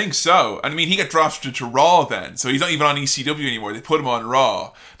bit. I think so. And I mean, he got drafted to Raw then, so he's not even on ECW anymore. They put him on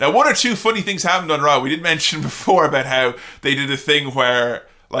Raw. Now, one or two funny things happened on Raw. We did mention before about how they did a thing where,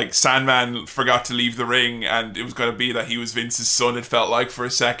 like, Sandman forgot to leave the ring and it was going to be that he was Vince's son, it felt like, for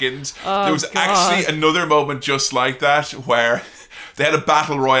a second. There was actually another moment just like that where they had a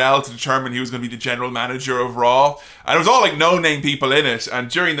battle royale to determine who was going to be the general manager of Raw. And it was all like no-name people in it. And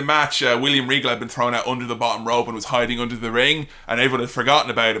during the match, William Regal had been thrown out under the bottom rope and was hiding under the ring. And everyone had forgotten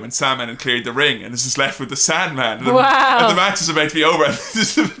about him. And Sandman had cleared the ring. And this is left with the Sandman. And the match is about to be over. And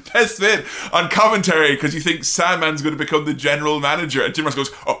this is the best bit on commentary, because you think Sandman's going to become the general manager. And Jim Ross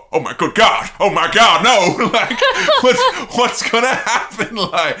goes, oh my good God. Oh my God, no. Like, what's going to happen?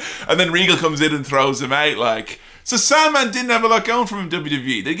 Like, and then Regal comes in and throws him out, like. So Sandman didn't have a lot going for him in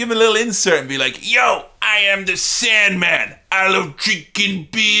WWE. They'd give him a little insert and be like, yo, I am the Sandman. I love drinking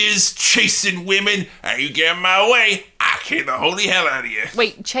beers, chasing women, and you get in my way, I kick the holy hell out of you.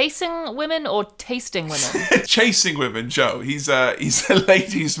 Wait, chasing women or tasting women? Chasing women, Joe. He's a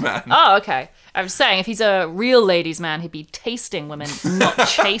ladies' man. Oh, okay. I was saying, if he's a real ladies' man, he'd be tasting women, not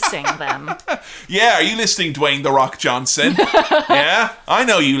chasing them. Yeah, are you listening, Dwayne "The Rock" Johnson? Yeah? I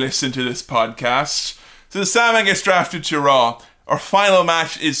know you listen to this podcast. So the Sandman gets drafted to Raw. Our final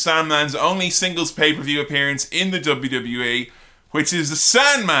match is Sandman's only singles pay-per-view appearance in the WWE, which is the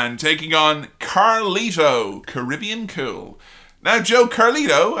Sandman taking on Carlito, Caribbean Cool. Now, Joe,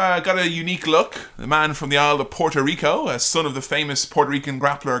 Carlito got a unique look. The man from the Isle of Puerto Rico, a son of the famous Puerto Rican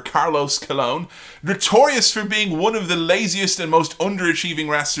grappler Carlos Colon, notorious for being one of the laziest and most underachieving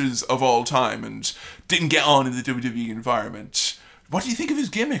wrestlers of all time, and didn't get on in the WWE environment. What do you think of his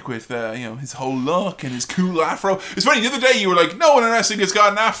gimmick with, his whole look and his cool afro? It's funny, the other day you were like, no one in wrestling has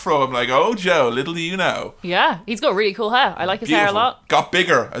got an afro. I'm like, oh, Joe, little do you know. Yeah, he's got really cool hair. I like his hair a lot. Got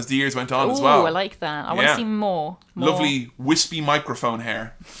bigger as the years went on as well. I like that. I want to see more. Lovely, wispy microphone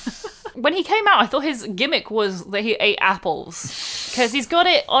hair. When he came out, I thought his gimmick was that he ate apples. Because he's got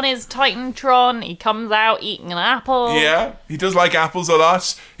it on his Titantron. He comes out eating an apple. Yeah, he does like apples a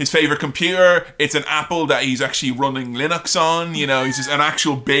lot. His favourite computer, it's an apple that he's actually running Linux on. You know, he's just an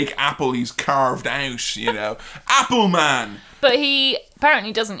actual big apple he's carved out, you know. Apple Man! But he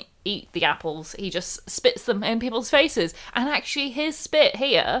apparently doesn't eat the apples. He just spits them in people's faces. And actually his spit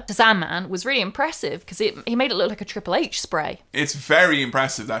here to Sandman was really impressive because he made it look like a Triple H spray. It's very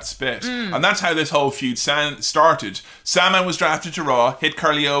impressive, that spit. And that's how this whole feud started. Sandman was drafted to Raw, hit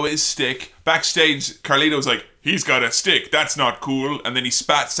Carlito with his stick. Backstage, Carlito was like, he's got a stick, that's not cool. And then he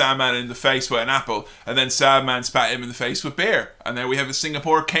spat Sandman in the face with an apple. And then Sandman spat him in the face with beer. And there we have a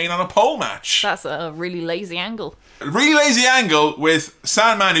Singapore Kane on a pole match. That's a really lazy angle. A really lazy angle with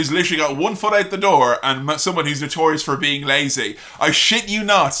Sandman who's literally got one foot out the door and someone who's notorious for being lazy. I shit you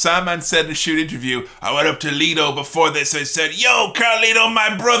not, Sandman said in a shoot interview, I went up to Lito before this and said, yo, Carlito,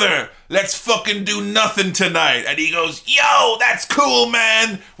 my brother, let's fucking do nothing tonight. And he goes, yo, that's cool,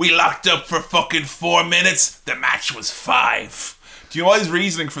 man. We locked up for fucking 4 minutes. The match was 5. Do you know what his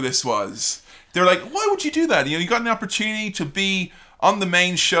reasoning for this was? They're like, why would you do that? You know, you got an opportunity to be on the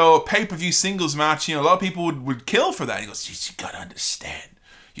main show, a pay-per-view singles match. You know, a lot of people would kill for that. He goes, you gotta understand.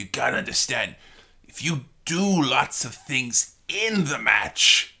 You gotta understand. If you do lots of things in the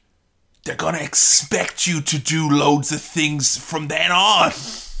match, they're gonna expect you to do loads of things from then on.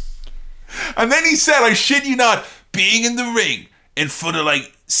 And then he said, I shit you not, being in the ring in front of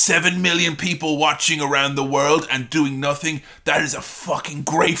like 7 million people watching around the world and doing nothing, that is a fucking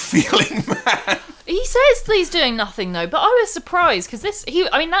great feeling, man. He says that he's doing nothing though, but I was surprised because that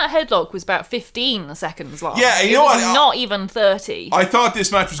headlock was about 15 seconds long. Yeah, you know what? Not even 30. I thought this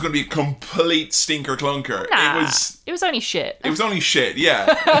match was going to be a complete stinker clunker. Nah, it was only shit. It was only shit, yeah.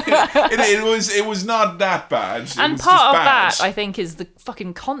 it was not that bad. And part of that, I think, is the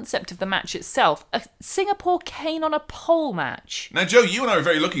fucking concept of the match itself. A Singapore Kane on a pole match. Now, Joe, you and I are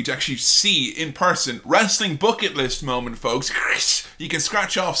very lucky to actually see in person wrestling bucket list moment, folks. You can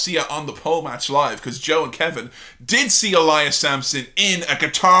scratch off see it on the pole match live because Joe and Kevin did see Elias Sampson in a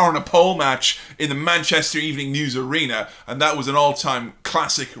guitar on a pole match in the Manchester Evening News Arena, and that was an all-time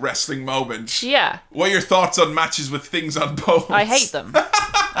classic wrestling moment. Yeah. What are your thoughts on matches with things on poles? I hate them.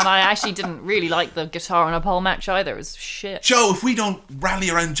 And I actually didn't really like the guitar on a pole match either. It was shit. Joe, if we don't rally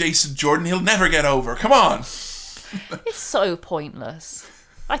around Jason Jordan, he'll never get over. Come on. It's so pointless.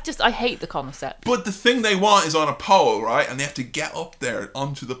 I hate the concept. But the thing they want is on a pole, right? And they have to get up there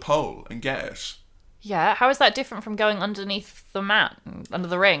onto the pole and get it. Yeah, how is that different from going underneath the mat, under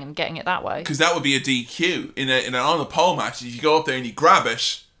the ring, and getting it that way? Because that would be a DQ. In an on the pole match, if you go up there and you grab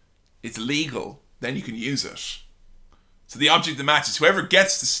it, it's legal. Then you can use it. So the object of the match is whoever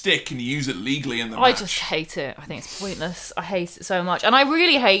gets the stick can use it legally in the match. I just hate it. I think it's pointless. I hate it so much. And I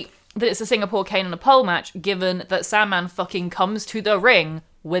really hate that it's a Singapore Kane on a pole match, given that Sandman fucking comes to the ring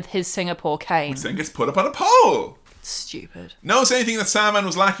with his Singapore Kane. Which then gets put up on a pole. Stupid. Notice anything that Sandman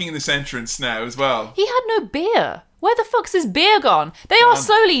was lacking in this entrance now as well. He had no beer. Where the fuck's his beer gone? They are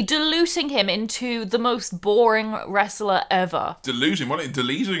slowly diluting him into the most boring wrestler ever. Diluting? What are you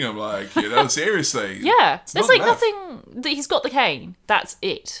deleting him like? You know, seriously. Yeah. There's like left. nothing. He's got the cane. That's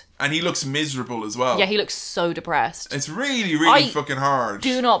it. And he looks miserable as well. Yeah, he looks so depressed. It's really, really fucking hard.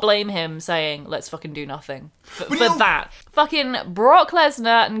 Do not blame him saying, let's fucking do nothing. For that. Fucking Brock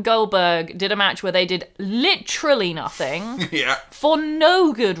Lesnar and Goldberg did a match where they did literally nothing. Yeah. For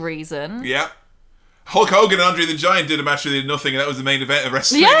no good reason. Yeah. Hulk Hogan and Andre the Giant did a match where they did nothing, and that was the main event of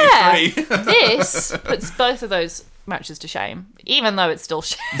WrestleMania 3. This puts both of those matches to shame, even though it's still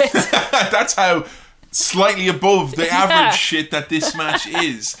shit. That's how slightly above the average shit that this match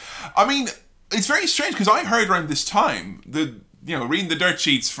is. I mean, it's very strange because I heard around this time reading the dirt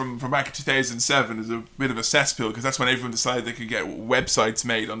sheets from back in 2007 is a bit of a cesspool because that's when everyone decided they could get websites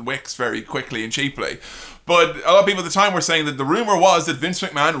made on Wix very quickly and cheaply. But a lot of people at the time were saying that the rumor was that Vince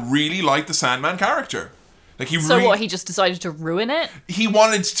McMahon really liked the Sandman character. Like he just decided to ruin it? He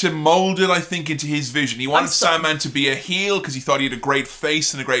wanted to mold it, I think, into his vision. He wanted Sandman to be a heel because he thought he had a great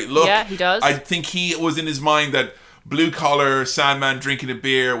face and a great look. Yeah, he does. I think he was in his mind that blue-collar Sandman drinking a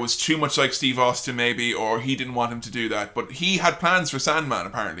beer was too much like Steve Austin, maybe, or he didn't want him to do that. But he had plans for Sandman,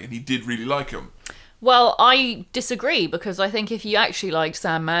 apparently, and he did really like him. Well, I disagree, because I think if you actually liked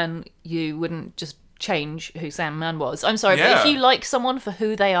Sandman, you wouldn't just change who Sandman was. I'm sorry, but if you like someone for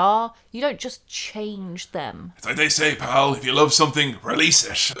who they are, you don't just change them. It's like they say, pal, if you love something, release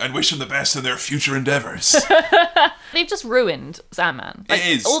it and wish them the best in their future endeavours. They've just ruined Sandman. It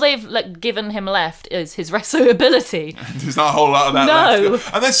is. All they've given him left is his wrestling ability. There's not a whole lot of that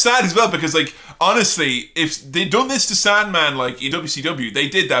left. And that's sad as well, because honestly, if they'd done this to Sandman, like in WCW, they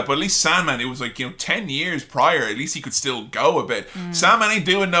did that, but at least Sandman, it was like, 10 years prior, at least he could still go a bit. Sandman ain't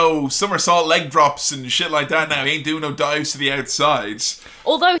doing no somersault leg drops and shit like that now. He ain't doing no dives to the outside.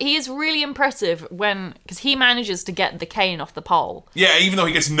 Although he is really impressive because he manages to get the Kane off the pole. Yeah, even though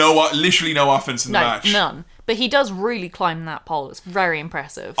he gets literally no offense in the match. None. But he does really climb that pole. It's very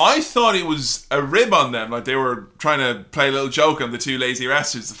impressive. I thought it was a rib on them. Like they were trying to play a little joke on the two lazy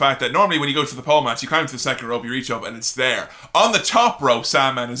wrestlers. The fact that normally when you go to the pole match, you climb to the second rope, you reach up, and it's there. On the top rope,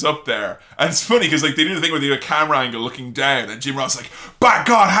 Sandman is up there. And it's funny because like they do the thing where they do a camera angle looking down, and Jim Ross is like, by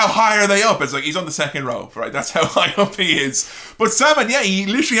God, how high are they up? It's like he's on the second rope, right? That's how high up he is. But Sandman, he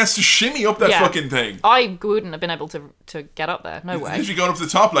literally has to shimmy up that fucking thing. I wouldn't have been able to get up there. No way. He's literally going up to the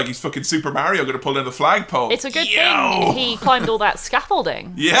top like he's fucking Super Mario going to pull down the flagpole. It's a good thing he climbed all that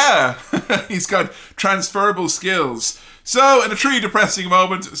scaffolding. Yeah, he's got transferable skills. So, in a truly depressing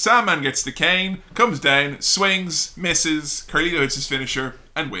moment, Sandman gets the cane, comes down, swings, misses, Carlito hits his finisher,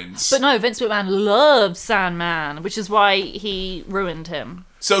 and wins. But no, Vince McMahon loves Sandman, which is why he ruined him.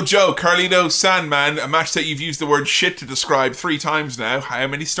 So, Joe, Carlito, Sandman, a match that you've used the word shit to describe 3 times now, how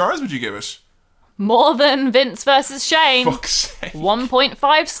many stars would you give it? More than Vince versus Shane. Fuck's sake.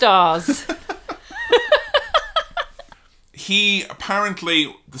 1.5 stars. He,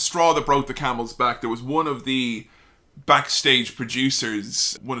 apparently, the straw that broke the camel's back, there was one of the backstage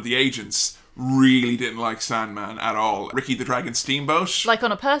producers, one of the agents, really didn't like Sandman at all. Ricky the Dragon Steamboat. Like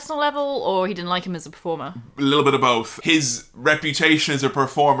on a personal level, or he didn't like him as a performer? A little bit of both. His reputation as a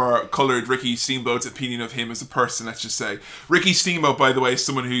performer coloured Ricky Steamboat's opinion of him as a person, let's just say. Ricky Steamboat, by the way, is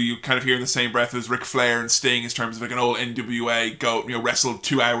someone who you kind of hear in the same breath as Ric Flair and Sting in terms of like an old NWA wrestled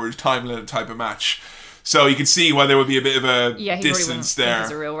 2 hours time limit type of match. So you can see why there would be a bit of a distance there. He's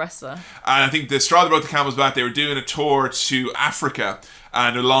a real wrestler. And I think the straw that broke the camel's back, they were doing a tour to Africa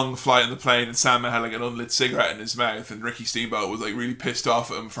and a long flight on the plane, and Sandman had like an unlit cigarette in his mouth, and Ricky Steamboat was like really pissed off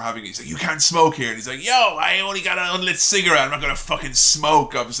at him for having it. He's like, you can't smoke here. And he's like, yo, I only got an unlit cigarette. I'm not going to fucking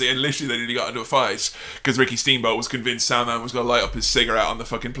smoke, obviously. And literally they nearly got into a fight because Ricky Steamboat was convinced Sandman was going to light up his cigarette on the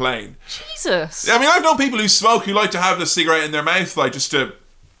fucking plane. Jesus. I mean, I've known people who smoke who like to have the cigarette in their mouth, like just to...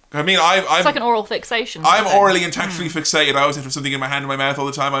 I mean, it's like an oral fixation. I'm orally and tactfully fixated. I always have something in my hand and my mouth all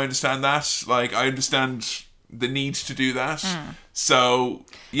the time. I understand that. Like, I understand the need to do that. So,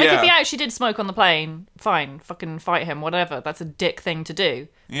 yeah. Like, if he actually did smoke on the plane, fine. Fucking fight him, whatever. That's a dick thing to do.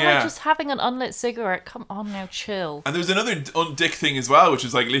 Yeah. But like, just having an unlit cigarette, come on now, chill. And there was another dick thing as well, which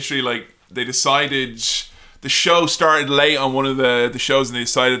is like, literally, like, they decided... The show started late on one of the shows, and they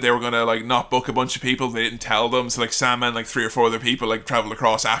decided they were going to, like, not book a bunch of people. They didn't tell them. So, like, Sandman, like, 3 or 4 other people, like, travelled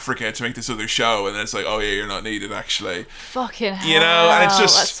across Africa to make this other show. And then it's like, oh, yeah, you're not needed, actually. Fucking hell. You know, and it's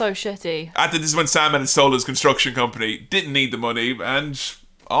just... That's so shitty. This is when Sandman had sold his construction company, didn't need the money, and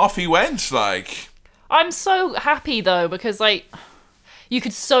off he went, like... I'm so happy, though, because, like... You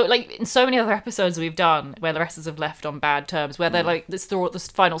could in so many other episodes we've done where the wrestlers have left on bad terms, where they're like, this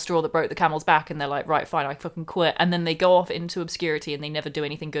final straw that broke the camel's back, and they're like, right, fine, I fucking quit. And then they go off into obscurity and they never do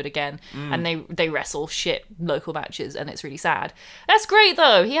anything good again. And they wrestle shit local matches, and it's really sad. That's great,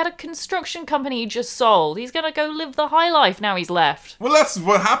 though. He had a construction company he just sold. He's going to go live the high life now he's left. Well, that's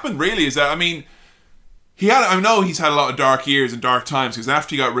what happened, really, is that, I mean... I know he's had a lot of dark years and dark times, because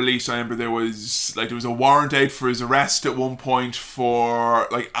after he got released, I remember there was a warrant out for his arrest at one point for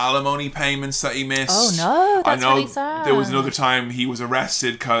like alimony payments that he missed. Oh no, that's really sad. There was another time he was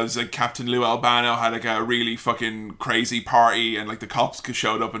arrested because like Captain Lou Albano had like a really fucking crazy party, and like the cops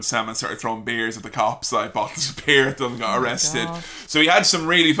showed up and Sandman started throwing beers at the cops, like bottles of beer at them, and got arrested. So he had some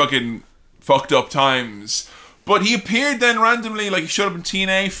really fucking fucked up times. But he appeared then randomly, like he showed up in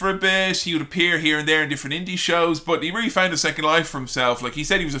TNA for a bit. He would appear here and there in different indie shows, but he really found a second life for himself. Like he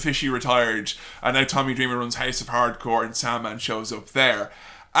said he was officially retired, and now Tommy Dreamer runs House of Hardcore, and Sandman shows up there.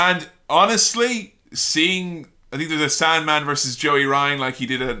 And honestly, I think there's a Sandman versus Joey Ryan, like he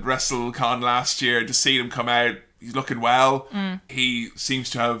did at WrestleCon last year, just seeing him come out, he's looking well. He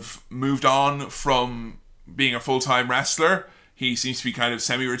seems to have moved on from being a full-time wrestler. He seems to be kind of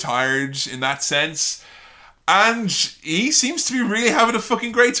semi-retired in that sense. And he seems to be really having a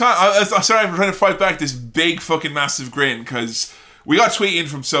fucking great time. I'm trying to fight back this big fucking massive grin, because we got a tweet in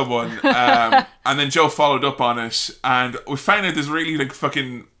from someone, and then Joe followed up on it, and we found out there's really like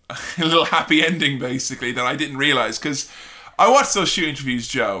fucking a little happy ending, basically, that I didn't realise, because I watched those shoot interviews,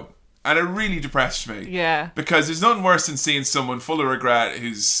 Joe, and it really depressed me. Yeah. Because there's nothing worse than seeing someone full of regret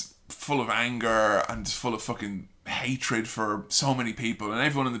who's full of anger and full of fucking hatred for so many people, and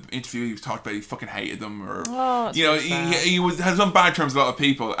everyone in the interview he talked about he fucking hated them, or he had some bad terms with a lot of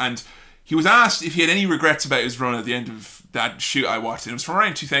people, and he was asked if he had any regrets about his run at the end of that shoot I watched. It was from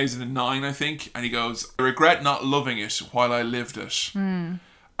around 2009, I think. And he goes, I regret not loving it while I lived it. And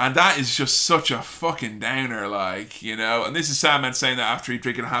that is just such a fucking downer, like, you know. And this is Sandman saying that after he'd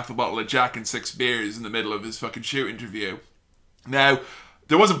drinking half a bottle of Jack and 6 beers in the middle of his fucking shoot interview. Now,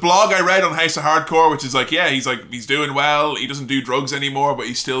 there was a blog I read on House of Hardcore, which is like, yeah, he's doing well. He doesn't do drugs anymore, but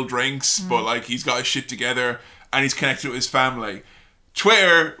he still drinks. But, like, he's got his shit together and he's connected with his family.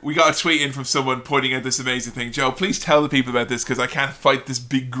 Twitter, we got a tweet in from someone pointing out this amazing thing. Joe, please tell the people about this because I can't fight this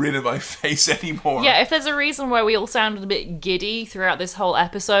big grin on my face anymore. Yeah, if there's a reason why we all sounded a bit giddy throughout this whole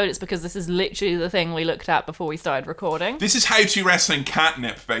episode, it's because this is literally the thing we looked at before we started recording. This is How to Wrestling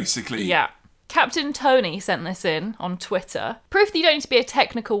catnip, basically. Yeah. Captain Tony sent this in on Twitter. Proof that you don't need to be a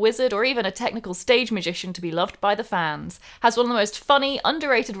technical wizard or even a technical stage magician to be loved by the fans. Has one of the most funny,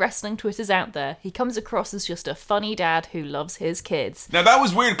 underrated wrestling Twitters out there. He comes across as just a funny dad who loves his kids. Now that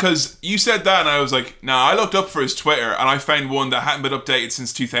was weird because you said that and I was like, nah, I looked up for his Twitter and I found one that hadn't been updated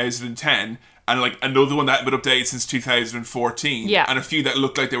since 2010. And like another one that had been updated since 2014. Yeah. And a few that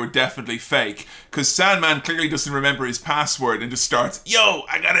looked like they were definitely fake. Because Sandman clearly doesn't remember his password and just starts, yo,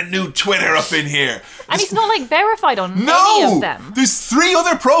 I got a new Twitter up in here. And he's not like verified on any of them. There's 3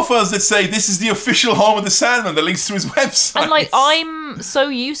 other profiles that say this is the official home of the Sandman that links to his website. And like I'm so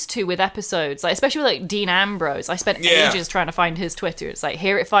used to with episodes, like especially with like Dean Ambrose, I spent ages trying to find his Twitter. It's like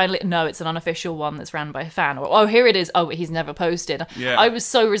here it finally, no, it's an unofficial one that's ran by a fan. Or oh, here it is. Oh, he's never posted. Yeah. I was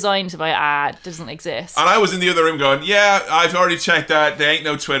so resigned to it doesn't exist. And I was in the other room going, yeah, I've already checked that. There ain't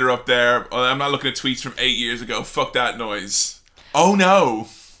no Twitter up there. I'm not looking at tweets from 8 years ago. Fuck that noise. Oh no.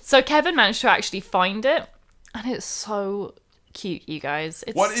 So Kevin managed to actually find it, and it's so cute, you guys.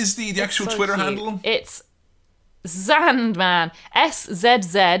 What is the actual so Twitter handle? It's Sandman.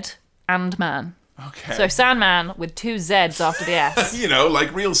 SZZ and man. Okay. So Sandman with 2 Z's after the S. You know,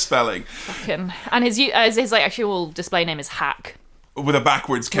 like real spelling. Fucking. And his like actual display name is Hack. With a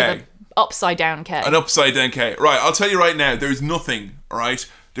backwards K. Upside down K. An upside down K. Right, I'll tell you right now, there's nothing, alright?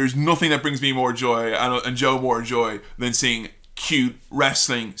 There's nothing that brings me more joy and Joe more joy than seeing cute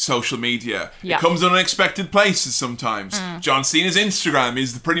wrestling social media. Yeah. It comes in unexpected places sometimes. John Cena's Instagram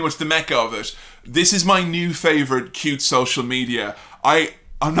is pretty much the mecca of it. This is my new favourite cute social media.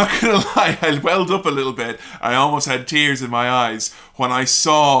 I'm not gonna lie, I welled up a little bit. I almost had tears in my eyes when I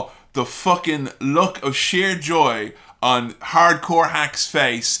saw the fucking look of sheer joy on Hardcore Hack's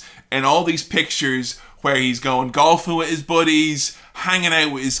face in all these pictures where he's going golfing with his buddies, hanging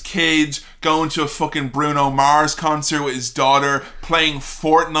out with his kids, going to a fucking Bruno Mars concert with his daughter, playing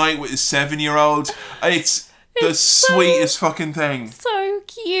Fortnite with his 7-year-old. It's the sweetest fucking thing. So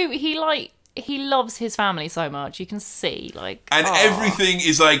cute. He loves his family so much. You can see, like... And everything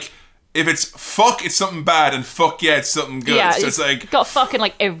is like... If it's fuck, it's something bad, and fuck, yeah, it's something good. Yeah, so it's like... got fucking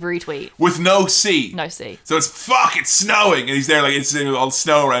like every tweet. With no C. No C. So it's fuck, it's snowing, and he's there like, it's all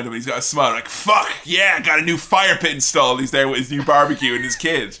snow around him, and he's got a smile, like, fuck, yeah, got a new fire pit installed, he's there with his new barbecue and his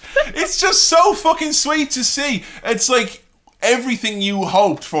kids. It's just so fucking sweet to see. It's like... everything you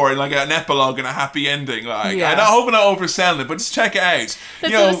hoped for in like an epilogue and a happy ending, like. Yeah. I'm not hoping to oversell it, but just check it out.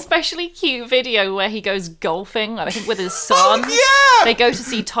 There's an especially cute video where he goes golfing, I think with his son. Oh, yeah! They go to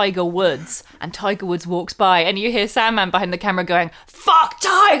see Tiger Woods, and Tiger Woods walks by, and you hear Sandman behind the camera going, "Fuck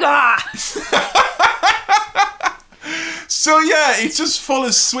Tiger!" So yeah, it's just full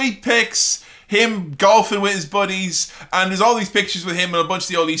of sweet pics. Him golfing with his buddies, and there's all these pictures with him and a bunch of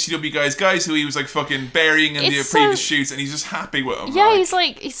the old ECW guys who he was like fucking burying in the previous shoots, and he's just happy with them. Yeah,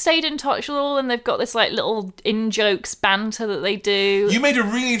 he stayed in touch with all, and they've got this like little in-jokes banter that they do. You made a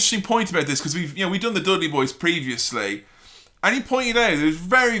really interesting point about this because we've done the Dudley Boys previously, and he pointed out it was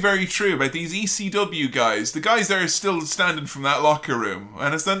very, very true about these ECW guys. The guys that are still standing from that locker room,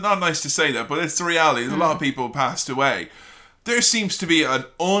 and it's not nice to say that, but it's the reality. There's a lot of people passed away. There seems to be an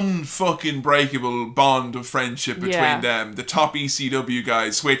unfucking breakable bond of friendship between them, the top ECW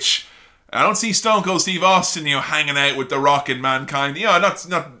guys, which I don't see Stone Cold Steve Austin, hanging out with The Rock and Mankind.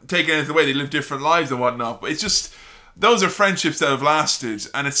 Not taking anything away, they live different lives and whatnot, but it's just, those are friendships that have lasted,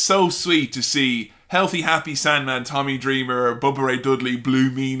 and it's so sweet to see Healthy Happy Sandman, Tommy Dreamer, Bubba Ray Dudley,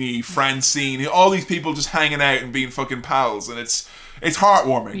 Blue Meanie, Francine, all these people just hanging out and being fucking pals, and it's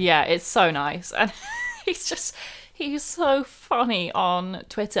heartwarming. Yeah, it's so nice, and he's so funny on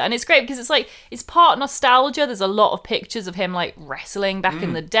Twitter. And it's great because it's part nostalgia. There's a lot of pictures of him like wrestling back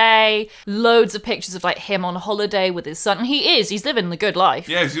in the day. Loads of pictures of like him on holiday with his son. And he's living the good life.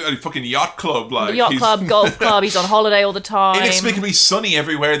 Yeah, he's got a fucking yacht club. Like, the yacht club, golf club. He's on holiday all the time. Inexplicably sunny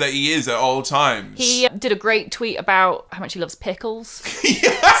everywhere that he is at all times. He did a great tweet about how much he loves pickles.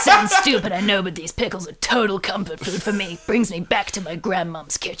 Yeah. Sounds stupid, I know, but these pickles are total comfort food for me. Brings me back to my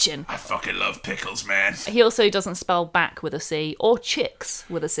grandmom's kitchen. I fucking love pickles, man. He also doesn't spell back with a C or chicks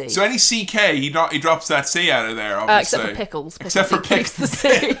with a C. So any CK, he drops that C out of there, obviously. Except for pickles. Except for pickles. The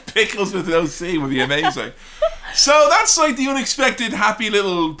C. Pickles with no C would be amazing. So that's like the unexpected happy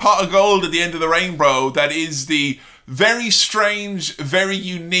little pot of gold at the end of the rainbow that is the very strange, very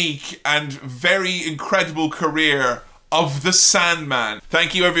unique, and very incredible career of the Sandman.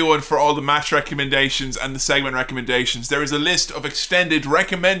 Thank you everyone for all the match recommendations and the segment recommendations. There is a list of extended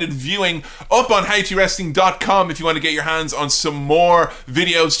recommended viewing up on howtowrestling.com if you want to get your hands on some more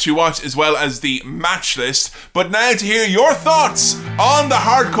videos to watch, as well as the match list. But now to hear your thoughts on the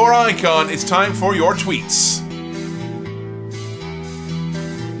Hardcore Icon, it's time for your tweets.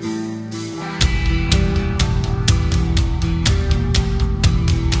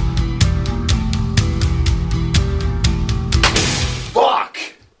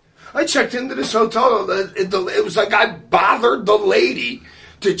 I checked into this hotel. It was like I bothered the lady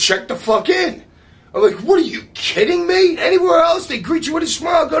to check the fuck in. I'm like, what are you kidding me? Anywhere else, they greet you with a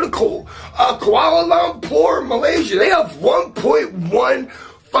smile. Go to Kuala Lumpur, Malaysia. They have 1.1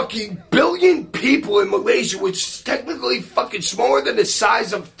 fucking billion people in Malaysia, which is technically fucking smaller than the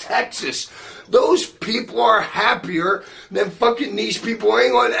size of Texas. Those people are happier than fucking these people in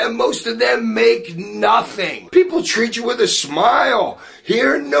England, and most of them make nothing. People treat you with a smile.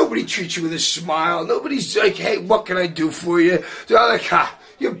 Here, nobody treats you with a smile. Nobody's like, hey, what can I do for you? They're like,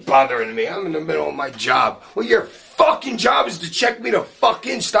 you're bothering me. I'm in the middle of my job. Well, your fucking job is to check me the fuck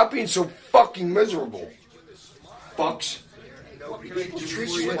in. Stop being so fucking miserable. Fucks. People treat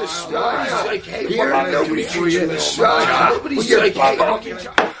you with a smile. Like, hey, here, nobody treats you with a smile. Nobody's like, hey, fucking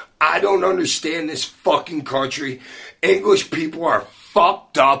job. I don't understand this fucking country. English people are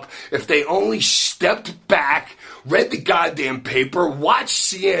fucked up. If they only stepped back, read the goddamn paper, watched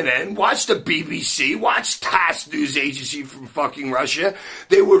CNN, watched the BBC, watched TASS news agency from fucking Russia,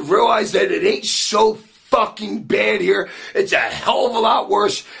 they would realize that it ain't so fucking bad here. It's a hell of a lot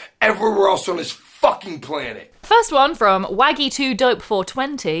worse everywhere else on this fucking planet. First one from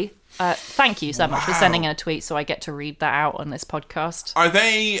Waggy2Dope420. Thank you so much for sending in a tweet so I get to read that out on this podcast. Are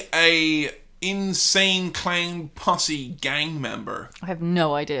they a Insane Clown Posse gang member? I have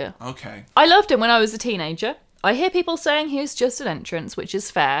no idea. Okay. I loved him when I was a teenager. I hear people saying he's just an entrance, which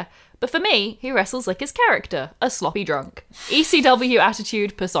is fair. But for me, he wrestles like his character, a sloppy drunk. ECW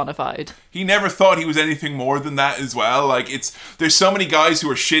attitude personified. He never thought he was anything more than that as well. Like, there's so many guys who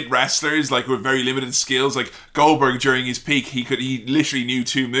are shit wrestlers, like, with very limited skills. Like, Goldberg, during his peak, he literally knew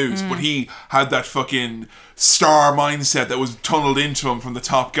 2 moves, but he had that fucking star mindset that was tunneled into him from the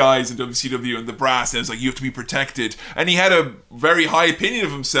top guys in WCW and the brass, and it was like, you have to be protected. And he had a very high opinion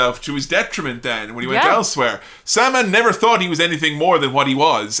of himself to his detriment then when he went elsewhere. Sandman never thought he was anything more than what he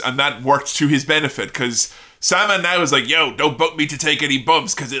was, and that worked to his benefit, because Sandman now is like, yo, don't book me to take any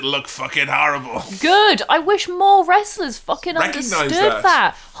bumps because it'll look fucking horrible. Good. I wish more wrestlers fucking understood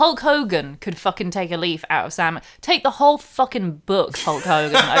that. Hulk Hogan could fucking take a leaf out of Sandman. Take the whole fucking book, Hulk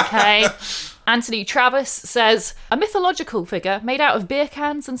Hogan, okay? Anthony Travis says, a mythological figure made out of beer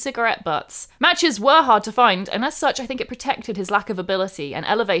cans and cigarette butts. Matches were hard to find, and as such I think it protected his lack of ability and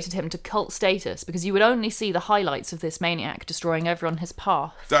elevated him to cult status, because you would only see the highlights of this maniac destroying everyone in his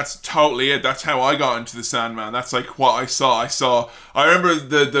path. That's totally it. That's how I got into the Sandman. That's like what I saw. I remember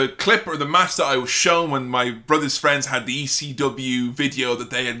the clip or the match that I was shown when my brother's friends had the ECW video that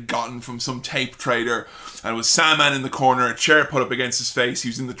they had gotten from some tape trader, and it was Sandman in the corner, a chair put up against his face, he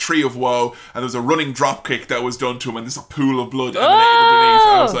was in the Tree of Woe, and there was a running drop kick that was done to him, and there's a pool of blood emanated underneath.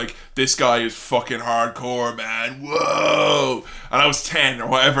 And I was like, this guy is fucking hardcore, man. Whoa! And I was 10 or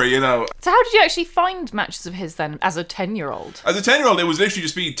whatever, you know. So how did you actually find matches of his then as a 10-year-old? As a 10-year-old, it was literally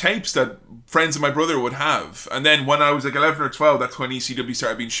just be tapes that friends of my brother would have. And then when I was like 11 or 12, that's when ECW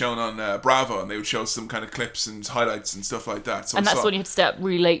started being shown on Bravo, and they would show some kind of clips and highlights and stuff like that. So and that's when you had to stay up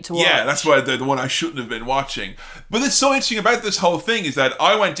really late to watch. Yeah, that's why the one I shouldn't have been watching. But it's so interesting about this whole thing is that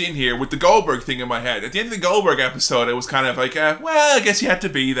I went in here with the Goldberg thing in my head. At the end of the Goldberg episode, it was kind of like, well, I guess you had to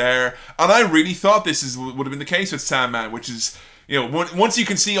be there. And I really thought would have been the case with Sandman, which is, you know, once you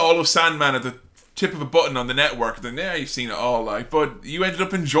can see all of Sandman at the tip of a button on the network, then you've seen it all, like. But you ended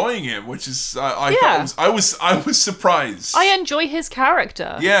up enjoying him, which is I was surprised. I enjoy his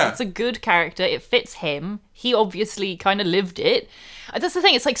character. Yeah, it's a good character. It fits him. He obviously kind of lived it. That's the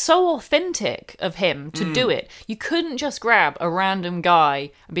thing. It's like so authentic of him to do it. You couldn't just grab a random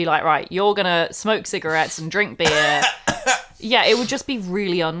guy and be like, right, you're gonna smoke cigarettes and drink beer. Yeah, it would just be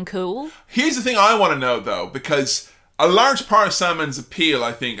really uncool. Here's the thing I want to know though, because a large part of Sandman's appeal,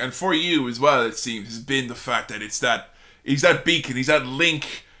 I think, and for you as well, it seems, has been the fact that he's that beacon, he's that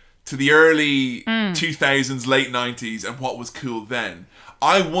link to the early 2000s, late 90s, and what was cool then.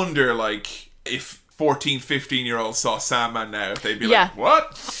 I wonder, like, if 14, 15-year-olds saw Sandman now, if they'd be like,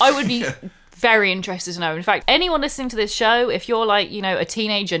 what? I would be very interested to know. In fact, anyone listening to this show, if you're like, a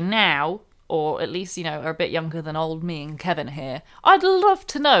teenager now, or at least, are a bit younger than old me and Kevin here, I'd love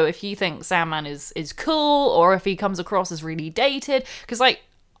to know if you think Sandman is cool or if he comes across as really dated. Because, like,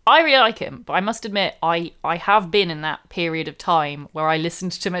 I really like him, but I must admit, I have been in that period of time where I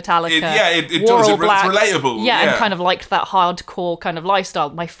listened to Metallica. It does. It's relatable. Yeah, and kind of liked that hardcore kind of lifestyle.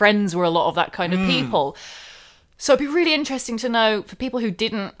 My friends were a lot of that kind of people. So it'd be really interesting to know, for people who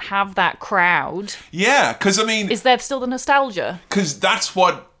didn't have that crowd. Yeah, because, I mean... is there still the nostalgia? Because that's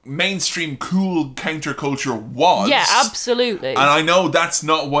what mainstream cool counterculture was. Yeah, absolutely. And I know that's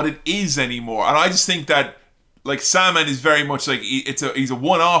not what it is anymore. And I just think that, like, Sandman is very much like, he's a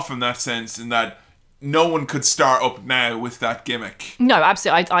one-off in that sense, in that no one could start up now with that gimmick. No,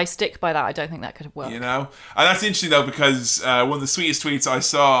 absolutely. I stick by that. I don't think that could work. And that's interesting, though, because one of the sweetest tweets I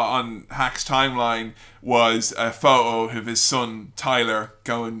saw on Hack's timeline was a photo of his son, Tyler,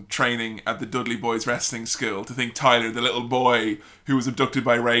 going training at the Dudley Boys Wrestling School. To think Tyler, the little boy who was abducted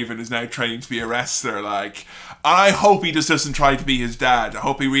by Raven, is now training to be a wrestler. Like, and I hope he just doesn't try to be his dad. I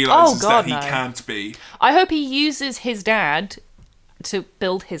hope he realises that he can't be. I hope he uses his dad to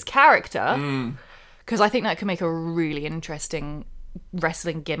build his character. Because I think that could make a really interesting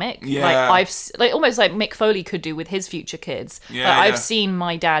wrestling gimmick. Yeah. Like almost like Mick Foley could do with his future kids. Yeah, I've seen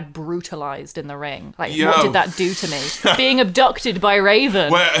my dad brutalized in the ring. Like, what did that do to me? Being abducted by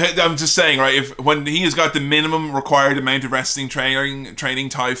Raven. Well, I'm just saying, right, when he has got the minimum required amount of wrestling training,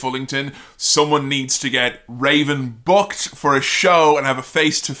 Ty Fullington, someone needs to get Raven booked for a show and have a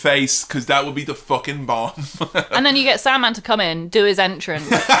face-to-face, because that would be the fucking bomb. And then you get Sandman to come in, do his entrance,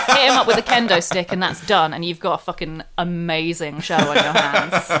 hit him up with a kendo stick, and that's done, and you've got a fucking amazing show on your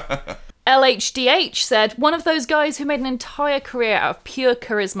hands. LHDH said, one of those guys who made an entire career out of pure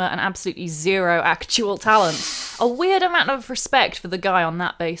charisma and absolutely zero actual talent. A weird amount of respect for the guy on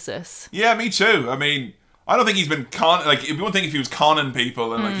that basis. Yeah, me too. I mean, I don't think he's been it'd be one thing if he was conning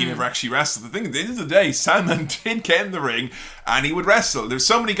people and he never actually wrestled. The thing at the end of the day, Sandman did get in the ring and he would wrestle. There's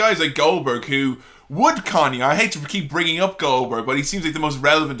so many guys like Goldberg who would con you. I hate to keep bringing up Goldberg, but he seems like the most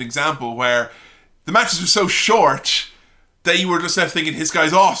relevant example where the matches were so short that you were just left thinking, this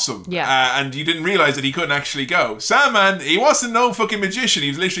guy's awesome. Yeah. And you didn't realise that he couldn't actually go. Sandman, he wasn't no fucking magician. He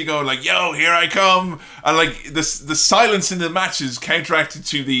was literally going like, yo, here I come. And like, the silence in the matches counteracted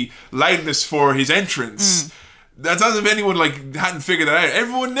to the loudness for his entrance. That's as if anyone like hadn't figured that out.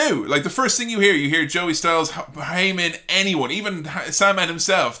 Everyone knew. Like, the first thing you hear Joey Styles, Heyman, anyone, even Sandman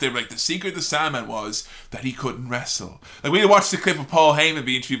himself, they were like, the secret to Sandman was that he couldn't wrestle. Like, we watched the clip of Paul Heyman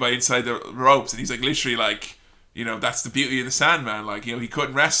being interviewed by Inside the Ropes, and he's like literally like, that's the beauty of the Sandman. Like, he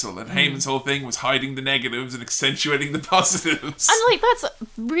couldn't wrestle. And Heyman's whole thing was hiding the negatives and accentuating the positives. And, like, that's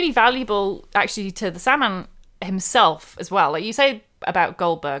really valuable, actually, to the Sandman himself as well. Like, you say about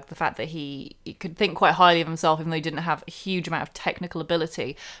Goldberg, the fact that he could think quite highly of himself, even though he didn't have a huge amount of technical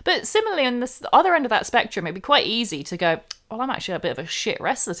ability. But similarly, on the other end of that spectrum, it'd be quite easy to go, well, I'm actually a bit of a shit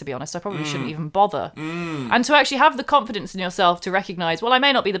wrestler, to be honest. I probably shouldn't even bother. And to actually have the confidence in yourself to recognise, well, I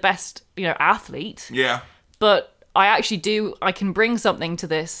may not be the best, athlete. Yeah. But I can bring something to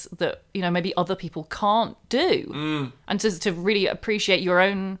this that, maybe other people can't do. And to really appreciate your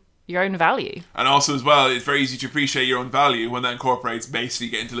own value. And also as well, it's very easy to appreciate your own value when that incorporates basically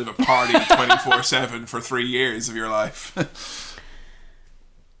getting to live a party 24/7 for 3 years of your life.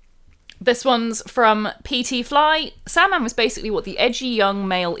 This one's from PT Fly. Sandman was basically what the edgy young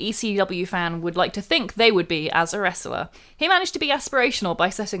male ECW fan would like to think they would be as a wrestler. He managed to be aspirational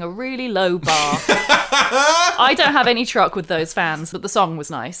by setting a really low bar. I don't have any truck with those fans, but the song was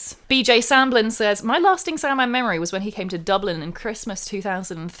nice. BJ Samblin says, my lasting Sandman memory was when he came to Dublin in Christmas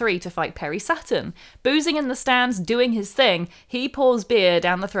 2003 to fight Perry Saturn. Boozing in the stands, doing his thing, he pours beer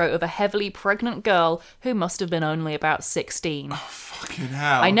down the throat of a heavily pregnant girl who must have been only about 16. Oh, fucking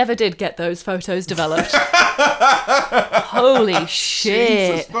hell. I never did get those photos developed. Holy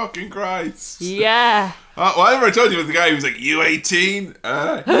shit. Jesus fucking Christ. Yeah. Whatever I told you about the guy who was like, you 18?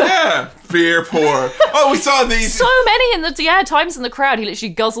 Yeah, beer pour. Oh, we saw these. So many in the times in the crowd. He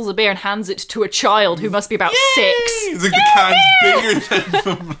literally guzzles a beer and hands it to a child who must be about 6. It's like the can's bigger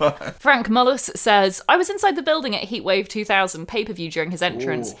than them. Frank Mullis says, I was inside the building at Heatwave 2000 pay-per-view during his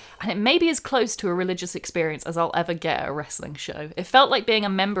entrance, and it may be as close to a religious experience as I'll ever get at a wrestling show. It felt like being a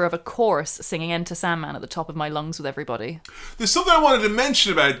member of a chorus singing Enter Sandman at the top of my lungs with everybody. There's something I wanted to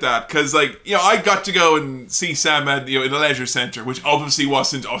mention about that, because, like, you know, I got to go and see Sandman, you know, in a leisure centre, which obviously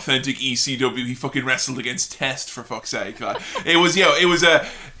wasn't authentic ECW. He fucking wrestled against Test, for fuck's sake. Like, it was, you know,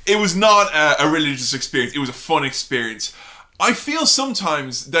 it was not a religious experience. It was a fun experience. I feel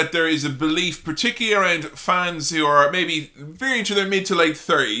sometimes that there is a belief, particularly around fans who are maybe very into their mid to late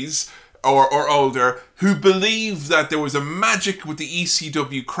 30s or older, who believe that there was a magic with the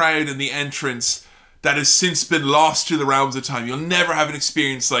ECW crowd and the entrance that has since been lost to the realms of time. You'll never have an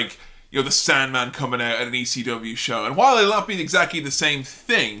experience like, you know, the Sandman coming out at an ECW show. And while it'll not be exactly the same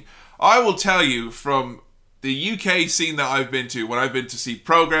thing, I will tell you from the UK scene that I've been to, when I've been to see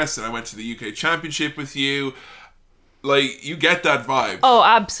Progress and I went to the UK Championship with you, like, you get that vibe. Oh,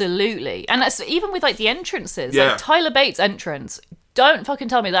 absolutely. And that's even with, like, the entrances. Yeah. Like, Tyler Bates' entrance. Don't fucking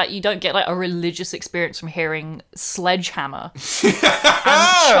tell me that you don't get, like, a religious experience from hearing Sledgehammer and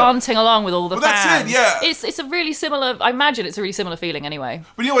chanting along with all the fans. That's it, yeah. It's a really similar... I imagine it's a really similar feeling anyway.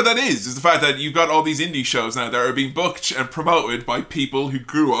 But you know what that is the fact that you've got all these indie shows now that are being booked and promoted by people who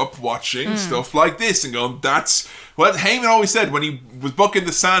grew up watching stuff like this and going, that's... What Heyman always said when he was booking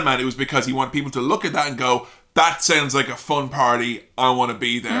the Sandman, it was because he wanted people to look at that and go, that sounds like a fun party, I want to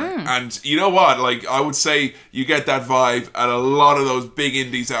be there. And you know what, like, I would say you get that vibe at a lot of those big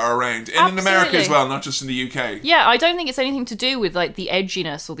indies that are around. And in America as well, not just in the UK. Yeah, I don't think it's anything to do with, like, the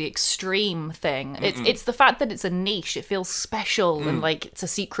edginess or the extreme thing. It's the fact that it's a niche. It feels special and, like, it's a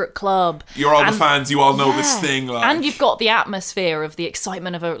secret club. You're all the fans, you all know this thing. Like. And you've got the atmosphere of the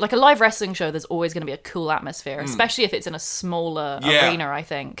excitement of a live wrestling show. There's always going to be a cool atmosphere, especially if it's in a smaller arena, I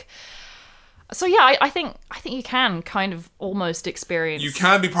think. So yeah, I think you can kind of almost experience... You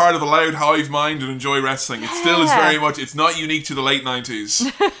can be part of a loud hive mind and enjoy wrestling. It still is very much... It's not unique to the late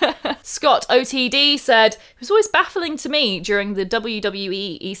 90s. Scott OTD said, it was always baffling to me during the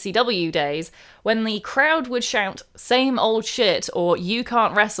WWE ECW days when the crowd would shout, same old shit, or you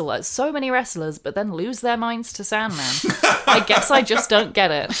can't wrestle at so many wrestlers, but then lose their minds to Sandman. I guess I just don't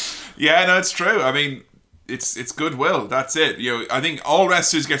get it. Yeah, no, it's true. I mean... It's goodwill. That's it. You know, I think all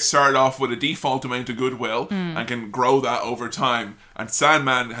wrestlers get started off with a default amount of goodwill and can grow that over time. And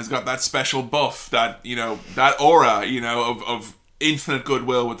Sandman has got that special buff, that, you know, that aura, you know, of infinite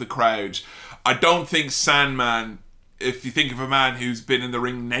goodwill with the crowd. I don't think Sandman, if you think of a man who's been in the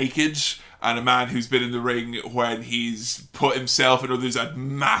ring naked and a man who's been in the ring when he's put himself and others at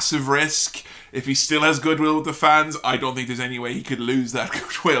massive risk, if he still has goodwill with the fans, I don't think there's any way he could lose that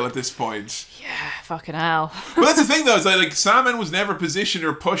goodwill at this point. Yeah, fucking hell. But that's the thing, though, is like Sandman was never positioned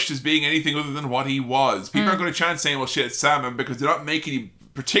or pushed as being anything other than what he was. People aren't going to chance saying, well, shit, it's Sandman, because they're not making him,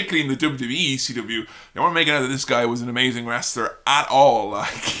 particularly in the WWE ECW, they weren't making out that this guy was an amazing wrestler at all.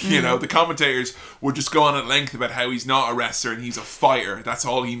 Like, you know, the commentators would just go on at length about how he's not a wrestler and he's a fighter. That's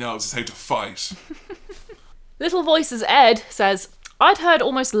all he knows, is how to fight. Little Voices Ed says, I'd heard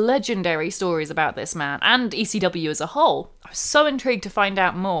almost legendary stories about this man and ECW as a whole. I was so intrigued to find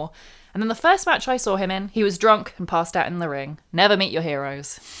out more. And then the first match I saw him in, he was drunk and passed out in the ring. Never meet your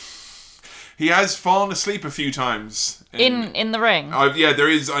heroes. He has fallen asleep a few times. In the ring? Yeah, there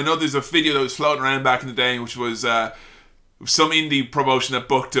is. I know there's a video that was floating around back in the day, which was some indie promotion that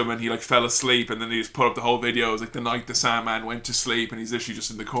booked him and he like fell asleep, and then he just put up the whole video. It was like the night the Sandman went to sleep and he's literally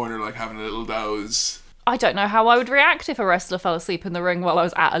just in the corner like having a little doze. I don't know how I would react if a wrestler fell asleep in the ring while I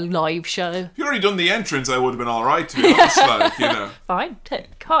was at a live show. If you'd already done the entrance, I would have been alright, to be honest. Like, you know. Fine.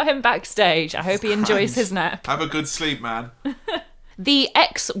 Caught him backstage. I hope he enjoys his nap. Have a good sleep, man. The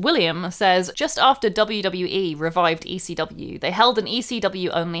ex-William says, just after WWE revived ECW, they held an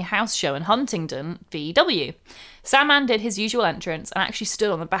ECW-only house show in Huntingdon, VW. Sandman did his usual entrance and actually stood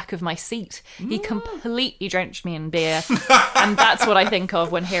on the back of my seat. He completely drenched me in beer, and that's what I think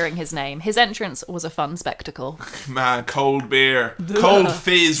of when hearing his name. His entrance was a fun spectacle. Man, cold beer. Cold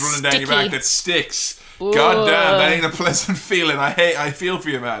fizz running down your back that sticks. God damn, that ain't a pleasant feeling. I feel for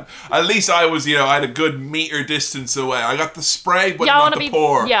you, man. At least I was, you know, I had a good meter distance away. I got the spray, but not the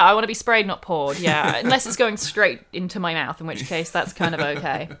pour. Yeah, I want to be sprayed, not poured, yeah. Unless it's going straight into my mouth, in which case that's kind of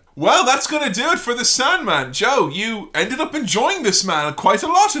okay. Well, that's going to do it for the Sandman. Joe, you ended up enjoying this man quite a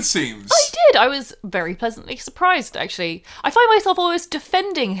lot, it seems. I did. I was very pleasantly surprised, actually. I find myself always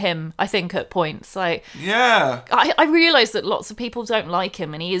defending him, I think, at points. Like, yeah. I realise that lots of people don't like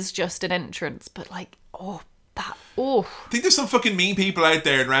him and he is just an entrance, but like, I think there's some fucking mean people out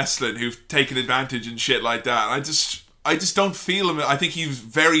there in wrestling who've taken advantage and shit like that. And I just don't feel him. I think he's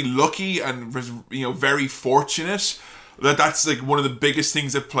very lucky and, you know, very fortunate. That's like one of the biggest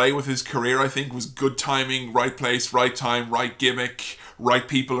things at play with his career, I think, was good timing, right place, right time, right gimmick, right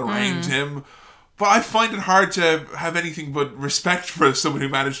people around him. But I find it hard to have anything but respect for someone who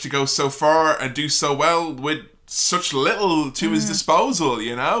managed to go so far and do so well with such little to his disposal,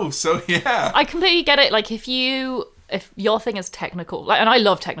 you know? So, yeah. I completely get it. Like, if your thing is technical, like, and I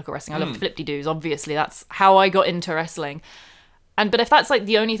love technical wrestling, I love flip-de-doos, obviously, that's how I got into wrestling. But if that's like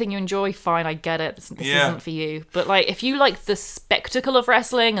the only thing you enjoy, fine, I get it. This isn't for you. But like, if you like the spectacle of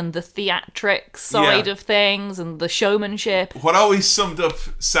wrestling and the theatrics side of things and the showmanship. What always summed up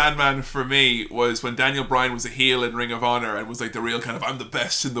Sandman for me was when Daniel Bryan was a heel in Ring of Honor and was like the real kind of, I'm the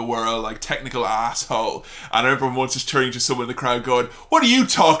best in the world, like technical asshole. And I remember once just turning to someone in the crowd going, what are you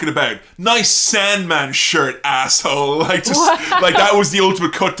talking about? Nice Sandman shirt, asshole. Like, just like that was the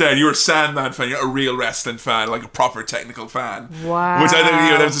ultimate cut down. You're a Sandman fan, you're a real wrestling fan, like a proper technical fan. Wow. Which I think, you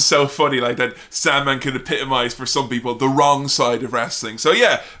know, that was just so funny, like that Sandman can epitomise for some people the wrong side of wrestling. So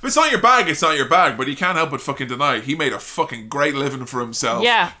yeah, if it's not your bag, it's not your bag, but you can't help but fucking deny he made a fucking great living for himself.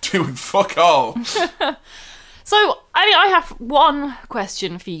 Yeah. Doing fuck all. So, I mean, I have one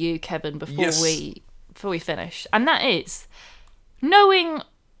question for you, Kevin, before we finish. And that is, knowing,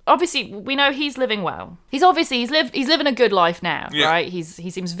 obviously, we know he's living well. He's living a good life now, right? He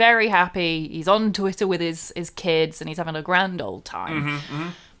seems very happy. He's on Twitter with his kids and he's having a grand old time.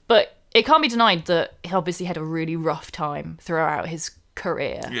 But it can't be denied that he obviously had a really rough time throughout his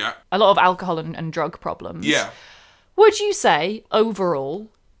career. Yeah. A lot of alcohol and drug problems. Yeah. Would you say, overall,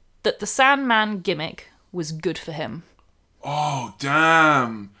 that the Sandman gimmick was good for him? Oh,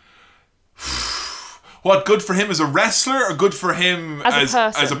 damn. What, good for him as a wrestler or good for him as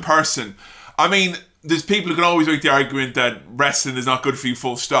a person? I mean, there's people who can always make the argument that wrestling is not good for you,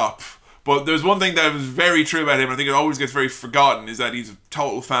 full stop. But there's one thing that was very true about him, I think it always gets very forgotten, is that he's a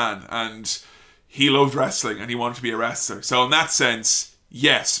total fan and he loved wrestling and he wanted to be a wrestler. So in that sense,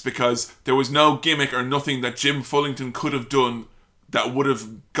 yes, because there was no gimmick or nothing that Jim Fullington could have done that would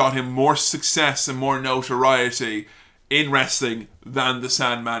have got him more success and more notoriety in wrestling than the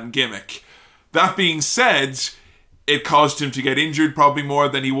Sandman gimmick. That being said, it caused him to get injured probably more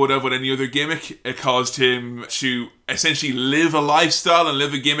than he would have with any other gimmick. It caused him to essentially live a lifestyle and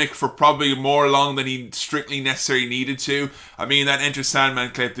live a gimmick for probably more long than he strictly necessarily needed to. I mean, that Enter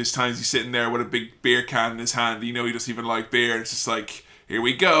Sandman clip, there's times he's sitting there with a big beer can in his hand. You know he doesn't even like beer. It's just like, here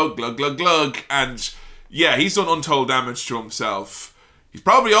we go, glug, glug, glug. And yeah, he's done untold damage to himself. He's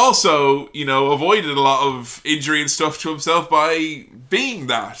probably also, you know, avoided a lot of injury and stuff to himself by being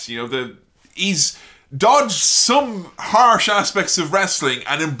that. You know, he's dodged some harsh aspects of wrestling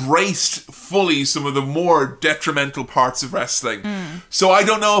and embraced fully some of the more detrimental parts of wrestling. So I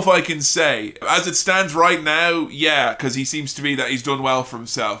don't know if I can say. As it stands right now, yeah, because he seems to be that he's done well for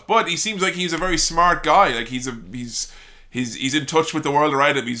himself. But he seems like he's a very smart guy. Like he's in touch with the world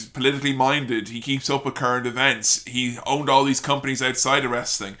around him. He's politically minded. He keeps up with current events. He owned all these companies outside of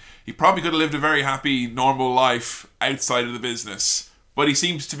wrestling. He probably could have lived a very happy, normal life outside of the business. But he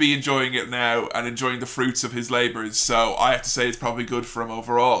seems to be enjoying it now and enjoying the fruits of his labours. So I have to say it's probably good for him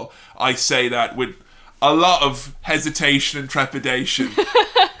overall. I say that with a lot of hesitation and trepidation.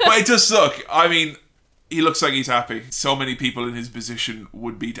 But it does look, I mean, he looks like he's happy. So many people in his position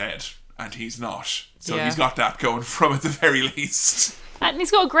would be dead. And he's not. So he's got that going from at the very least. And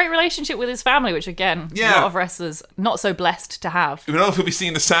he's got a great relationship with his family, which again, a lot of wrestlers not so blessed to have. I don't know if we'll be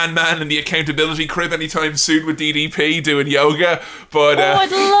seeing the Sandman in the accountability crib anytime soon with DDP doing yoga, but...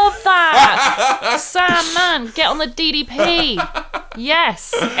 I'd love that! Sandman, get on the DDP!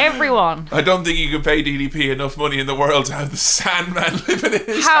 Yes, everyone. I don't think you can pay DDP enough money in the world to have the Sandman living in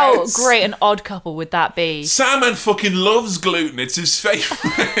his house. How great an odd couple would that be? Sandman fucking loves gluten, it's his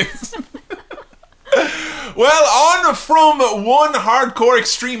favourite. Well, on from one hardcore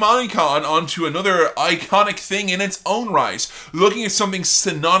extreme icon onto another iconic thing in its own right. Looking at something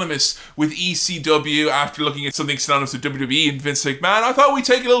synonymous with ECW after looking at something synonymous with WWE and Vince McMahon, I thought we'd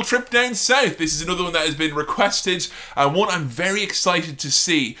take a little trip down south. This is another one that has been requested and one I'm very excited to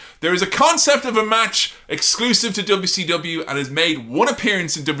see. There is a concept of a match exclusive to WCW and has made one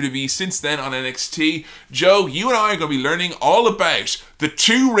appearance in WWE since then on NXT. Joe, you and I are going to be learning all about the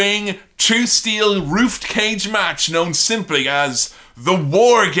two-ring, two-steel roofed cage match known simply as the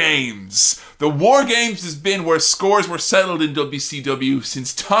War Games. The War Games has been where scores were settled in WCW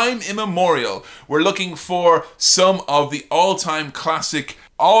since time immemorial. We're looking for some of the all-time classic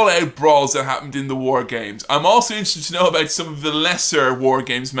all-out brawls that happened in the War Games. I'm also interested to know about some of the lesser War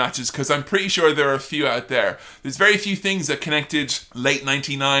Games matches, because I'm pretty sure there are a few out there. There's very few things that connected late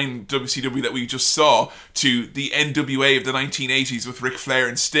 99 WCW that we just saw to the NWA of the 1980s with Ric Flair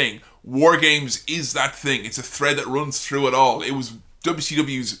and Sting. War Games is that thing. It's a thread that runs through it all. It was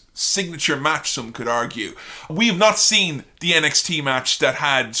WCW's signature match, some could argue. We have not seen the NXT match that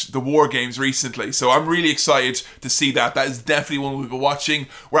had the War Games recently, so I'm really excited to see that. That is definitely one we'll be watching.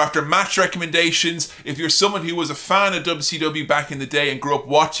 We're after match recommendations. If you're someone who was a fan of WCW back in the day and grew up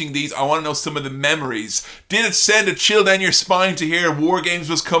watching these, I want to know some of the memories. Did it send a chill down your spine to hear War Games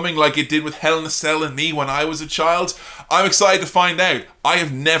was coming like it did with Hell in a Cell and me when I was a child? I'm excited to find out. I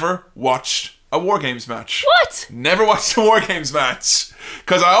have never watched a War Games match. What? Never watched a War Games match.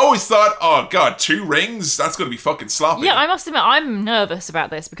 Because I always thought, oh God, 2 rings? That's going to be fucking sloppy. Yeah, I must admit, I'm nervous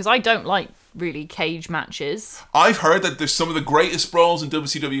about this because I don't like really cage matches. I've heard that there's some of the greatest brawls in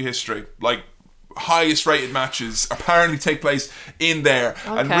WCW history. Like, highest rated matches apparently take place in there.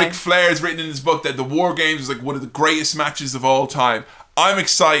 Okay. And Ric Flair has written in his book that the War Games is like one of the greatest matches of all time. I'm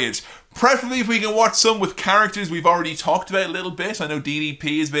excited. Preferably if we can watch some with characters we've already talked about a little bit. I know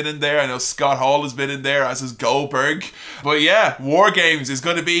DDP has been in there. I know Scott Hall has been in there, as has Goldberg. But yeah, War Games is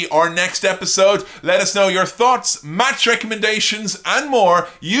going to be our next episode. Let us know your thoughts, match recommendations, and more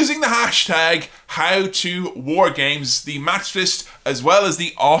using the hashtag HowToWarGames. The match list, as well as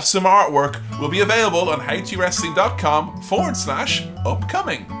the awesome artwork, will be available on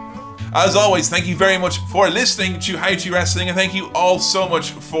howtowrestling.com/upcoming. As always, thank you very much for listening to How To Wrestling, and thank you all so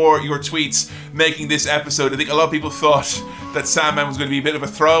much for your tweets making this episode. I think a lot of people thought that Sandman was going to be a bit of a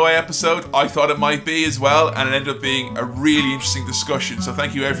throwaway episode. I thought it might be as well, and it ended up being a really interesting discussion. So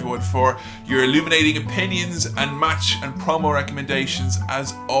thank you everyone for your illuminating opinions and match and promo recommendations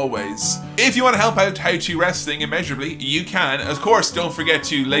as always. If you want to help out How To Wrestling immeasurably, you can. Of course, don't forget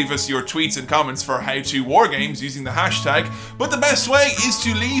to leave us your tweets and comments for How To Wargames using the hashtag. But the best way is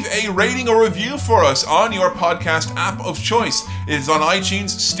to leave a rating or review for us on your podcast app of choice. It is on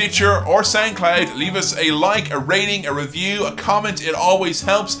iTunes, Stitcher, or SoundCloud. Leave us a like, a rating, a review, a comment. It always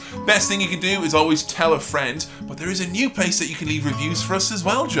helps. Best thing you can do is always tell a friend. But there is a new place that you can leave reviews for us as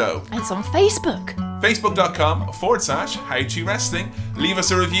well, Joe. It's on Facebook. Facebook.com/How To Wrestling. Leave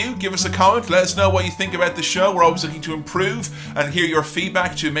us a review, give us a comment, let us know what you think about the show. We're always looking to improve and hear your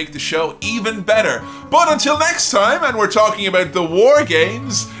feedback to make the show even better. But until next time, and we're talking about the War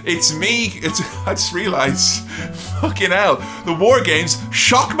Games, it's me. I just realised, fucking hell, the War Games,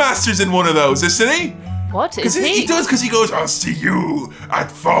 Shockmaster's in one of those, isn't he? What is he? He does, because he goes, I'll see you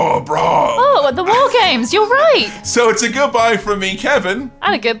at Fall Brawl. Oh, at the War Games, you're right. So it's a goodbye from me, Kevin.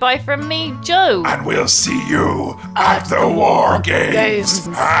 And a goodbye from me, Joe. And we'll see you at the War Games.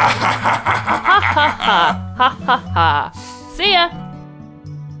 Ha ha ha. See ya.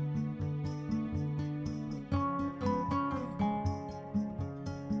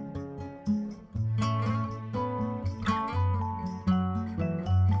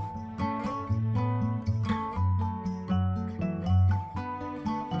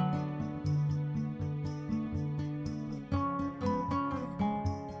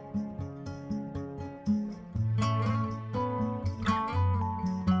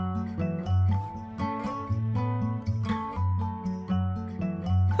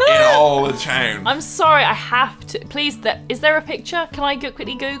 All the town. I'm sorry, I have to. Please, is there a picture? Can I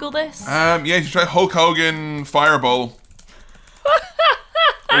quickly Google this? Yeah, you try Hulk Hogan Fireball.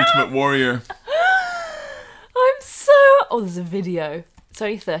 Ultimate Warrior. Oh, there's a video. It's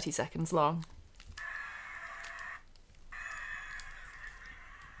only 30 seconds long.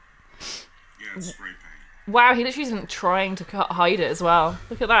 Yeah, it's spray paint. Wow, he literally isn't trying to hide it as well.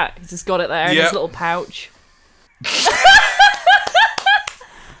 Look at that. He's just got it there in his little pouch.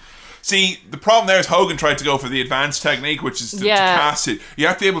 See, the problem there is Hogan tried to go for the advanced technique, which is to cast it. You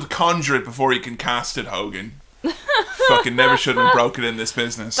have to be able to conjure it before you can cast it, Hogan. Fucking never should have broken in this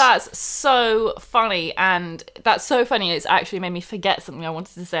business. That's so funny, and that's so funny it's actually made me forget something I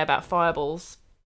wanted to say about fireballs.